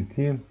den jetzt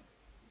hier.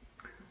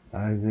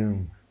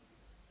 Also,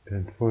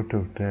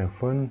 Transportauftrag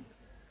von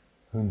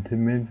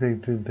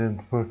Zementfaktor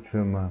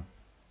Transportfirma.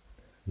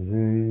 Das ist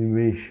ein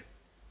Riesenweg.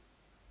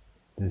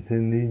 Das ist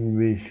ein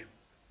Riesenweg.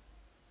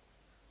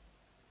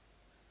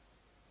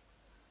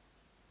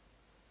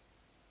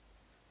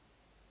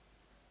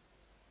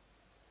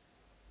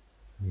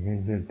 Da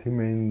kann ich jetzt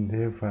immer hin und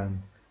her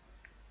fahren.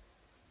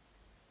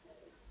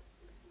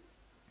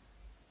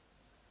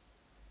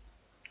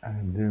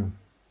 Also,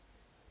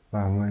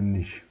 machen wir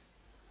nicht.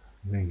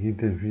 Dann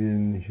geht das wieder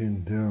nicht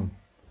und so.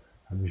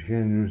 Habe ich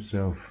keine Lust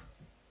drauf.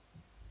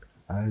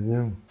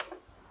 Also,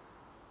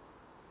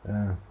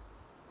 der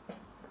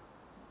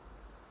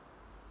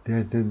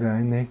hatte da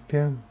 1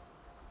 Hektar,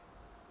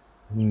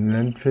 eine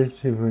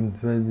Landfläche von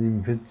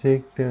 247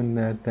 Hektar und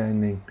der hatte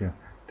 1 Hektar.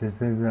 Das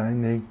ist also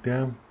 1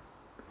 Hektar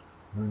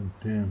und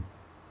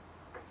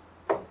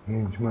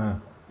muss ich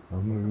mal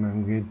auch mit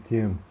meinem Geld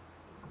hier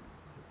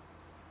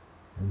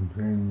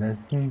entwickeln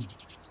lassen.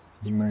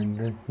 Ich meine,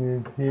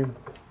 lassen jetzt hier.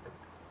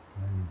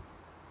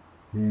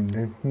 Den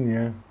letzten,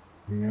 ja,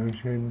 den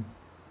ausschalten,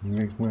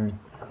 weg mal.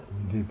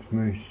 Und jetzt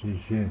möchte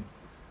ich hier.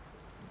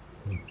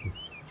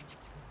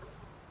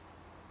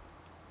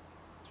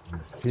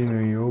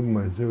 Den hier oben,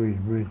 also ich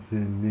möchte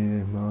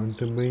den mal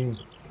unterbringen.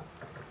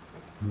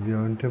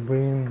 Wieder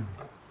unterbringen.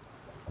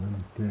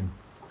 Und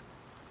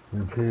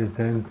dann fehlt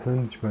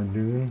 21 mal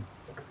düngen.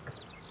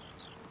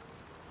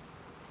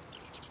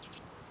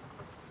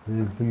 Das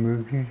ist eine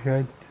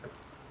Möglichkeit.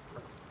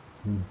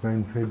 Und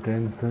mein fehlt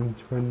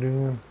 21 mal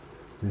düngen.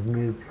 Das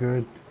mir jetzt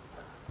gehört,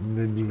 um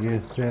dann die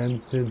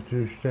Gästeernte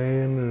zu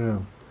steigern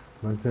oder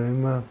was auch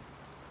immer.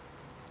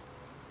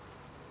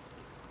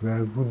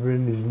 Wäre gut,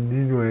 wenn ich ein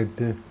Dino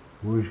hätte,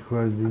 wo ich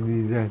quasi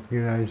die Sache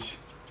gleich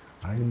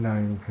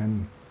einladen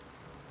kann.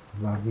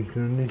 Habe ich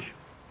noch nicht.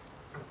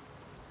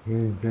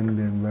 Hier ist dann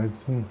den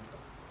Weizen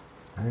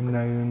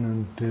einladen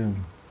und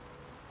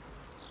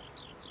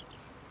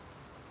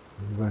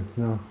was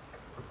noch?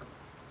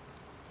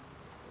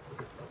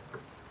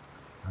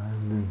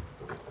 Also,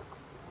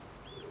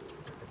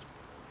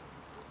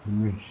 ich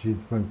möchte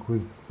jetzt mal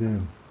kurz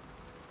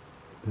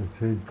das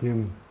Feld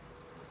hier,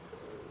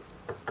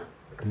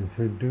 das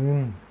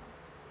verdüngen.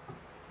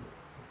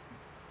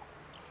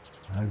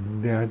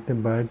 Also der hat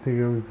eine Breite,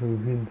 glaube ich,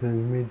 von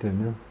 24 Meter,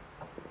 ne?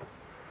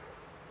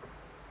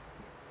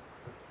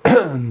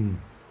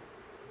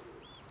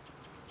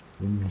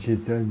 Wenn ich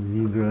jetzt als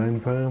Video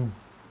reinfahre,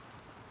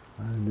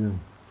 also,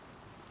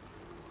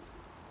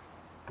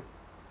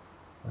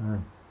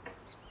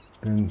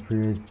 dann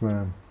vielleicht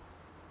mal,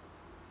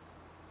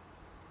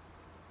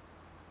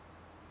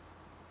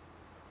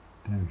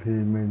 dann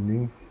fehlt mir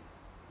links,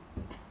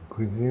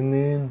 kurz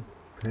hinlegen,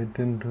 Feld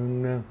dann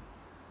drunter,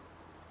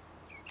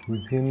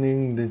 gut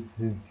hinlegen, das ist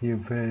jetzt hier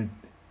Feld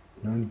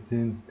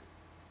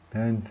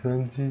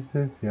 1923 ist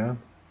das, ja,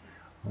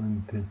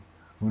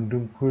 und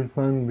um kurz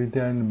machen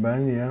bitte eine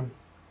Bahn, ja,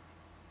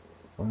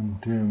 und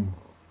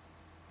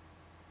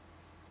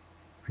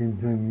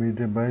 24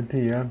 Meter Breite,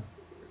 ja,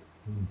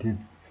 und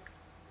jetzt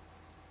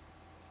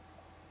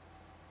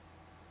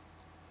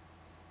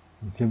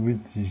ist ja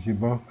witzig, die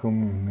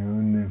Bauchkrümmung,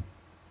 ne, und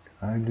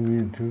also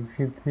wieder zurück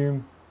jetzt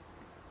hier,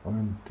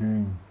 und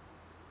ein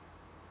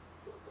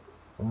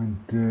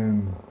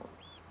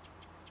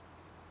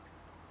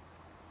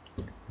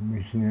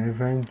bisschen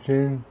Hilfe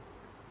einstellen,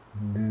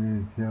 und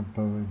dann ist ja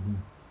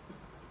abarbeiten.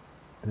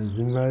 Da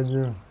sind wir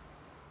also,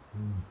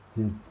 und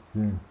jetzt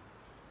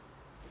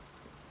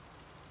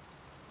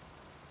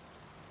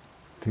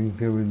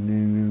denkt aber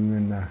den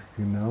Jungen nach,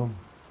 genau.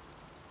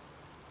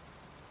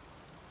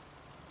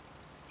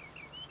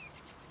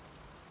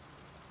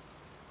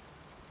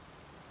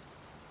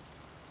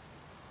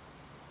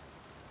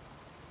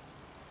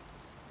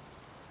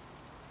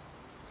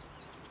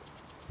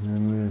 Dann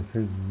haben wir das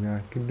Feld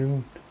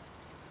nachgedüngt.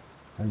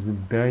 Also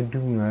 3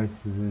 Düngen heißt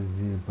es, dass ich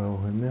hier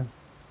brauche, ne?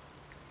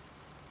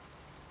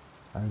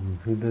 Also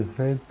für das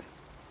Feld.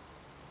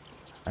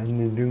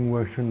 Eine Düngung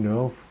war schon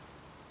drauf.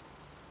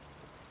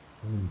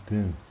 Und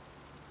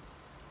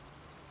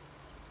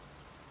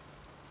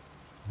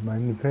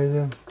meine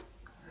Felder,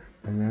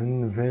 meine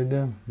anderen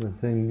Felder,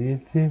 was sagen die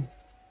jetzt hier?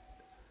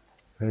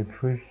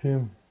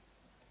 Feldfrüchte,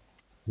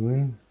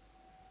 grün,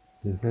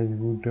 das heißt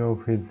gut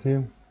drauf jetzt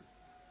hier.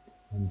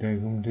 Und da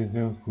kommt jetzt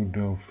auch gut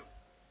drauf.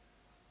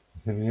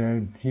 Das habe ich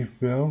halt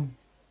tiefblau.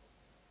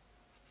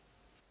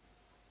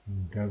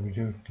 Und da habe ich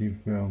auch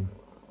tiefblau.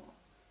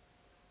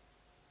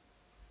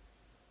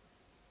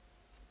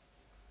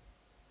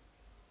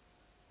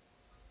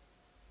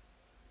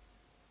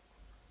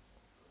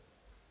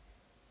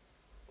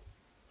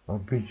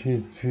 Ob ich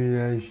jetzt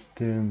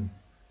vielleicht also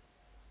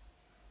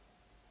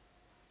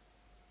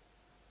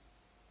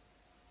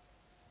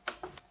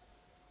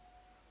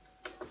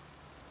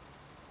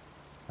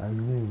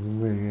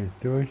sind wir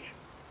jetzt durch.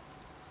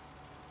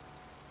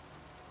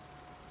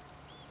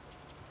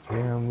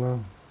 Hier haben wir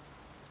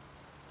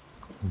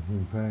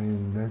den Fall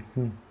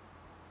lassen.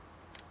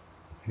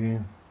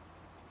 Hier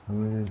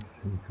haben wir jetzt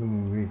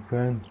zum Weg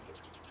fahren.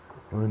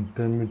 Und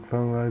damit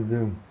fahren wir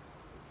also,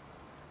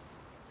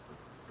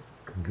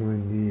 dann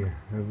können wir die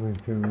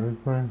Information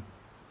ausmachen.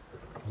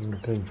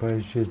 Und dann fahre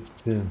ich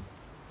jetzt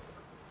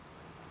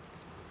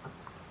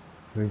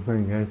durch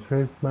mein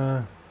Gasfeld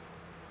mal,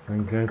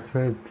 mein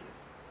Gasfeld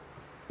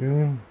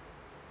düngen.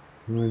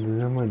 Wie wir das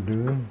nochmal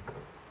düngen.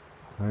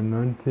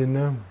 Mein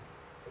 19er,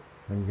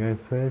 mein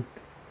Gasfeld.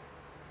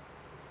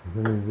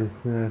 Dann haben wir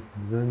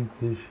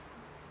 26.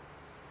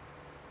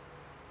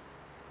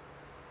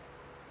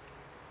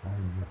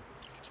 Also,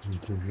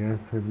 das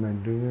Gasfeld mal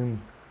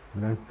düngen,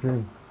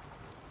 lassen.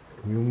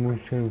 Hier muss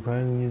ich schon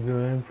fahren, hier so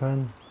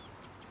reinfahren.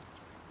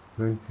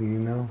 Weißt du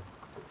genau?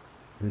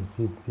 Das ist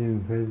jetzt hier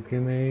ein Feld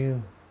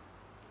generieren.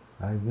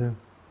 Also,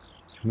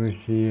 ich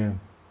möchte hier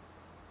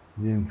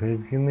ein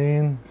Feld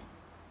generieren.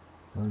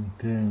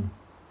 Und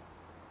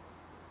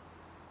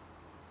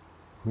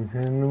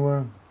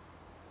Nummer,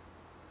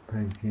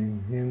 Feld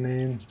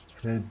generieren,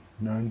 Feld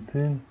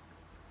 19.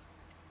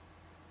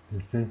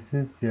 Das ist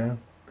jetzt, ja.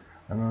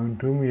 Aber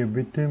und hier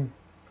bitte,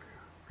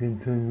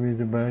 24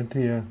 Meter Breite,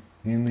 ja.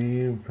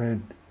 Generieren,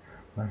 Feld.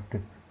 Macht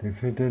der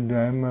fährt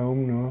da einmal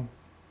um nur.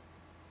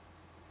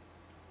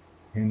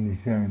 Kann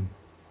nicht sein.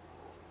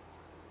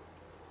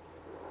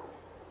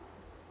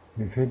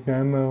 Der fährt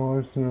da einmal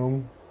außen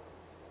um.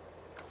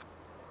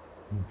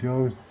 Sieht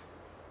aus.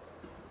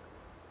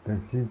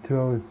 Das sieht so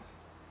aus.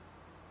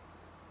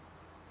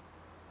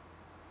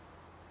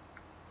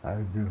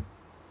 Also,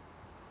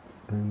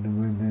 dann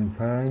über den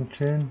Fall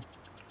einstellen.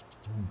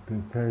 Und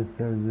das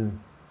heißt also,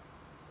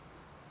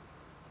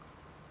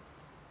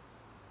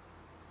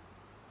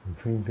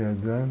 fängt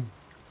also an.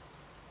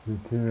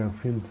 Das sind auf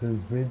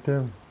 24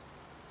 Meter.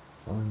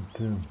 Und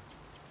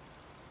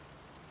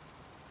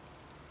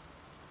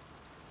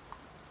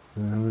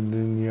Dann haben wir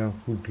den hier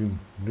auch gut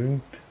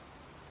gedüngt.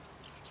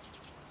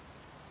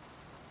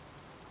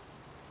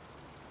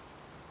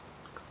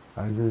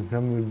 Also jetzt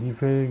haben wir die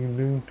Felder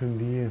gedüngt und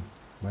die,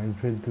 mein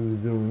Feld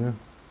sowieso, ne?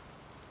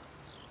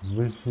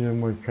 Wir müssen ja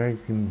mal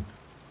kalken,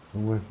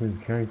 irgendwas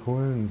mit Kalk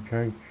holen,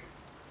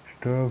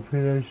 Kalksteuer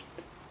vielleicht,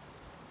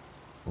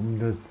 um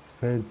das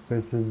Feld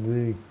besser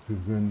sehen zu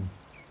können,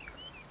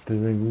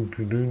 dass er gut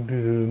gedüngt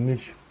ist oder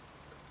nicht.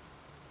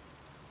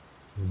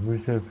 Ich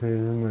muss das Feld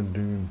immer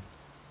düngen,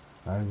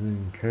 also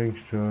den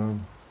Kalksteuer.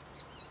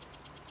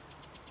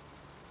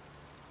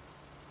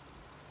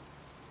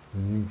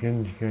 Den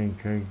kann ich keinen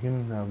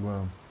kalken,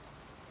 aber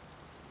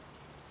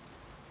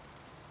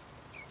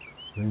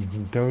wenn ich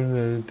einen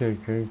 1000 Liter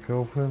Kalk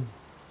kaufe,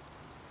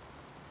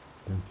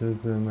 das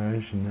wird dann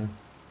reichen, ne?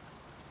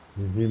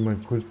 Wir sehen mal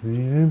kurz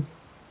diese.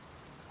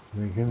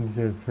 Dann kann ich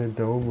das Feld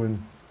da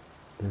oben,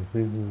 das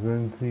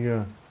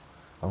 26er,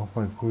 auch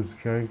mal kurz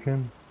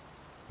kalken.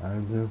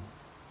 Also,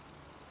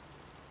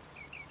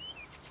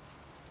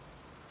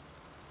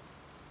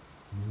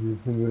 hier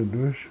sind wir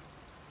durch.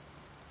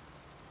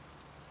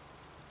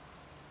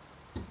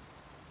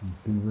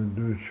 Jetzt sind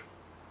wir durch.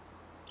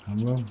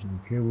 Aber,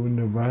 okay,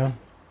 wunderbar.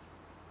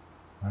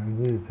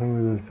 Also, jetzt haben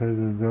wir das Feld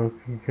also auch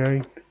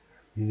gekalkt.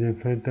 Wie sieht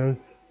das Feld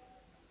aus?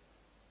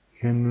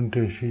 Kein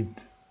Unterschied.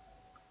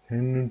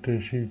 Kein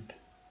Unterschied.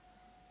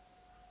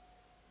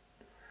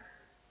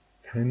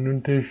 Kein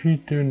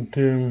Unterschied und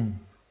der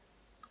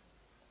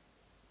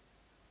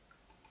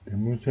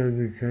muss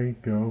also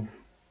Kalk drauf.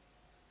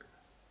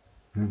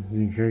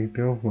 Müssen die Kalk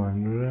drauf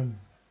machen, oder?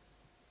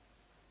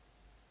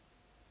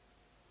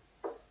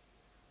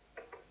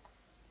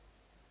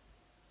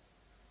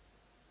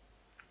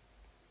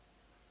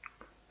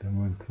 Da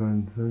war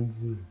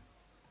 22,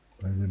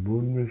 weil der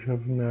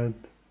Bodenbeschaffenheit.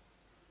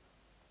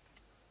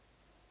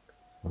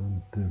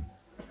 Und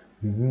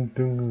wir sind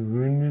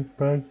dunkelgrün jetzt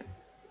bald.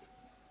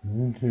 Wir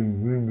sind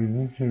im Grün, wir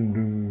sind schon im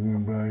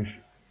dunkelgrünen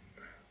Bereich.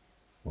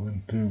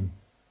 Und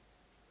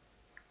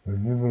da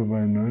sind wir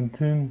bei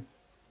 19.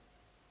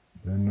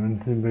 Bei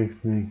 19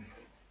 wächst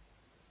nichts.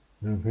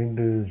 Da fängt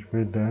er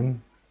später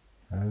an.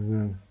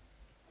 Also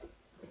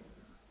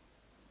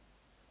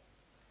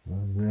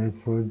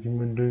jetzt wollte ich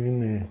mal durch,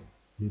 ne,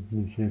 geht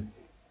nicht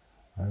jetzt.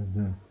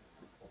 Also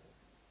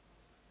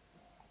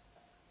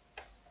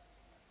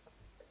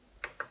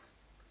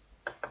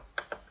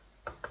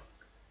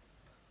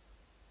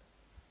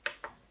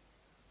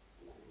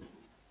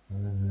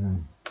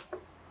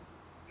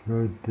ich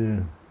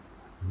wollte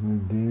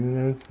mit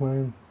den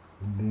ausmalen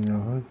und den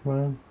auch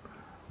ausmalen.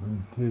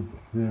 Und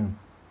jetzt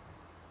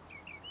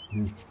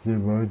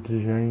wollte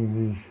ich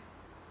eigentlich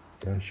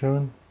da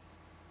schauen,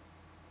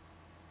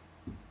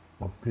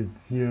 ob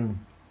jetzt hier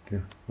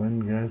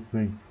wann Gras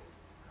wächst.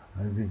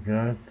 Also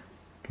Gras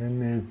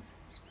kann erst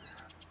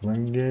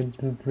wann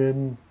geerntet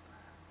werden.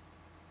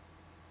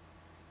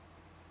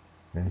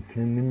 Es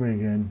kann immer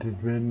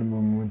geerntet werden,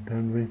 aber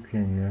momentan wächst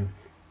kein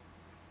Gras.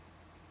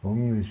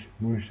 Warum nicht?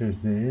 Muss ich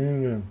das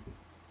sehen,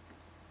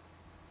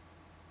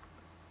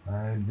 oder?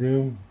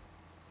 Also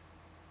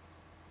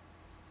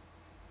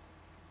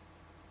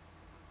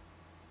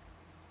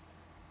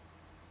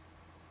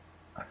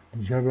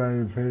ich habe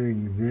alle Fälle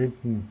gesät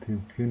und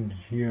jetzt könnte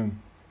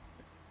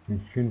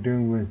ich könnte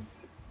irgendwas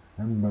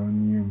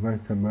anbauen hier im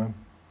Wasser,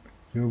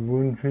 so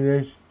Boden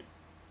vielleicht,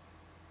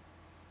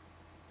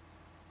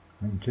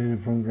 anstelle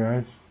von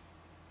Gas.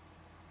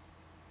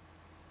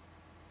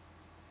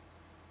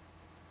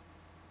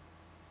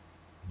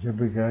 Ich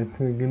habe Gas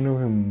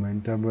genug im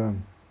Moment, aber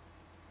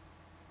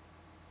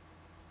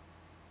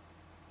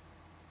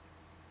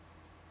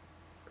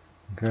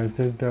Gas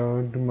wird da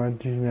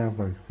automatisch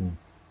nachwachsen.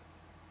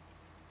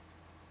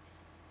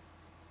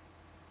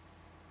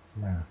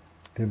 Ja,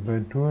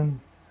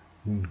 Temperaturen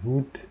sind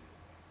gut,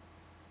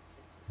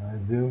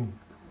 also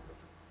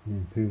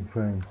ich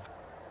will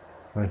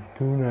was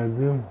tun,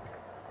 also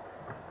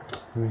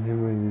muss ich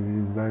immer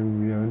die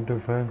Wagen wieder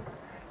runterfahren,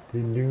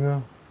 den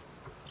Dünger,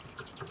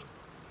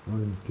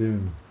 und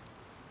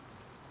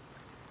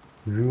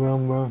so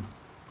haben wir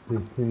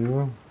 16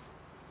 Uhr,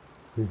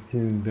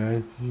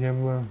 16:30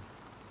 haben wir,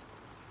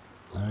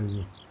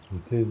 also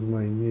ich werde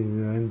mal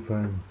hier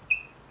reinfahren,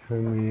 ich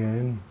fange mal hier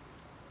hin,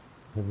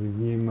 ich habe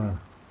hier immer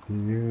die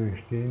Dünger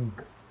stehen,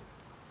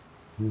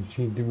 hier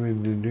steht immer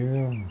der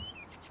Dünger,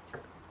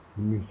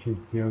 die muss ich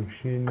jetzt hier auch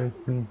stehen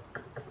lassen,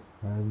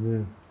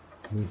 also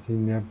muss ich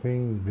ihn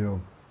abhängen, so.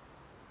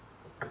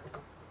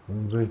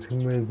 Und was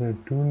können wir jetzt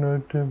noch tun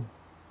heute?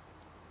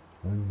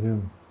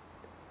 Also,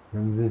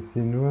 um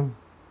 16 Uhr,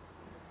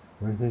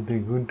 was ist der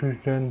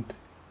Grundzustand?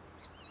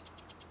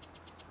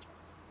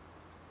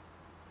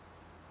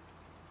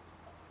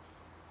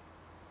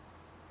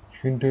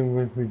 Ich könnte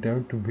irgendwas mit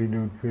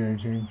Autopilot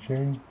vielleicht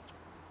einstellen.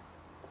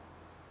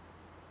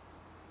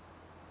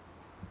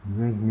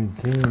 Mit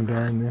Sing und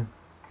da, ne?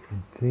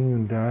 Mit Sing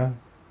und da.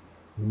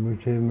 Ich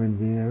muss ja immer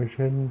den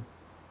ausschalten.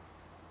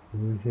 Ich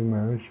muss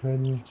immer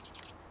ausschalten.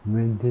 Und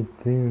wenn ich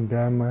jetzt Sing und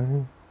da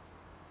mache,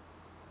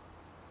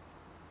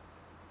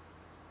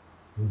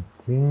 mit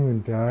Sing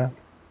und da,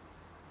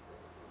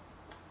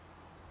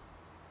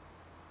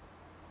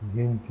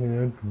 Beginnt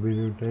den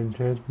Autopilot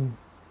einschalten.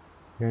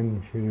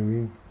 Kann ich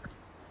irgendwie.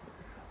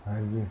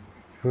 Also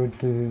ich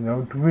wollte den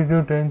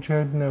Autopilot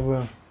einschalten,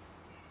 aber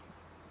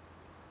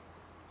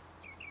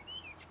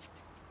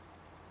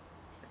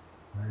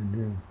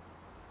also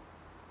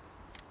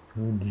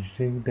und ich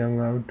denke da am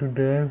Auto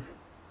drauf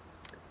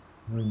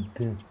und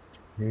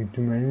mit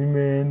dem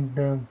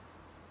Anime-Händler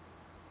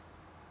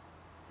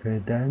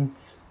Feld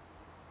 1,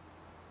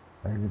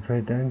 also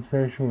Feld 1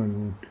 wäre schon mal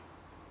gut,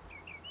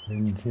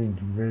 wenn ich in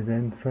die Feld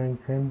 1 fahren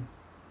kann,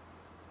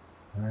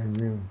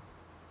 also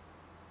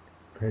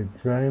Feld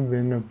 2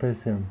 wäre noch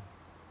besser,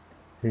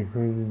 der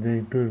konnte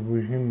direkt dort, wo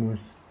ich hin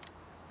muss,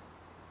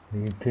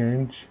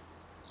 getrennt,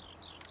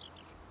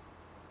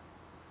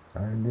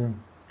 also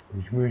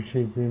ich möchte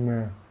jetzt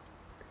immer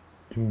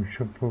zum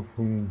Shopper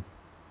vom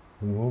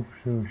Hof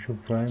zum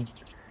Shop fahren,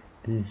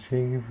 die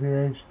Strecke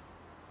vielleicht,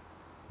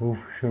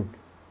 Hofshop.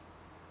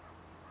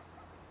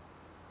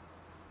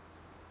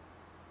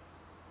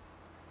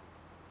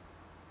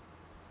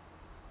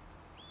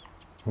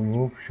 Vom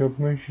Hofshop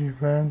möchte ich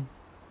fahren,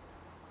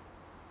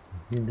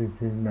 hier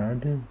das ist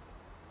Lade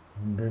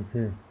und dass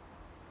ich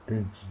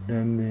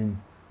dann den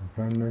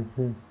fahren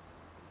lasse,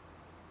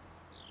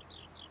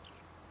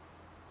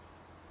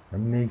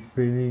 am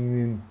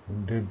nächstgelegenen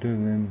und dort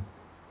dann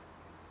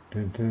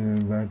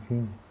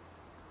warten,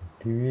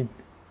 aktiviert.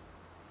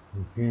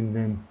 Wir gehen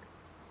dann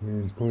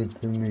kurz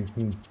am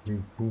nächsten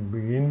Wegpunkt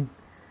beginnen.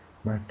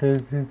 Macht er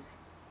das jetzt?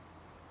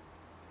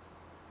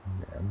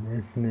 Am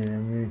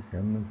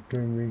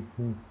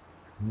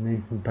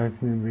nächsten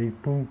passenden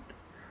Wegpunkt.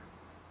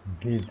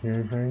 Geht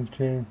selbst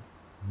einstellen.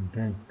 Und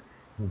dann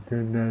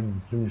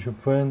dann zum Shop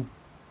fahren.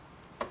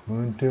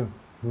 Und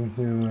muss ich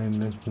mal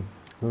lassen.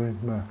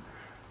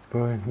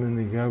 Brauche ich mal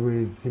eine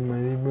Gabel jetzt hier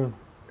mal lieber.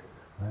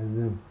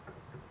 Also,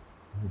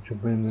 ich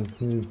habe ein das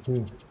jetzt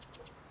nicht.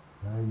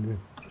 Also,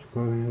 ich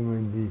brauche immer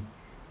die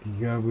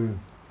Gabel.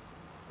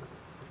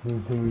 Ich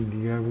muss immer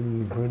die Gabel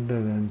in die Konter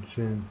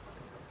anstellen.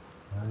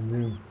 Also,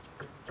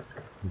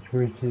 ich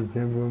möchte jetzt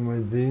einfach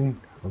mal sehen,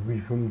 ob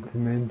ich vom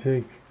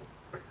Zementwerk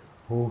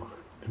hoch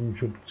zum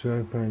Shop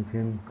 2 fahren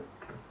kann.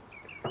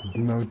 Mit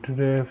dem Auto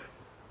darf.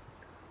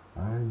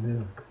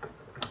 Also,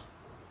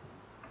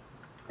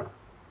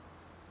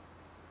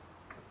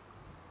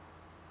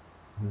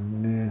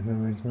 den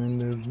erstmal wegmachen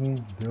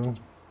lassen. So,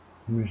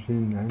 ich möchte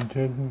ihn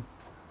einschalten.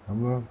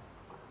 Aber,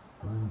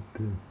 und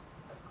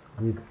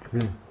jetzt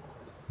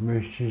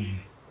möchte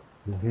ich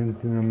das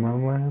Ganze nochmal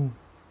machen.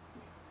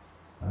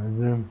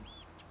 Also,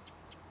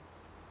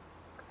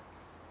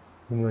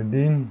 nochmal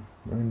den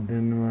und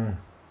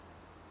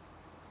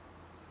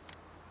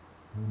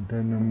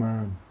dann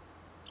nochmal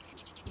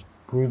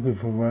Kurse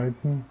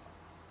verwalten.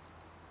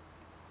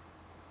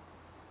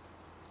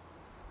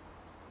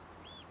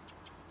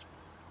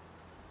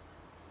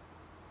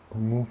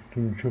 Vom Hof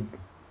zum Shop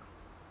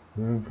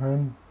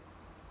fahren.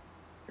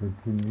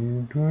 Das ist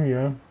diese Tour,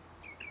 ja.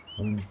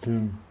 Und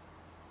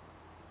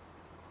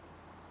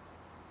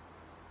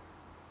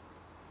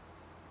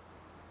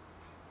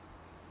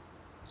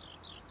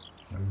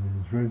also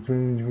ich weiß zwar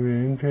nicht, wo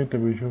er hinfährt,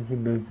 aber ich hoffe,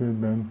 dass er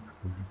dann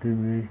auf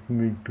dem nächsten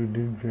Weg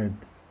dorthin fährt.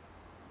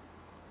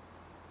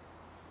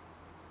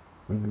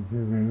 Und das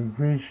ist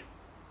möglich.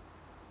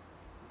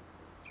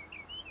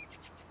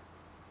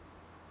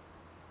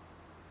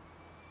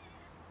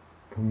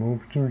 Vom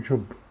Hof zum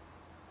Shop.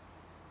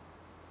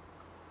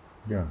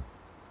 Ja,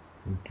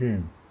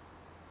 okay.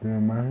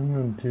 Dann machen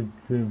und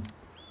jetzt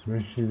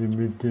möchte ich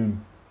bitte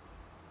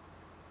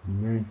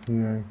den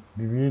nächsten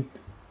aktiviert.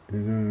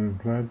 Der soll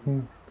dort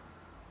warten.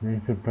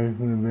 Nächster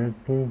passende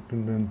Wertpunkt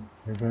und dann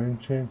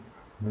reinchecken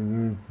und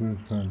dann soll es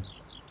losfahren.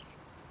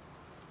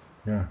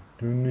 Ja,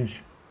 du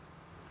nicht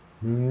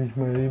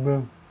mal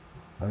lieber.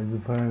 Also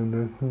fahren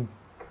lassen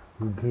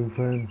und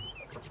hinfahren.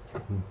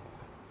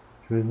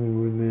 Ich weiß nicht,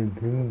 wo der jetzt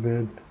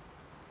hinfährt,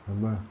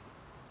 aber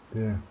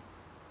der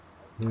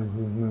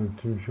ist mal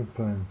zum Shop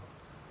fahren.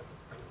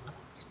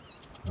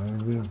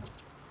 Also,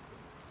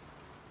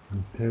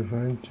 mit Self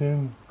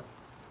einstellen.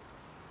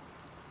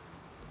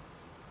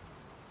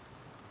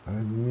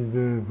 Also wie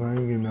soll er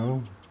fahren,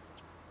 genau.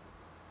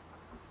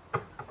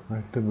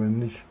 Macht aber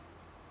nicht.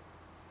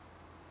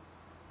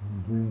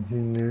 Und wenn Sie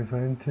ihn Self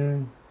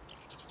einstellen,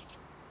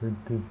 wird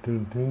das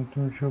dorthin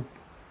zum Shop.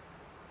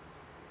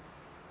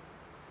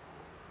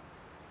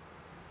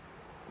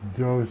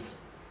 Sieht aus.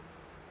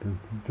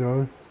 Das sieht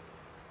aus.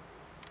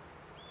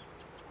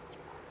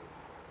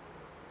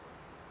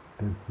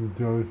 Das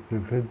sieht aus,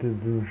 der fährt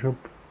jetzt im Shop.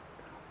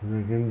 Und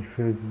dann kann ich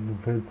vielleicht den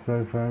Feld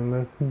 2 fahren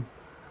lassen.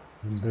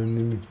 Und dann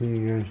nehme ich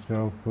den gleich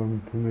da auf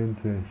beim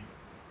Zementwerk.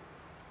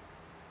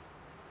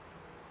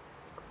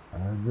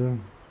 Also,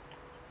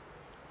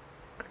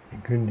 ihr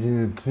könnt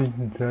in der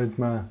Zwischenzeit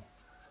mal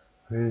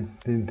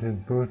den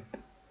Transport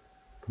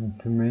vom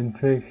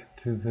Zementwerk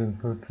zur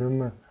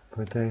Transportfirma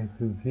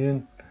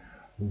vertragsisieren.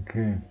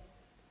 Okay.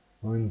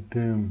 Und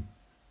wenn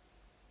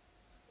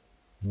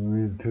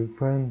wir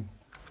zurückfahren,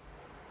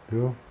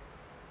 so.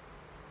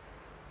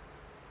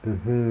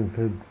 Das wäre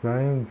Feld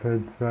 2 und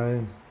Feld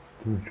 2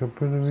 zum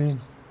Shop oder wie?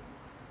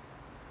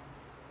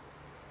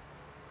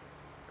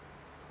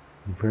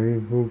 Die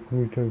Facebook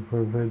mich dann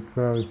voll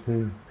zwar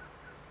aussehen.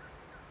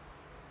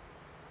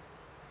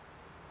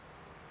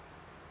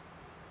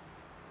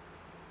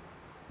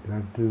 Da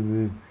hatte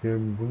sie jetzt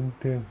gelbe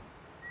Punkte.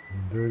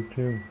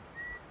 Deutsche.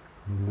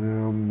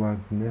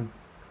 Warten, ne?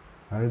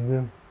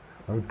 Also,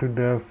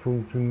 Autograph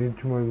funktioniert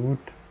schon mal gut.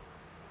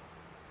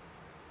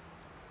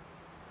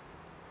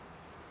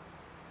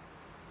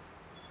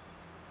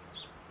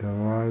 Da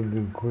war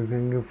der Kurs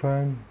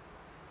hingefallen.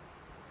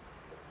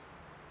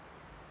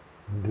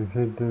 Und das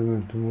hätte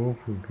er zum Hof,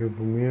 okay,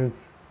 von mir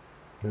jetzt,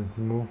 das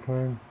zum Hof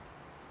fahren.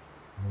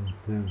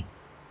 Und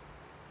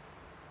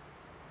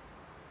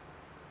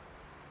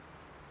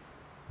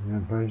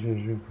der falsche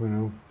Stück von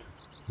Hof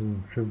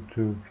zum Stück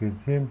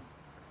zurückgezogen.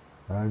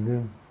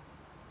 Also,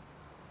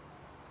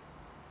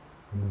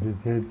 und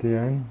jetzt hält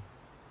er an.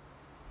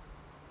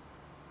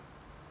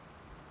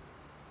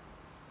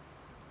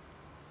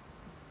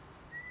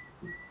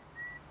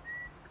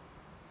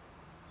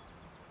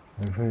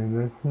 Einfach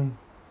lassen.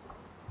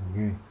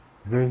 Okay.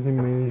 Ich weiß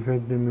nicht mehr, ich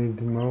hatte mit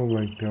dem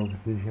Mauerwerk auf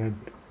sich hat.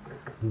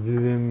 Ich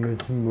will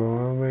mit dem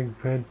Mauerwerk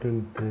fährt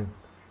und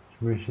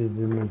ich möchte jetzt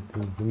immer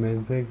zum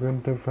Zementwerk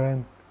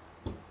runterfahren.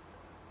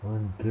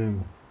 Und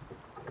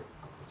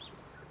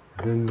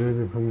dann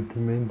würde vom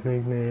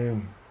Zementwerk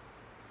nachher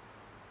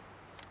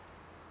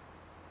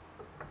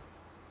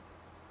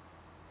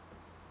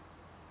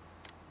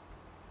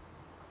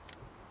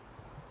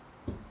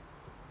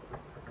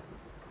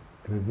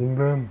da sind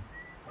wir.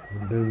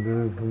 Und dann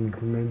würde vom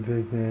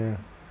Zementwerk nachher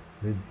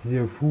mit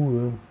dieser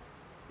Fuhre,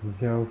 die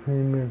ich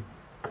aufnehme,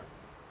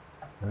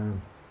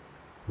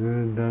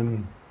 würde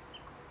dann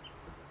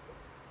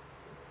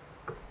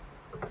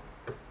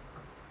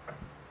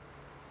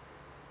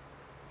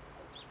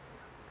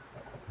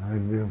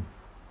also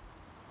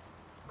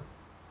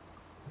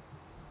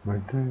was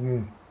das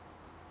ist,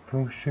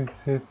 5 Stück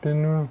Sätze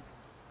nur.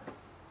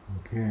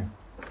 Okay,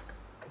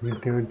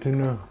 mit heute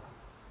noch,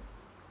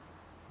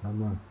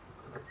 aber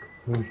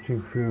 5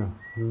 Stück für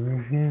wie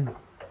viel?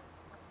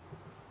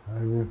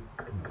 Also,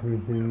 ich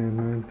möchte den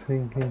mal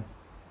absinken.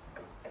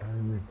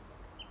 Also,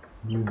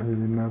 ich möchte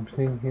den mal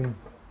absinken.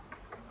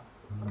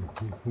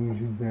 Ich komme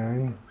nicht da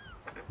ein.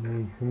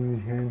 Nee, ich komme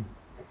nicht ein.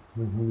 Ich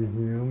muss ein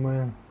bisschen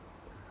rummachen.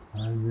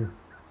 Also,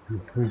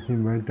 ich muss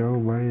ihn weiter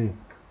hoch, weil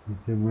ich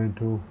bin weit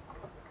hoch.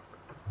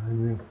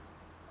 Also,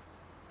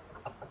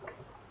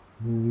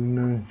 die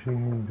 9 Stück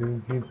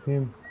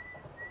durchgezogen.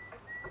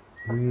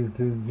 Wie jetzt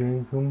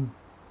reinkommen.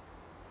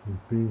 Ich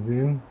bin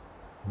drin.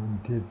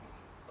 Und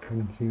jetzt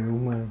kann ich ihn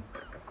rummachen.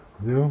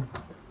 So.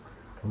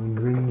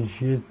 Und wenn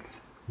ich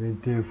jetzt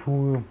mit der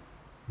Fuhre,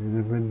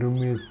 also wenn du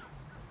jetzt,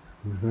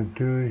 das war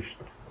durch,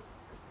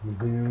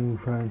 mit dem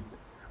umgefahren,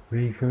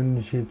 wie kann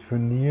ich jetzt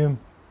von hier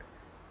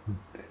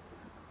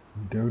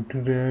mit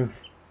Autodrive,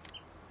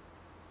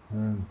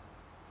 also,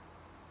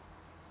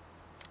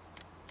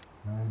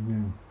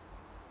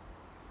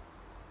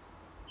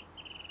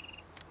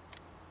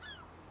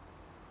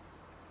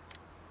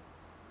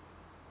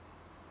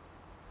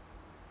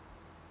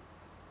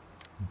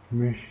 jetzt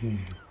möchte ich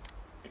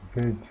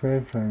Feld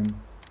 2 fahren.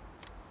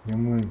 Wir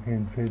haben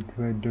kein Feld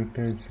 2, doch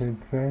da ist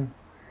Feld 2.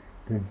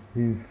 Das ist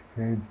die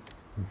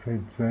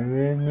Feld 2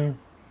 Welle.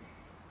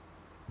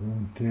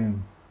 Und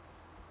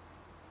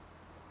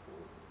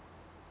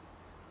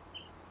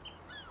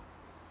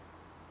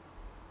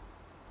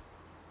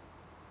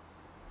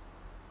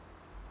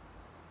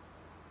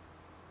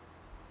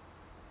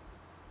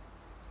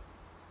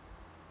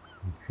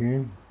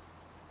okay.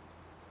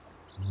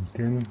 Und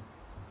dann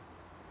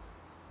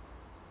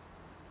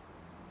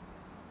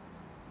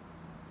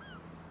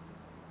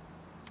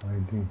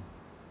weiter.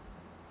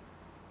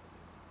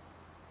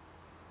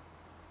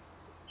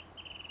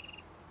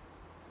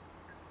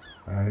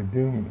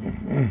 Also,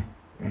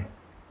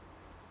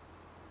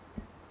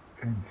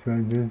 Feld 2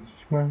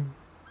 durch machen.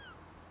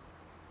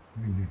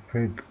 Also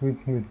Feld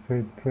gut mit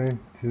Feld 2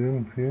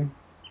 zusammenführen.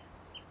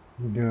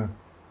 Wieder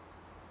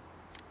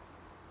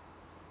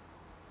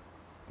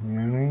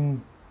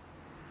lernen.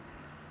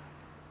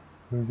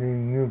 Wir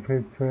wollen nur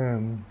Feld 2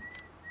 haben.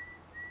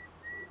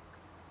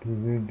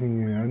 Diese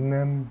Dinge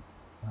annehmen,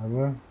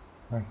 aber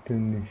macht er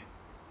nicht.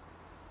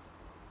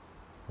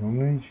 Warum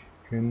nicht?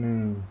 Keine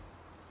Ahnung.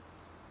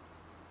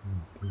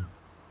 Okay.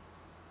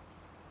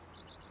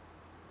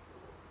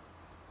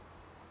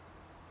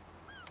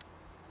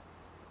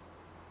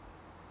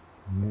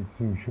 Und jetzt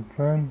zum Schub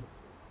fahren.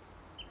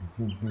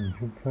 Jetzt zum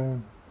Schub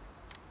fahren.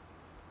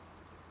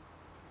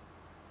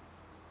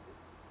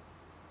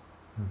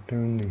 Macht er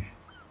nicht.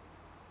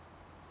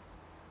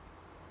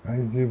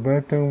 Also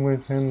sobald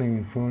irgendwas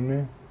anlegen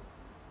vorne,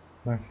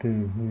 macht er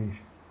das nicht.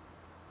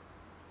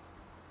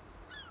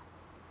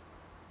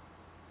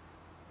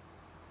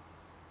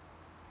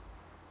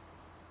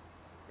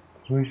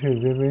 Jetzt muss ich ja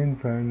selber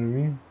hinfahren, oder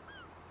wie?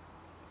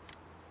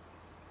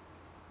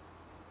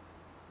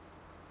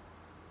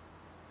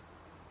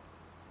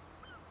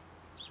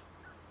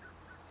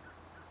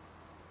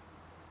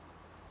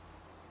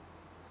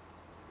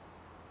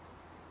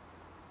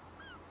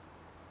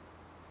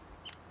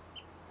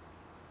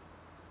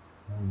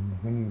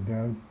 mit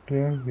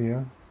Autodrive,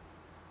 ja.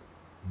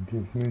 Und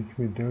jetzt möchte ich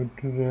mit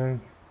Autodrive,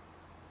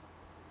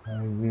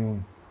 also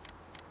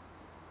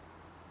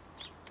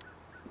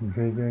die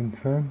Feld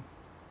einfahren.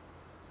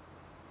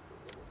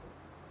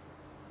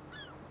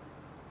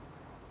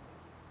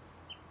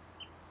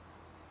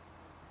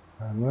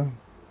 Aber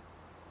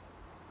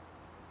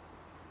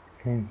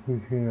kein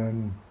Fuß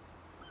geladen.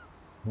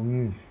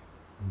 Warum nicht?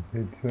 Und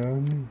jetzt auch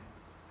nicht.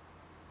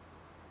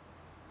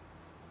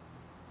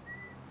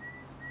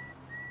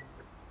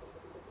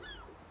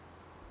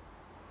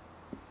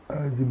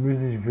 Also muss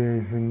ich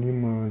vielleicht von dir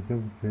mal was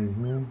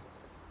aufzeichnen.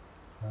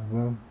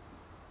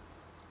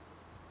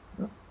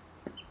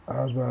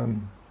 Aber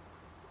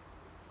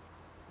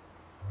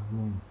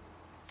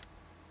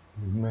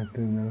ich mache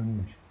dann auch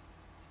nicht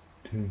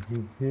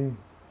zu viel.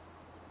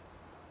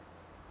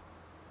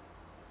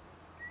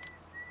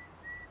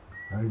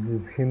 Also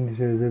jetzt kann ich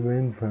ja selber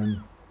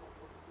hinfahren.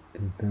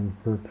 Die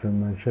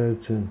Transportfirma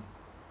Scheiße.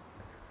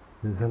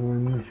 Das haben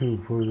wir nicht so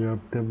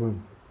vorgehabt, aber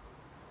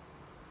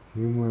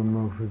gehen wir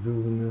mal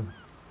versuchen, ne?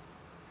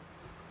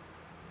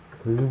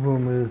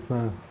 Versuchen wir das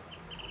mal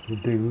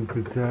mit der gut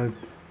bezahlt,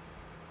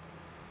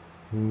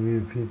 wo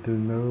wir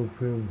 4.000 €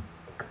 für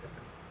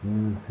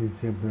und uns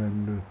sicher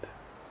bleiben dort.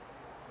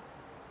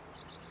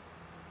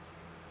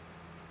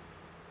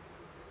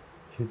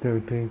 Ich hätte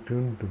auch direkt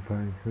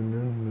runterfahren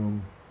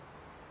können,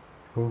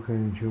 ich brauche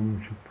nicht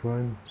um zu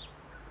fahren.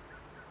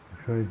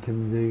 Ich fahre jetzt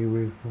am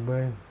Sägeweg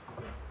vorbei.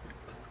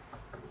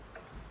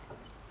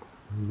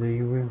 Am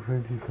Sägeweg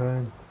wollte ich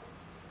fahren.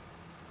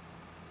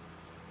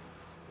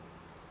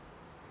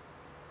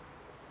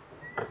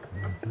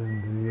 Und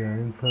dann wieder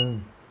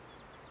einfahren.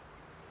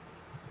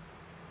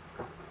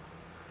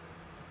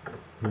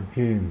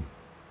 Okay.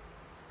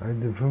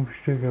 Also 5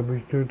 Stück habe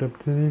ich dort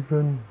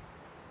abzuliefern.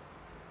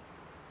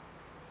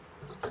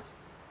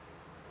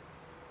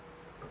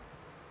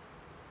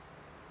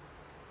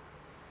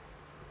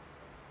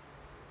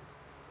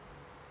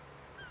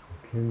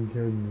 Jetzt kann ich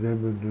halt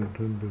selber dort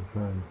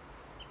runterfahren.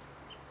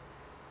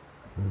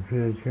 Und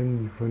vielleicht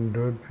kann ich von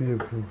dort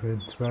wieder von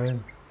Feld 2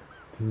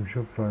 zum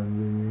Shop fahren,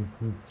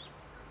 wenigstens.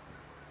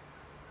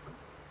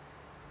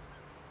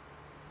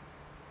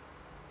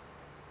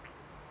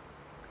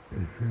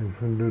 Ich will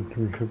von dort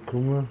zum Shop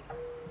kommen.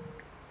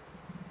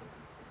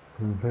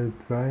 Von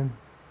Feld 2.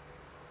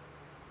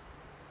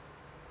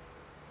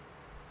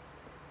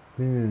 Ich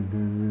bin jetzt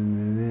in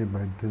der Nähe bei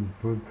der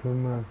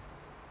Transportfirma.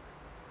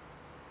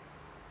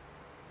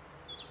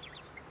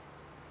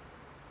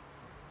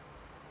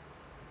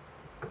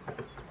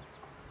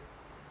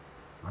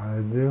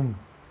 Also,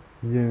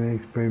 wieder ein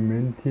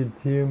Experiment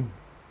jetzt hier.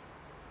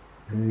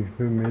 Ein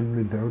Experiment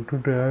mit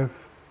Autodrive.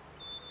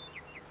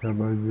 Ich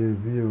habe also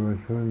wieder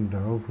was von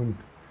drauf und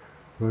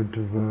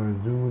wollte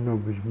versuchen,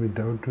 ob ich mit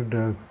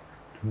Autodrive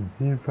zum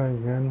Ziel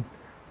fahren kann.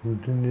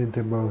 Funktioniert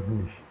aber auch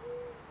nicht.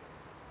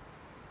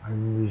 Also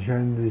die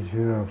scheinen sich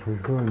ja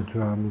verschworen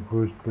zu haben,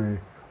 Cosplay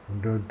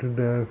und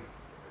Autodrive,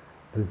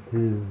 dass sie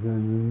also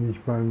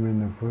nicht mal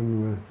mehr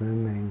davon was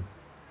anhängt.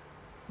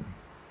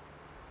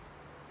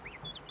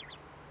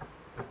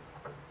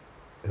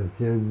 Dass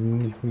sie also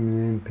nicht mit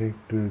dem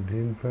Effekt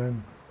dorthin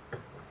fahren.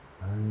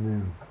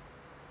 Also,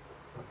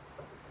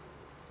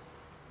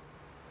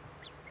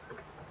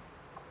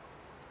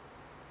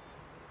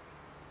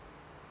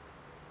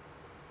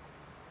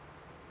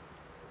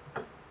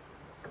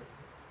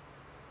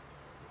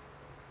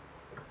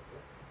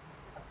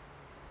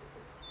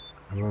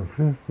 aber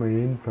 5-mal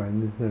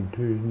hinfahren ist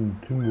natürlich eine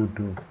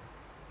Zumutung.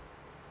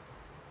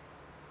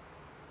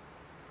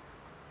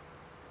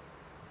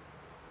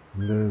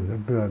 Und das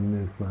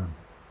Abladen erstmal.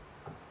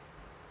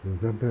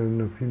 Das Abladen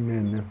noch viel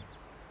mehr, ne?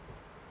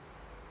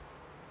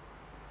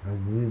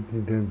 Also hier ist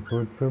die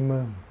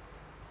Transportfirma.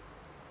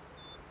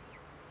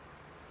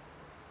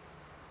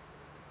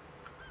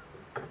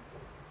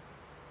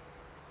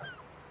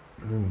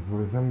 Und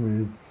was haben wir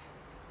jetzt?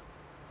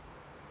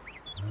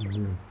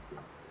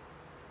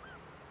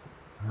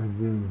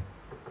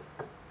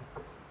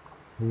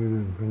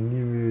 Von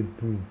hier wieder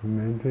zum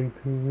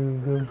Endeffekt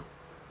und so. Ich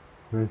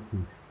weiß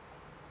nicht.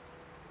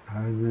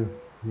 Also,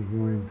 hier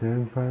können wir jetzt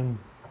einfahren.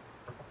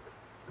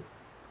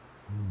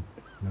 Und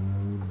dann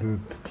haben wir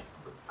dort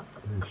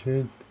das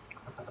Schild.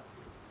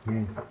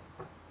 Okay.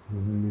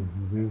 Wir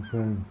müssen so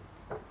fahren.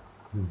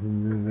 Wir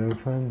müssen so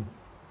fahren.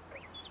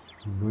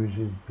 Wo ich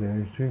jetzt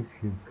 3 Stück,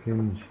 jetzt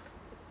kann ich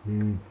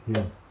jetzt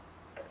hier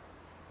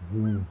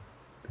so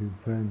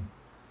fahren.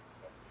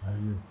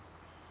 Also,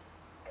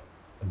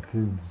 jetzt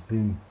sind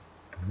den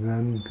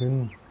laden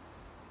können.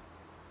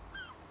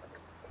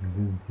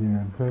 Jetzt den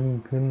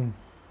abladen können.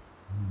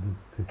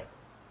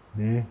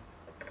 Nee,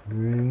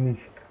 will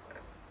nicht.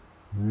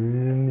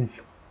 Will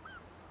nicht.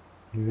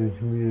 Die will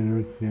ich wieder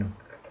nutzen.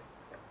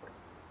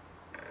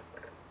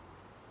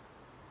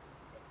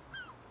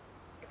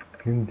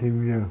 Könnt ihr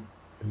wieder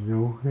so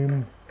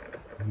hochheben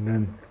und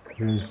dann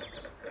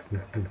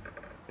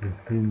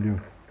das sind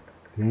doch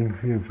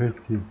den wir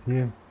fest jetzt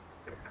hier.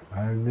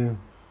 Also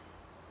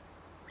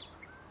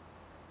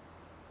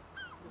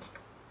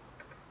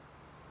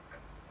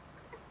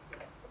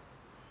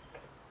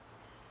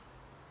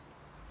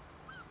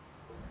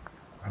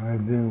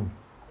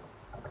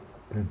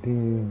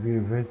Dinge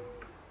wieder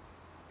fest.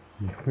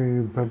 Ich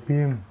bringe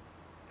Papier.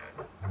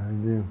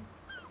 Also,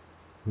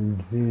 wenn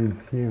Sie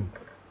jetzt hier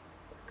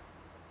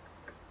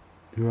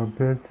die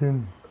Abwärts,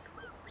 also,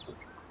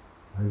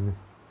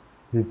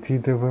 jetzt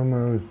zieht auf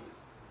einmal aus.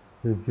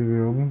 Jetzt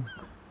hier oben,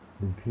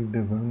 jetzt zieht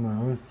auf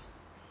einmal aus.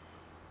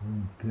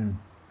 Und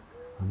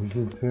habe ich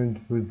jetzt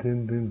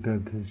 20% drin,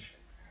 das ist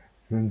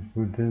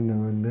 20%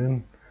 aber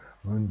drin.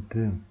 Und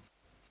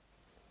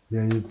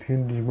ja, jetzt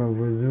könnte ich mal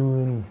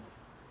versuchen,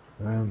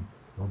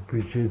 ob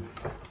ich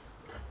jetzt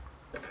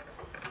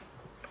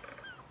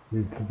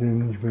ist ja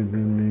nicht mehr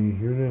drin, denke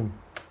ich, oder?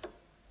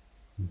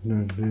 Ist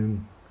noch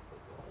drin.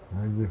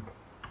 Also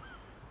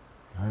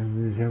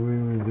ich habe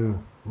immer so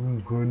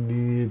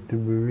unkoordinierte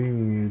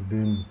Bewegungen hier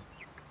drin.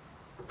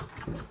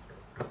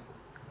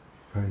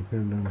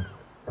 Dann,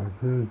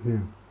 was ist das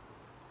hier?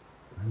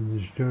 Also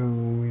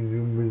Steuerung wie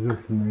so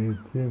besoffen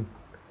jetzt hier.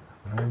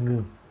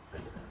 Also,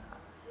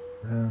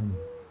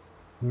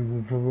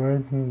 gute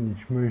Verwaltung,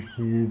 ich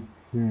möchte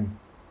jetzt zum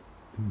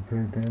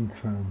Feld 1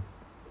 fahren.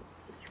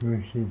 Ich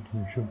möchte jetzt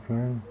zum Shop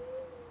fahren.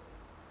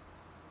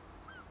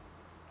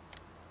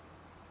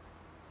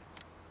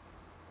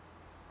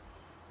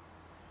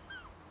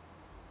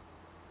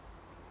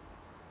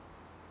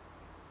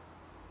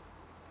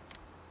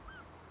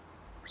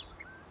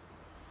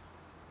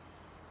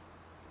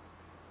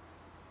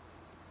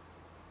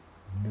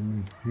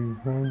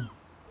 Fahren.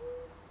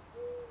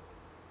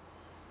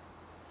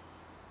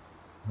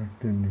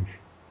 Macht er nicht.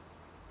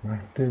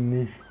 Macht er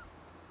nicht.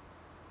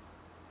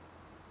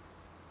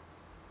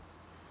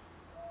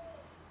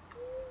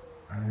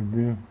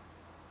 Also,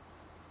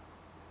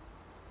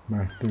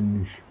 macht er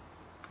nicht.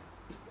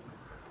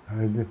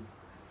 Also,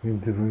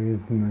 wenn Sie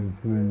vergessen,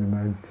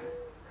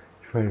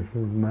 ich fahre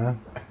 5-mal.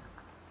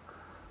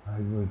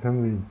 Also, was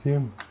haben wir jetzt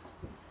hier?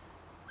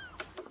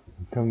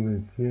 Was haben wir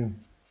jetzt hier?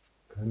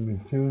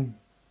 Mission.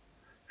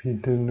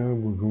 4.000 €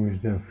 bekomme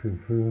ich dafür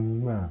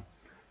 5-mal.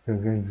 Ja,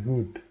 ganz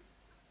gut.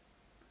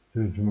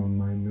 Sollte man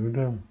meinen,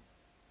 oder?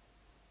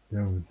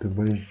 Ja, da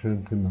breche ich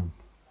trotzdem ab.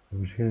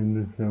 Habe ich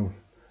keine Lust auf,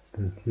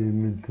 das hier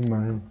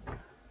mitzumachen.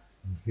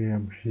 Okay,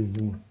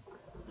 abschließen.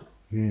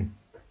 Okay,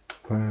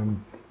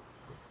 Feierabend.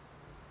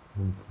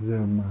 Und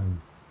zusammen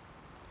machen.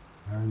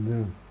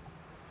 Also,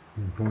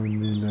 wir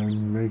fahren den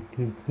dann weg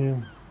jetzt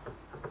hier.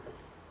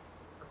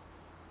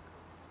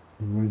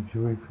 Die wollte ich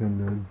wegfahren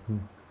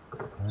lassen.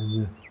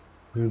 Also,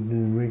 ich würde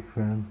den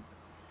wegfahren.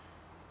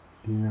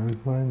 Den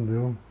ausfahren,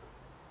 so.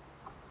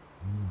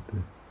 Und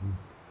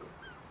jetzt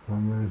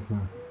fahren wir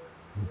erstmal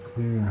in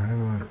die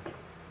Heimat.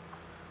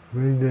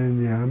 Wieder in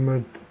die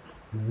Heimat,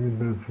 sind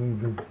das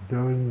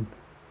 55.000.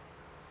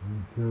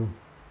 Und so.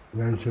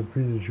 Ja, ich habe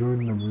viele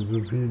Schulden, aber so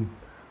viel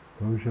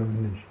brauche ich auch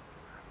nicht.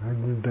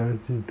 Also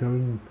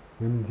 30.000,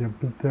 wenn ich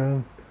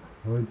abbezahlt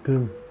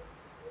heute.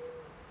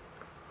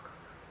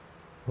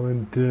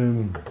 Und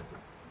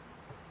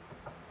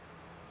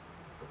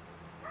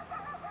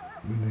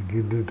eine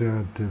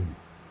Kreditkarte.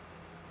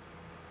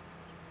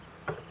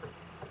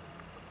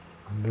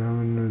 Und da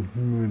haben wir noch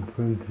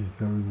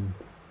 27.000.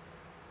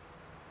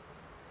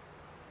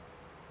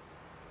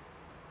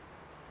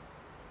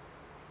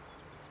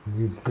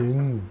 Die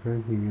 10, ich weiß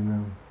nicht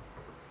genau.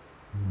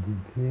 Die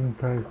 10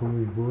 Fall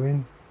komme ich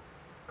wohin?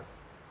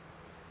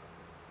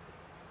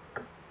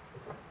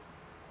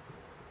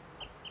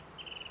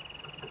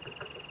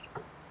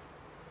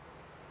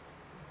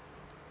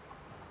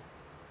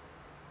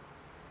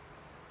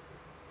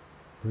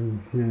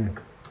 Und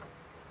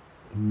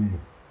die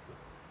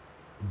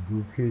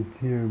Brücke jetzt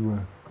hier über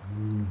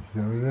den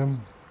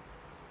Staudamm,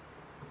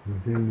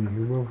 mit dem ich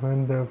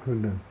überfahren darf,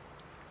 oder?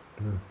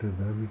 Doch, da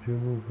darf ich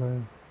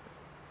überfahren.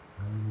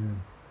 Also,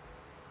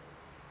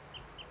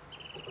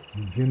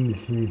 die kenne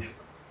ich nicht.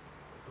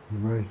 Die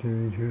weiß ja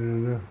nicht,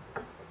 oder?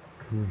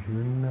 Komme ich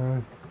unten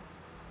aus?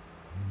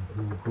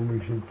 Wo komme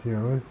ich jetzt hier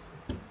aus?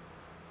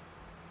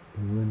 Da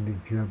war die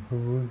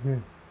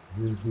Klapperbrücke.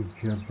 Das ist die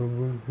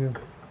Klapperbrücke.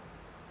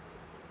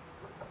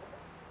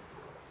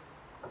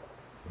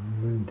 Und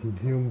wenn ich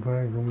jetzt hier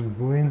umfahre, komme ich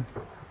wohin?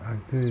 Ach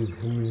so, jetzt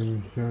komme ich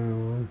im Steuer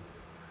raus.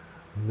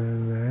 Und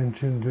dann eine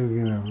Einstellung, so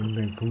genau. Und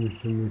dann komme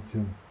ich zur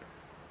Mission.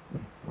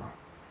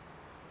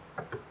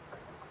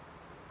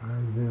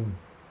 Also,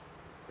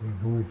 dann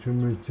komme ich zur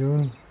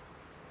Mission.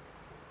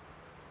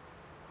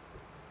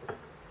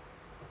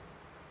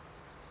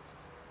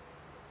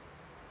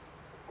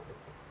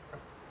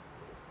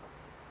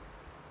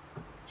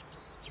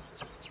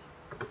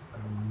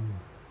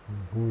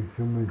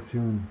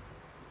 Mission.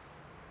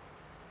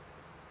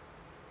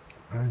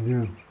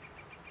 Also,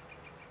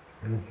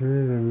 es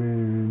will er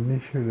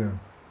nicht, oder?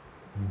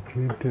 Dann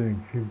kriegt er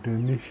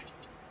nicht.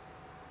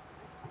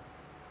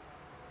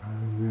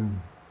 Also,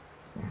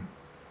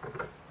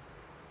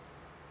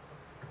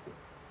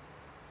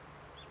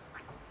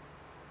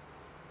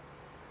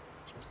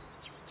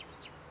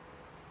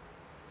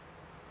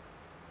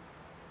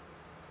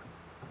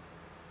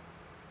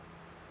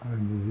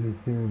 also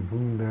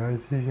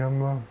 16:35 haben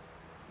wir.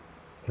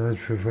 Zeit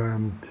für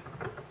Feierabend.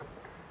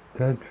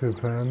 Zeit für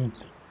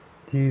Feierabend.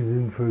 Die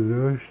sind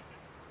versorgt.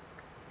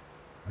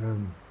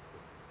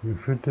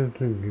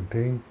 gefüttert und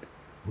getränkt.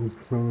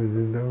 Obstbäume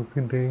sind auch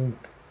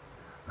getränkt.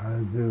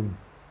 Also,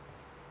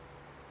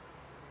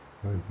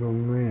 was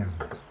wollen wir mehr?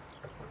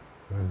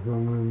 Was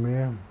wollen wir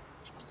mehr?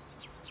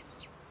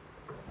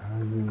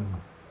 Also,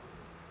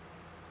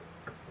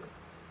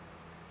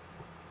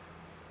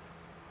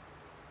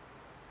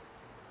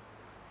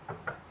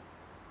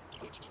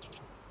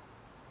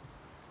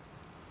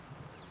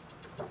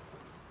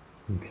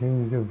 ich kenne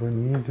mich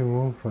davon nie zum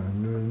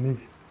Hochfahren, oder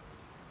nicht?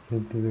 Ich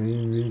hätte da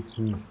irgendwie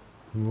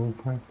zum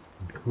Hochfahren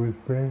mit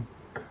Fußball,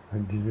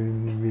 hatte ich da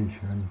irgendwie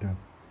Wegstand ab.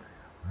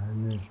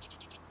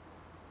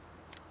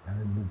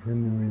 Also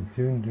von der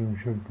Mission zum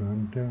Shop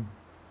runter.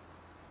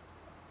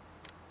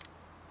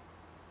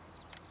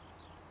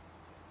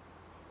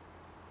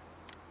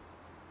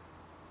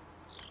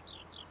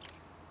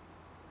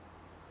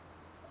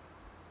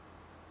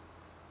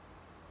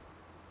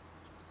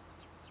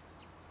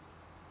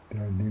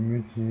 Da die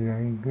müsste ich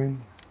rein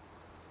können.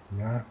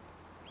 Ja,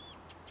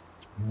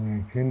 in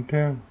der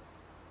Kinder.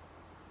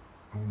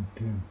 Und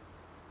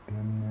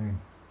dann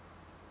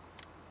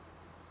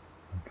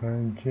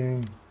abfahren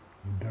sehen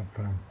und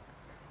abfahren.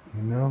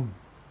 Genau,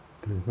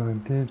 das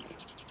macht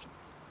jetzt.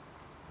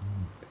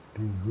 Und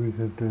den Gruß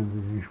hat er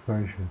also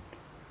gespeichert.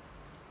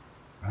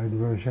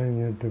 Also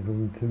wahrscheinlich hat er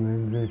vom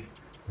Zimmerweg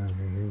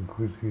den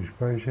Gruß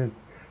gespeichert,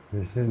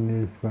 dass er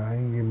ihn jetzt mal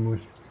eingeben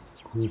muss,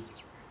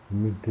 Gruß,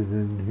 damit er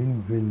dann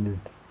hinfindet.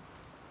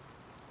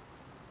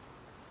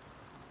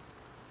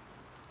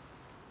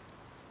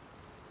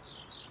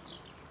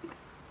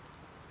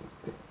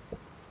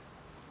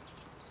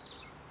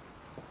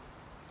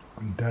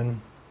 Und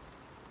dann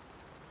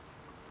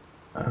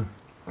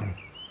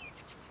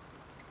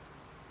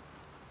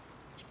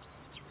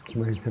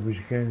jetzt habe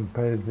ich keine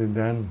Palette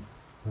dann,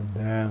 von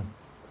daher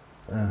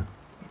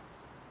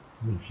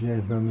muss ich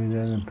erstmal mit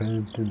einer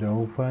Palette da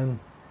hochfahren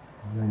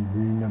und dann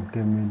sehen, ob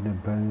der mit der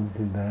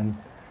Palette dann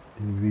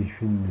den Weg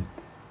findet.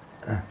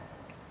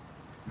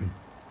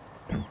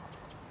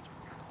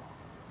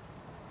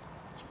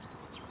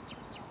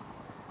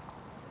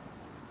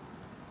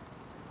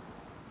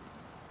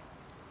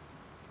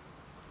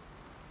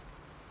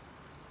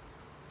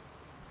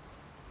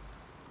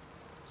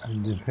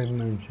 Also fällt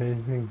mein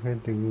Scheißweg,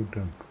 fällt der gut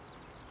ab.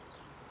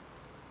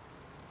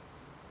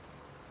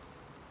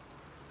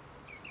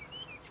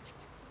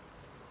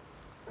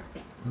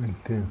 Und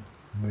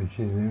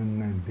möchte ich den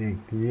unten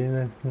deaktivieren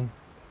lassen.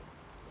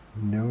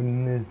 Und da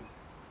unten ist,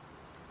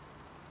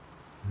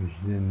 möchte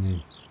ich dann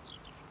nicht.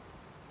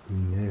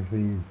 Den helfe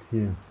jetzt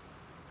hier.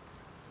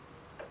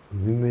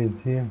 Wo sind wir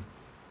jetzt hier?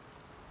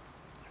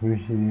 Ich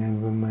möchte den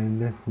einfach mal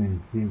lassen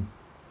jetzt hier.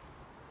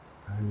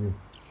 Also,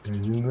 da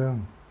sind wir.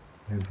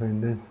 Einfach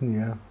lassen,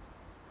 ja.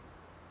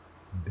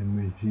 Und dann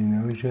möchte ich ihn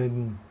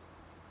ausschalten.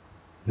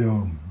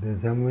 So,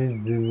 das haben wir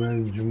jetzt, sind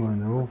wir schon mal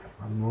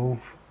am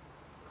Hof.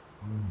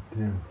 Und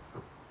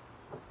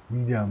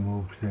wieder am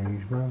Hof, sag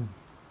ich mal.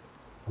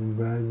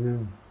 Und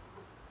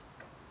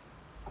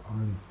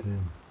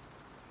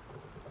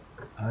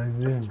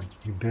also,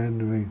 die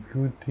Karte wächst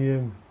gut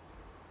hier.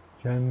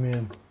 Scheint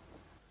mir.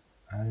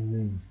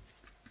 Also,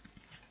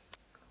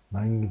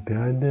 mein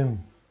Getreide,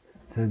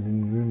 das hat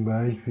den grünen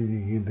Bereich für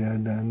die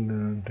Getreide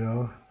andere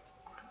drauf.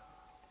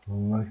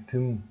 Und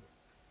Wachstum,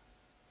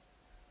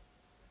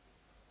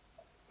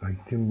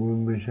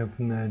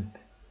 Bodenbeschaffenheit,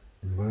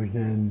 da brauche ich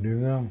einen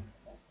Dünger.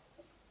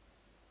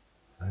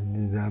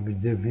 Also da habe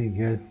ich sehr viel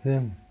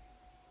Gerste.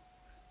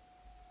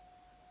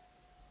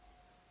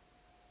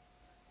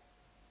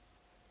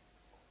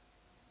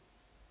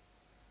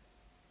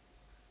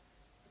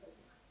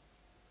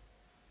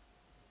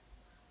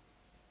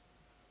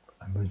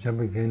 Aber ich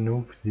habe kein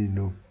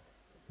Hofsilo.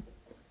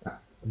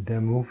 Mit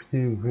dem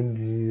Hofsilo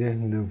könnte ich die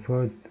Sachen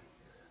sofort,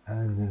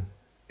 also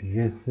die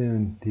Gerste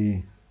und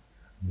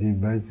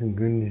den Weizen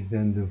könnte ich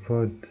dann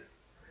sofort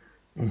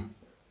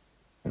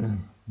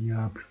hier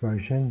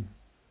abspeichern.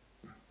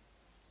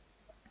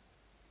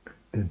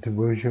 Dazu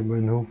brauche ich aber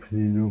ein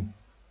Hofsilo.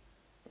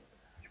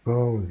 Ich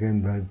brauche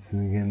kein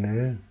Weizen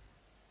generell.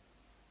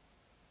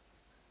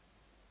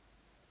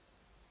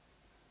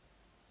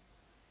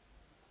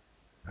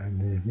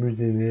 Also ich muss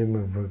den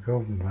immer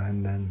verkaufen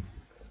fahren, dann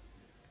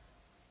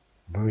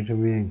brauche ich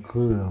wieder einen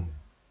Krüger.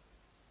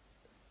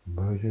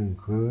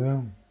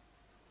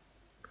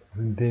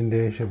 Und den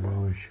Dächer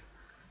brauche ich.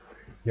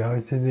 Ja,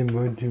 außerdem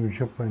wollte ich im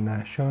Shop mal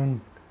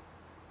nachschauen,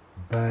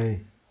 bei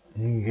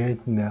diesen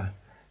Geräten da,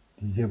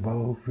 die ich aber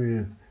auch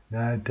für eine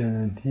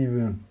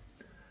Alternative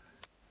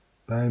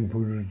beim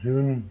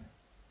Produktion,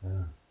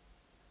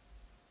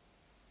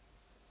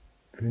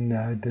 für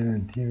eine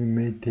alternative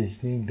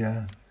Mähtechnik,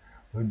 da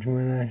wollte ich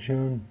mal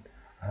nachschauen.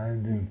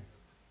 Also,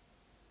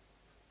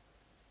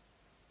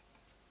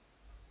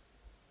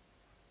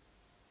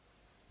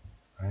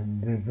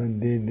 das war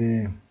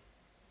die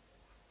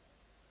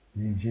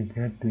ich jetzt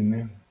hatte,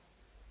 ne?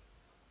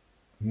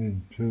 Mit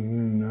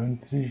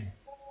 95.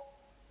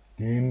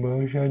 Den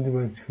brauche ich also,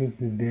 was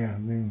kostet der,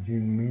 wenn ich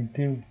ihn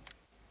miete?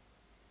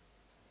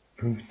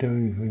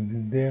 5.000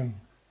 kostet der.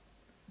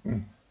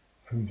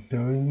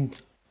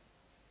 5.000.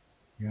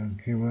 Ja,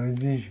 okay,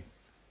 weiß ich.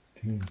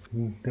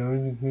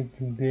 5000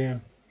 kostet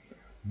der.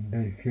 Und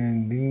das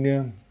kleine Ding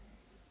da,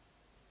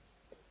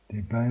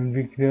 der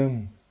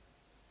Bahnentwickler,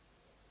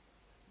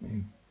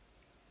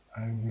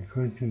 also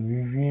kostet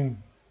wie viel?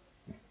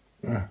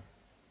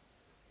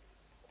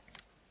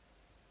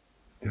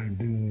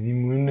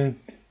 1700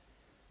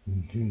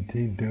 und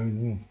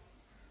 10.000,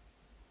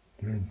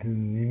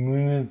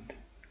 1700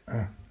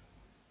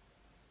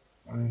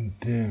 und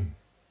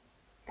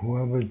pro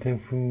Arbeitstag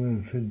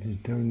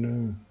 45.000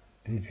 €,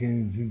 das ist gar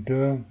nicht so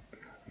teuer.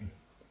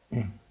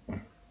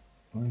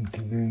 Und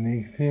der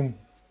nächste,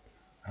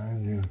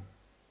 also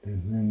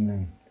das sind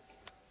dann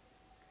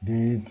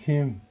der jetzt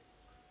hier,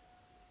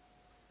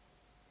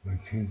 was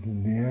kostet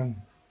der?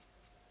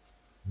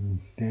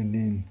 Und der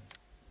den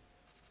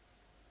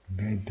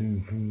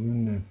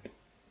 3.500.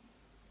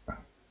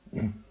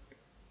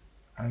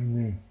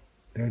 Also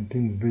das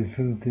sind bis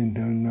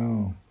 15.000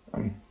 €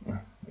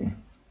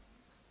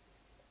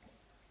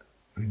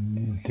 für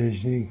die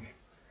Technik.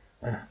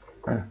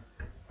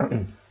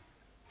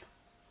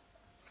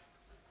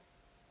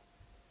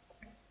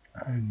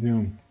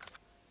 Also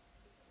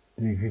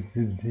der kriegt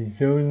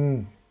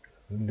 70.000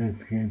 und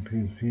das Geld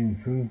kriegt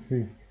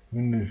 54,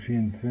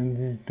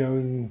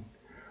 124.000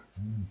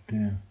 und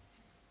der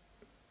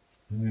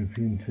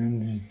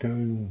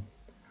 124.000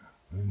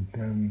 und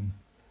dann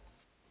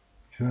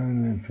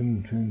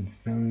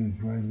 225.000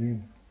 quasi.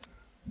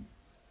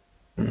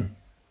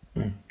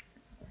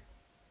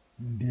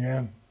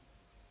 Der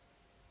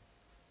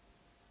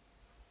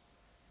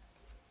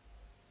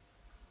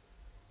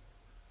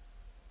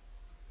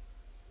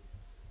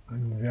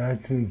und der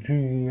hat einen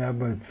zügigen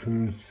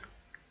Arbeitsfluss.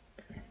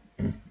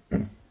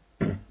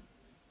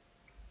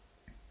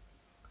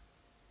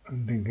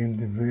 Und dann könnt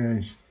ihr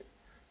vielleicht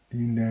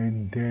den da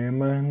hinterher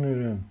machen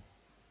oder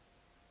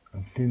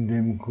auf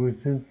denselben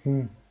Kurs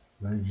sitzen,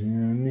 weiß ich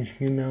noch nicht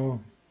genau.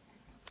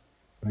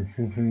 Was ist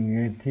das für ein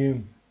Geld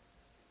hier?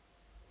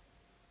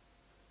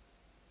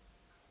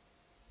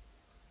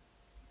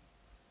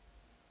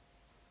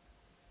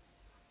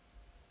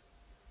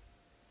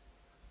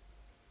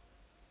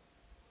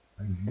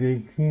 Also der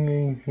klingt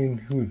eigentlich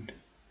ganz gut.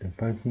 Da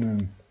passt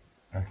man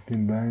auf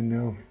den Bein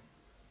drauf.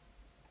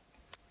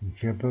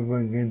 Ich habe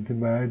aber ganze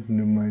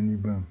behalten, mein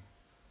Lieber.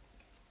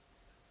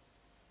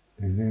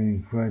 Das ist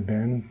ein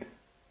Quadrant.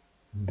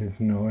 Das ist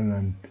in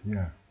Holland,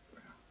 ja.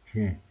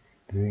 Okay,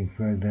 das ist ein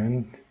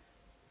Quadrant.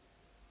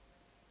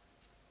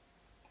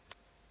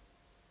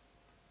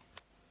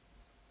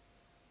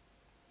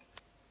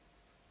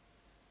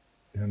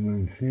 Da haben wir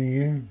einen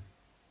Flügel.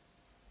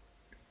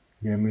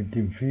 Ja, mit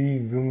dem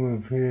Flügel können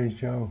wir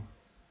vielleicht auch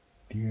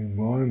die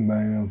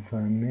Rollenbeine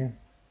auffahren, ne?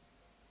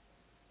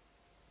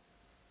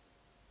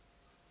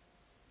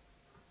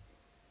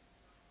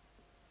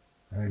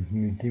 Also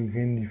mit dem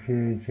kann ich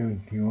vielleicht auch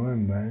die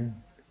Rollenbeine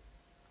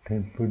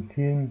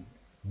transportieren.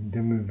 Und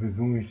damit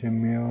bekomme ich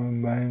dann mehr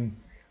Rollenbeine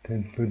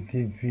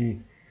transportiert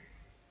wie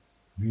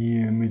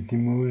mit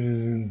dem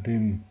Moses und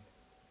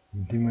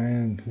mit dem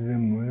einen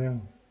zusammen,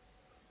 oder?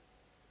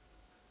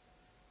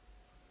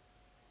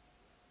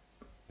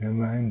 Da haben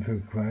wir einen für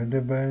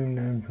Quaderbein und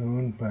einen für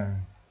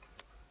Rundbein.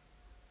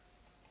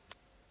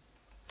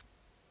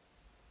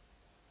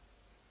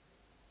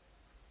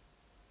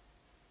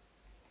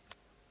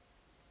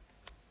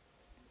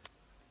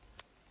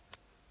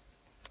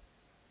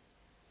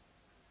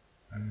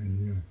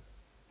 Also,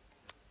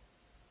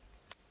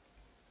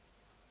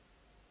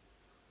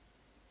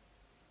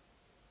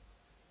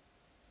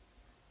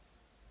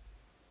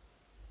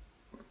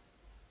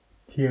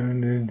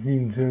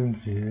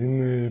 427 ist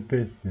immer das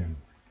Beste.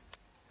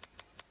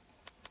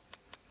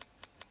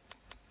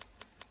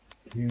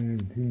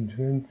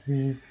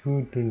 427 ist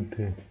gut und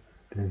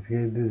das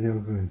Geld ist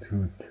auch ganz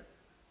gut.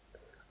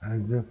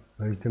 Also,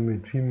 weil ich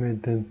damit viel mehr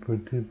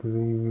transportiert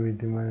bekomme wie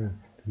mit dem anderen.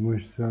 Da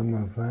muss ich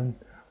zweimal fahren,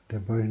 da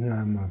brauche ich nur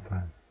einmal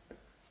fahren.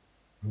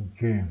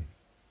 Okay.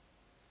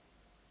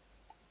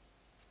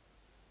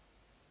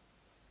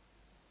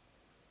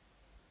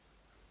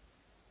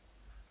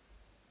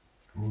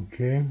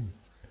 Okay,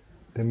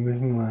 dann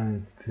müssen wir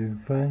halt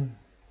zurückfahren.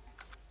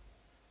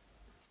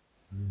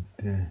 Und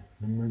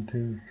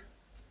natürlich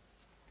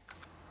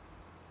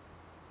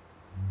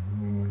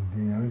müssen wir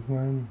den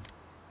ausmachen.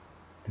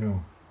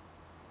 So.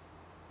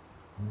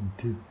 Und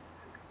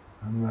jetzt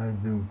haben wir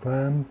also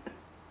Feierabend,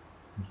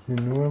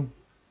 17 Uhr.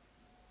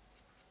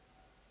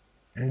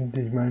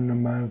 Endlich mein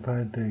normaler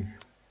Freitag.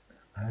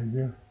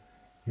 Also,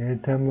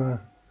 jetzt haben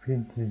wir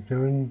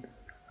 40.000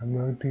 haben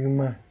wir heute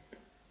gemacht.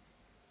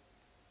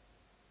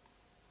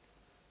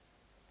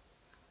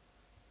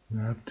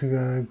 Eine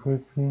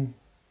Abzugkosten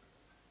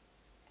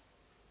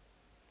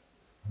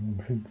haben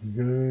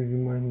 40.000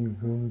 gemacht,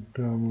 gekauft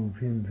haben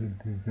wir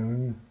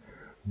 44.000.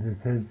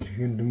 Das heißt, ich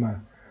könnte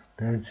mal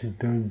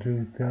 30.000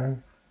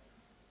 zurückzahlen.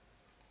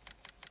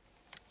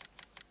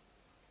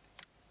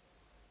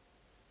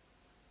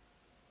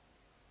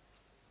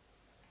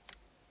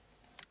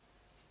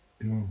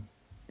 So,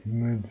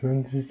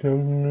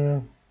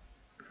 27.000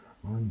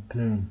 und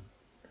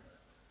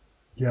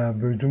Ja,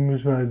 aber du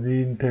musst mal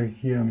jeden Tag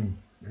hier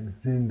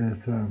sehen,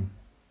 das war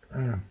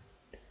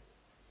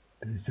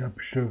das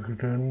Abstock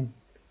dann.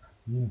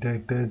 Jeden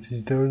Tag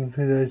 30.000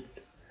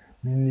 vielleicht,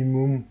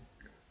 Minimum.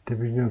 Da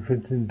habe ich noch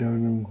 14.000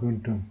 im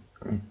Konto.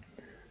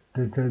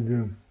 Das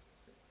also,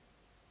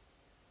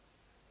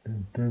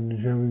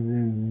 dadurch haben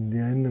wir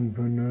die Einnahmen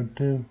von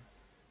heute.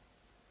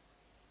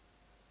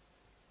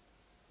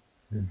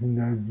 Das sind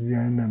also die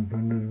Einnahmen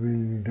von heute,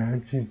 wenn wir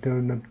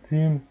 30.000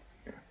 abziehen.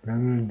 Wir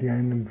haben nur die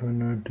Einnahmen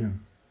von heute.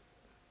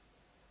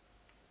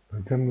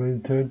 Was haben wir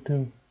jetzt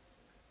heute?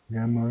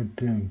 Wir haben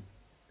heute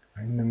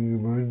Einnahmen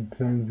gewonnen,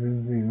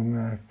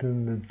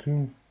 22,8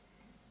 dazu.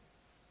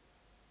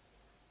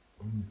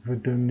 Und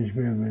wird dann nicht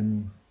mehr,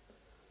 wenn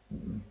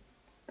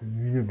das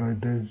Video bei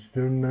 30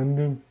 Stunden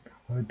landet,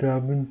 heute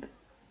Abend.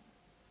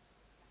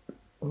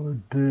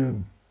 Und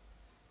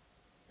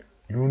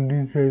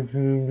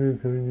Lohndienstleistung,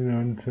 das habe ich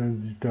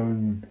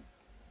 29.000.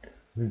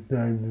 Müsste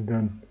also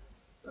dann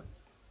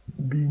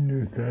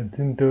minus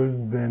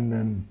 13.000 wären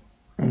dann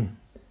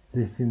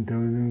 16.000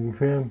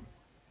 ungefähr,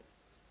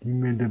 die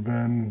mir da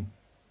bleiben.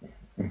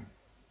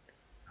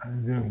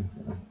 Also,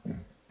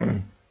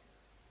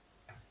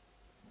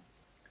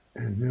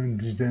 das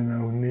lohnt sich dann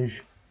auch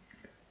nicht.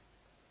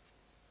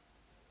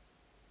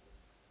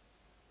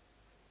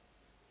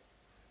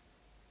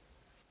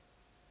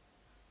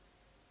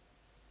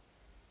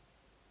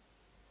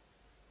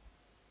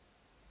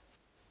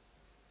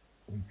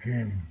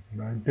 Okay,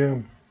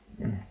 weiter.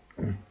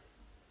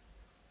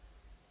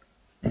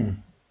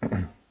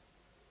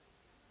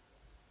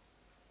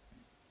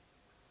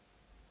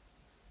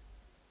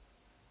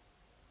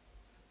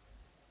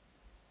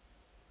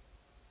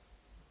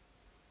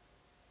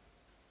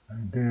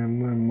 Dann haben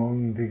wir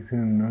morgen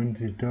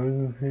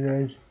 96.000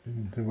 vielleicht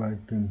und so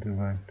weiter und so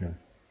weiter.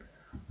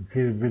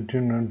 Okay, das wird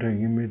schon unter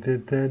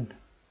Gemieterzeit.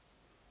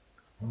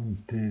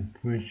 Und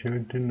jetzt muss ich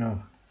heute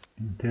noch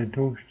die Zeit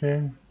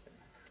hochstellen.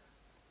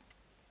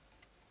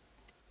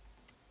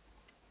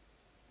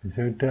 Bis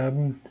heute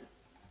Abend.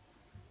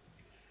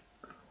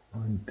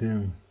 Und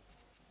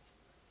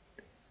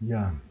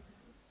ja.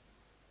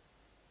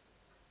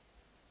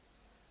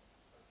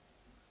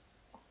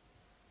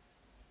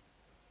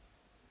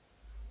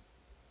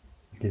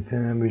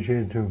 Gestern habe ich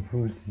jetzt schon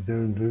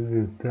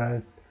 50.000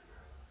 gezahlt.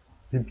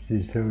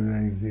 70.000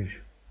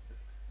 eigentlich.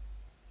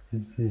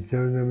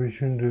 70.000 habe ich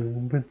schon so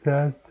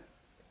bezahlt.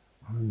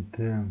 Und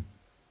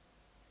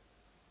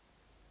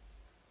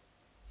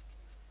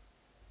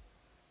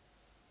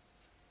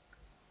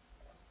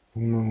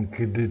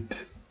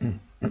Kredit.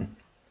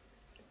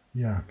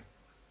 Ja.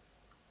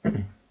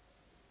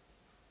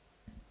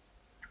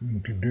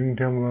 Und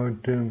gedüngt haben wir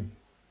heute.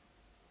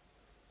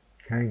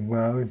 Kalk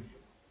war aus.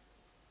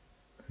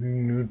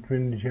 Fing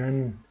notwendig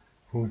an.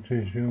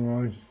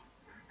 Fruchtverschwörung aus.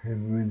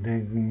 Helfen wir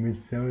denken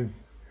Mist aus.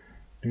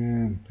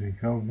 Dinge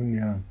verkaufen,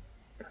 ja.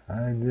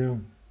 Also.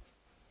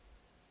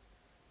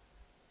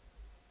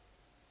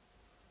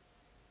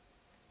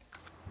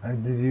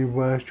 Die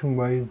Überraschung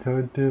war jetzt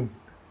heute,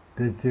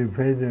 dass die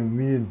Felder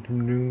wieder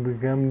zum Düngen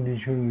bekamen, die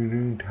schon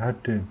gedüngt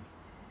hatte.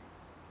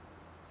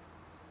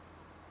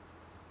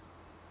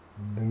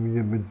 Und dann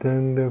wieder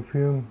bezahlen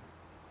dafür.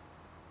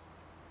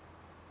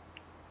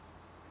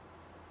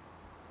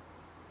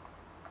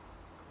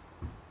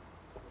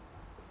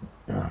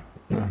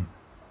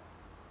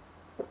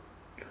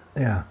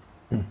 Ja.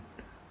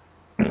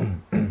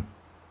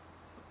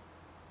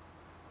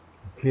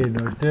 Okay,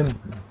 Leute,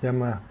 ich sag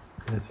mal,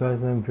 das war's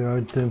dann für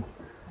heute.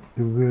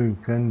 Du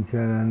kannst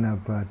ja dann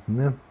abwarten,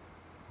 ne?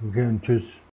 Okay, und tschüss.